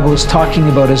the Bible is talking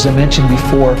about, as I mentioned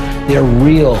before, they're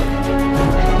real.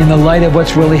 In the light of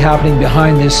what's really happening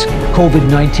behind this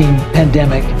COVID-19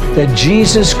 pandemic, that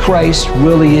Jesus Christ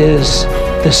really is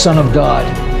the Son of God,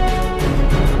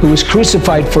 who was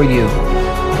crucified for you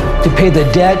to pay the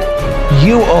debt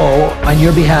you owe on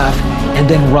your behalf and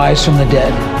then rise from the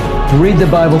dead. Read the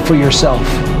Bible for yourself.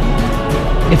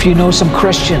 If you know some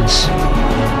Christians,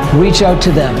 reach out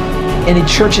to them. Any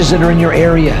churches that are in your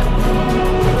area,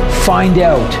 find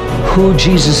out who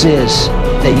Jesus is,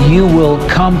 that you will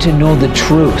come to know the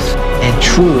truth, and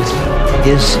truth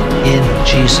is in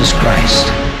Jesus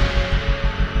Christ.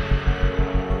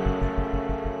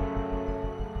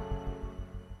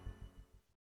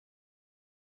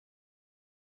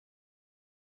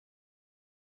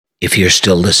 If you're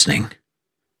still listening,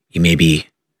 you may be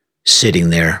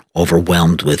sitting there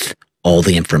overwhelmed with all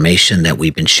the information that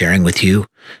we've been sharing with you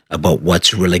about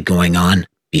what's really going on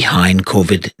behind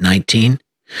COVID-19,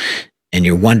 and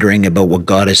you're wondering about what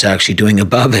God is actually doing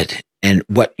above it and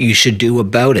what you should do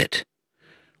about it.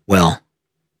 Well,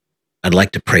 I'd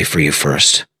like to pray for you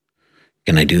first.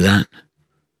 Can I do that?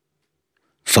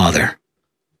 Father,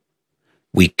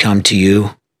 we come to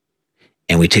you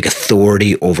and we take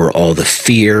authority over all the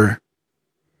fear,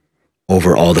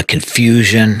 over all the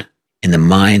confusion in the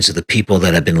minds of the people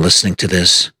that have been listening to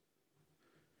this.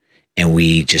 And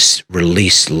we just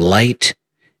release light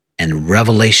and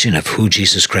revelation of who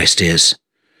Jesus Christ is.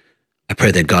 I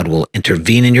pray that God will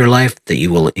intervene in your life, that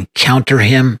you will encounter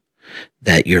him,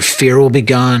 that your fear will be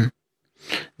gone,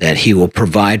 that he will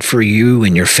provide for you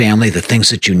and your family the things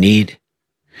that you need,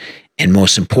 and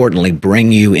most importantly,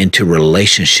 bring you into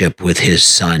relationship with his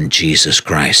Son, Jesus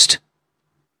Christ.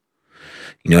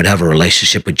 You know, to have a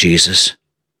relationship with Jesus,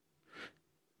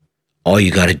 all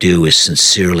you got to do is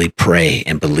sincerely pray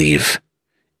and believe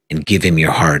and give him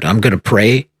your heart. I'm going to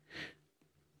pray.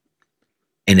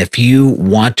 And if you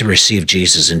want to receive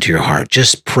Jesus into your heart,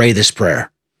 just pray this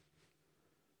prayer.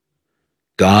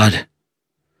 God,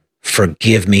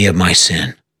 forgive me of my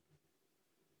sin.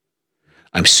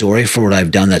 I'm sorry for what I've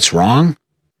done that's wrong.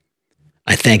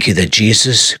 I thank you that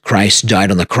Jesus Christ died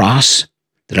on the cross,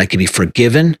 that I could be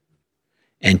forgiven.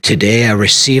 And today I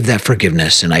receive that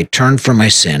forgiveness and I turn from my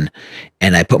sin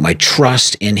and I put my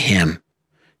trust in him.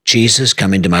 Jesus,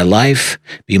 come into my life,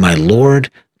 be my Lord,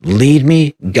 lead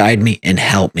me, guide me, and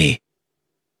help me.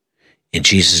 In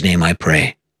Jesus' name I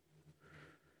pray.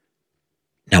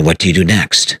 Now, what do you do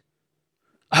next?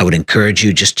 I would encourage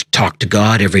you just to talk to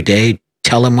God every day.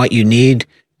 Tell him what you need,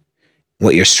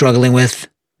 what you're struggling with,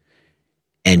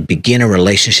 and begin a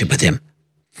relationship with him.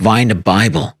 Find a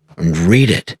Bible and read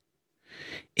it.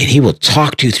 And he will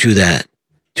talk to you through that,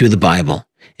 through the Bible.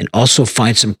 And also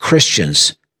find some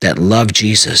Christians that love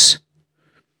Jesus.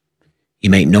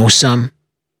 You may know some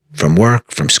from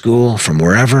work, from school, from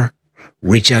wherever.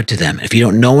 Reach out to them. If you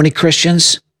don't know any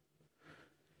Christians,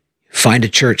 find a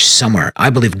church somewhere. I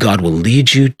believe God will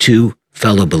lead you to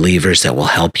fellow believers that will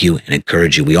help you and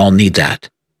encourage you. We all need that.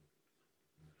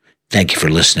 Thank you for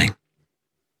listening.